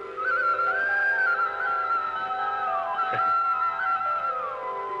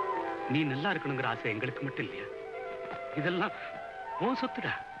 நீ நல்லா இருக்கணுங்கிற ஆசை எங்களுக்கு மட்டும் இல்லையா? இதெல்லாம் உன்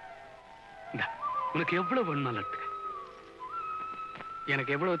சொத்துடா. உனக்கு எவ்வளவு வேணும்னாலும் எடுத்துக்க.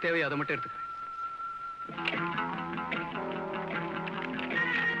 எனக்கு எவ்வளவு தேவையோ அதை மட்டும் எடுத்துக்க.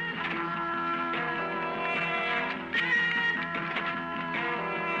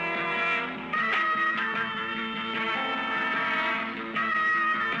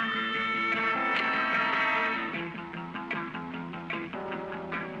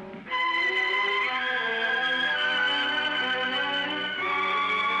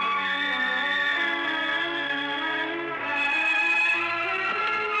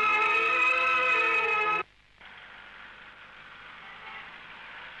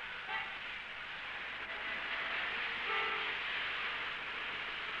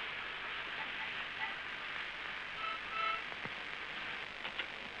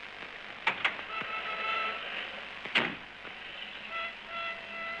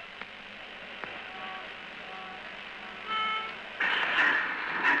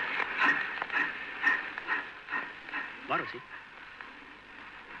 வா ரோசி.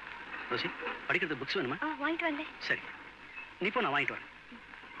 ரோசி, படிக்கிறது புக்ஸ் வேணுமா? வாங்கிட்டு வந்தேன். சரி, நீ போ, நான் வாங்கிட்டு வரேன்.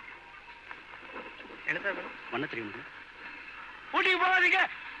 என்ன சார் வேணும்? வண்ண தெரியும். ஊட்டிக்கு போகாதீங்க,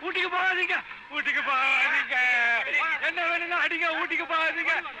 ஊட்டிக்கு போகாதீங்க, ஊட்டிக்கு போகாதீங்க. என்ன வேணுங்க அடிங்க, ஊட்டிக்கு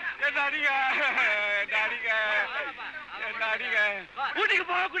போகாதீங்க. என்ன அடிங்க, என்ன அடிங்க, என்ன அடிங்க. ஊட்டிக்கு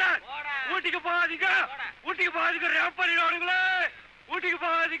போக கூடாது, ஊட்டிக்கு போகாதீங்க, ஊட்டிக்கு போகாதீங்க. ரேப் பண்ணிடுவானுங்களே. ஊட்டிக்கு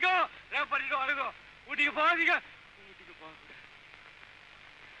போகாதீங்க, ரேப் பண்ணிடுவானுங்க. ஊட்டிக்கு போகாதீங்க, ஊட்டிக்கு போக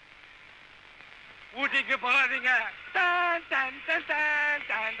ஊட்டிக்கு போகாதீங்க. Done done done done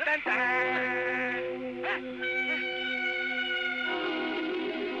done done done.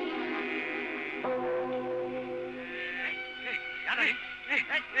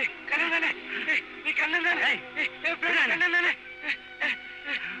 Kannan நீ கண்ணன் தானே? கண்ணன் தானே?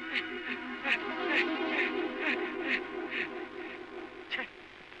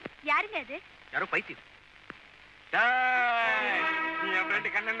 யாருங்க அது? யாரோ பைத்தியம். நீ என் ஃப்ரெண்டு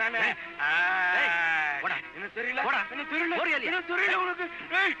கண்ணன் தானே? என்ன தெரியல, என்ன தெரியல, என்ன தெரியல உனக்கு?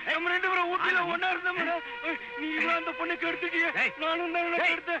 நம்ம 2 பேரும் ஊட்டில ஒண்ணா இருந்தோம்னா நீ அந்த பொண்ணுக்கு எடுத்துட்டிய, நானும்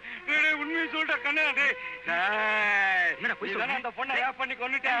தான் எடுத்தேன். உண்மையை சொல்ற கண்ணன், அந்த பொண்ணை ரேப் பண்ணி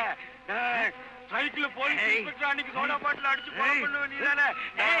கொன்னுட்டேன். சைக்கிள் போலீஸ் அன்னைக்கு சோடா பாட்டில் அடிச்சு கொலை பண்ணுவ நீ தானே?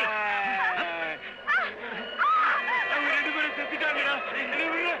 2 பேரும் செத்துட்டாங்கடா,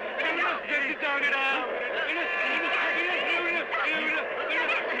 செத்துட்டாங்கடா.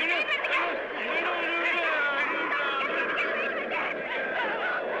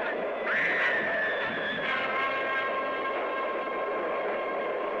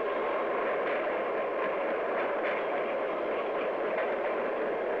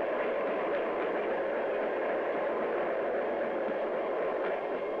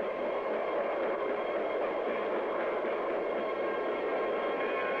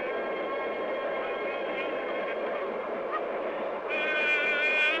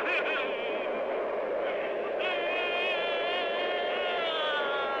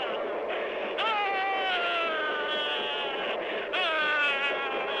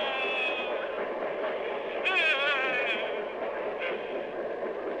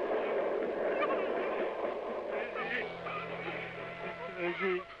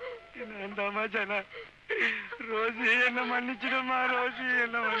 ரோசி என்னமா ஜனா ரோசி என்ன மன்னிச்சிடுமா ரோசி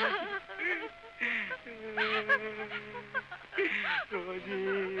என்ன மன்னிச்சு ரோசி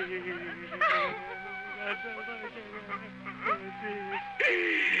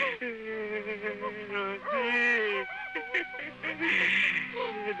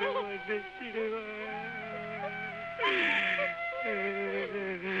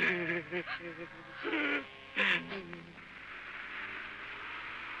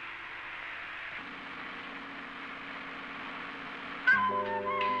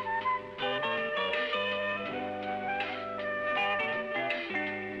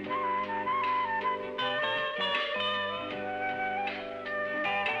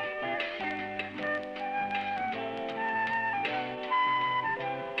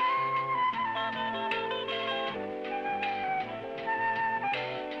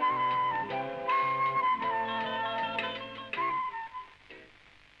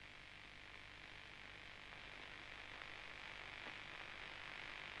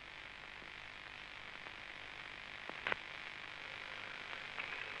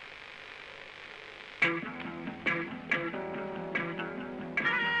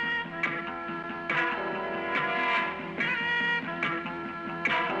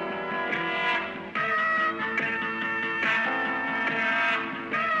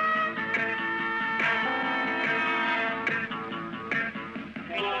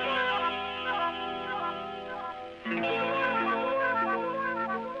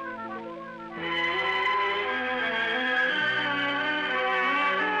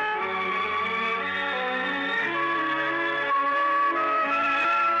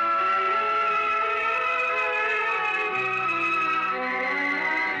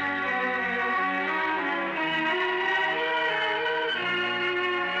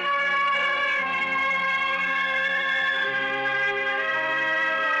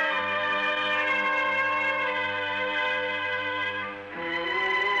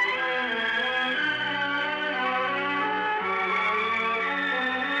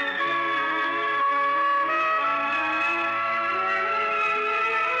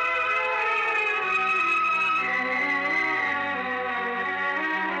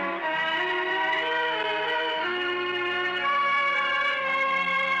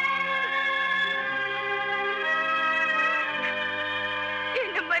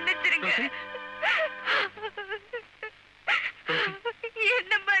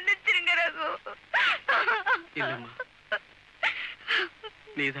என்ன மன்னிச்சிருங்க ரகு. இல்லம்மா,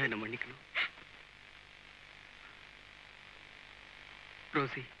 நீதான் என்ன மன்னிக்கணும்.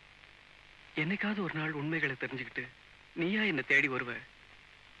 ரோசி, என்னைக்காவது ஒரு நாள் உண்மைகளை தெரிஞ்சுக்கிட்டு நீயா என்ன தேடி வருவ.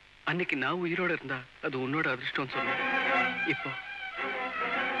 அன்னைக்கு நான் உயிரோட இருந்தா அது உன்னோட அதிர்ஷ்டம் சொன்ன. இப்போ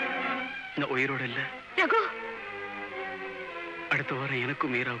நான் உயிரோட இல்ல. அடுத்த வாரம்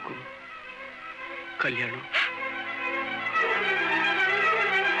எனக்கும் மீராவுக்கும் கல்யாணம்.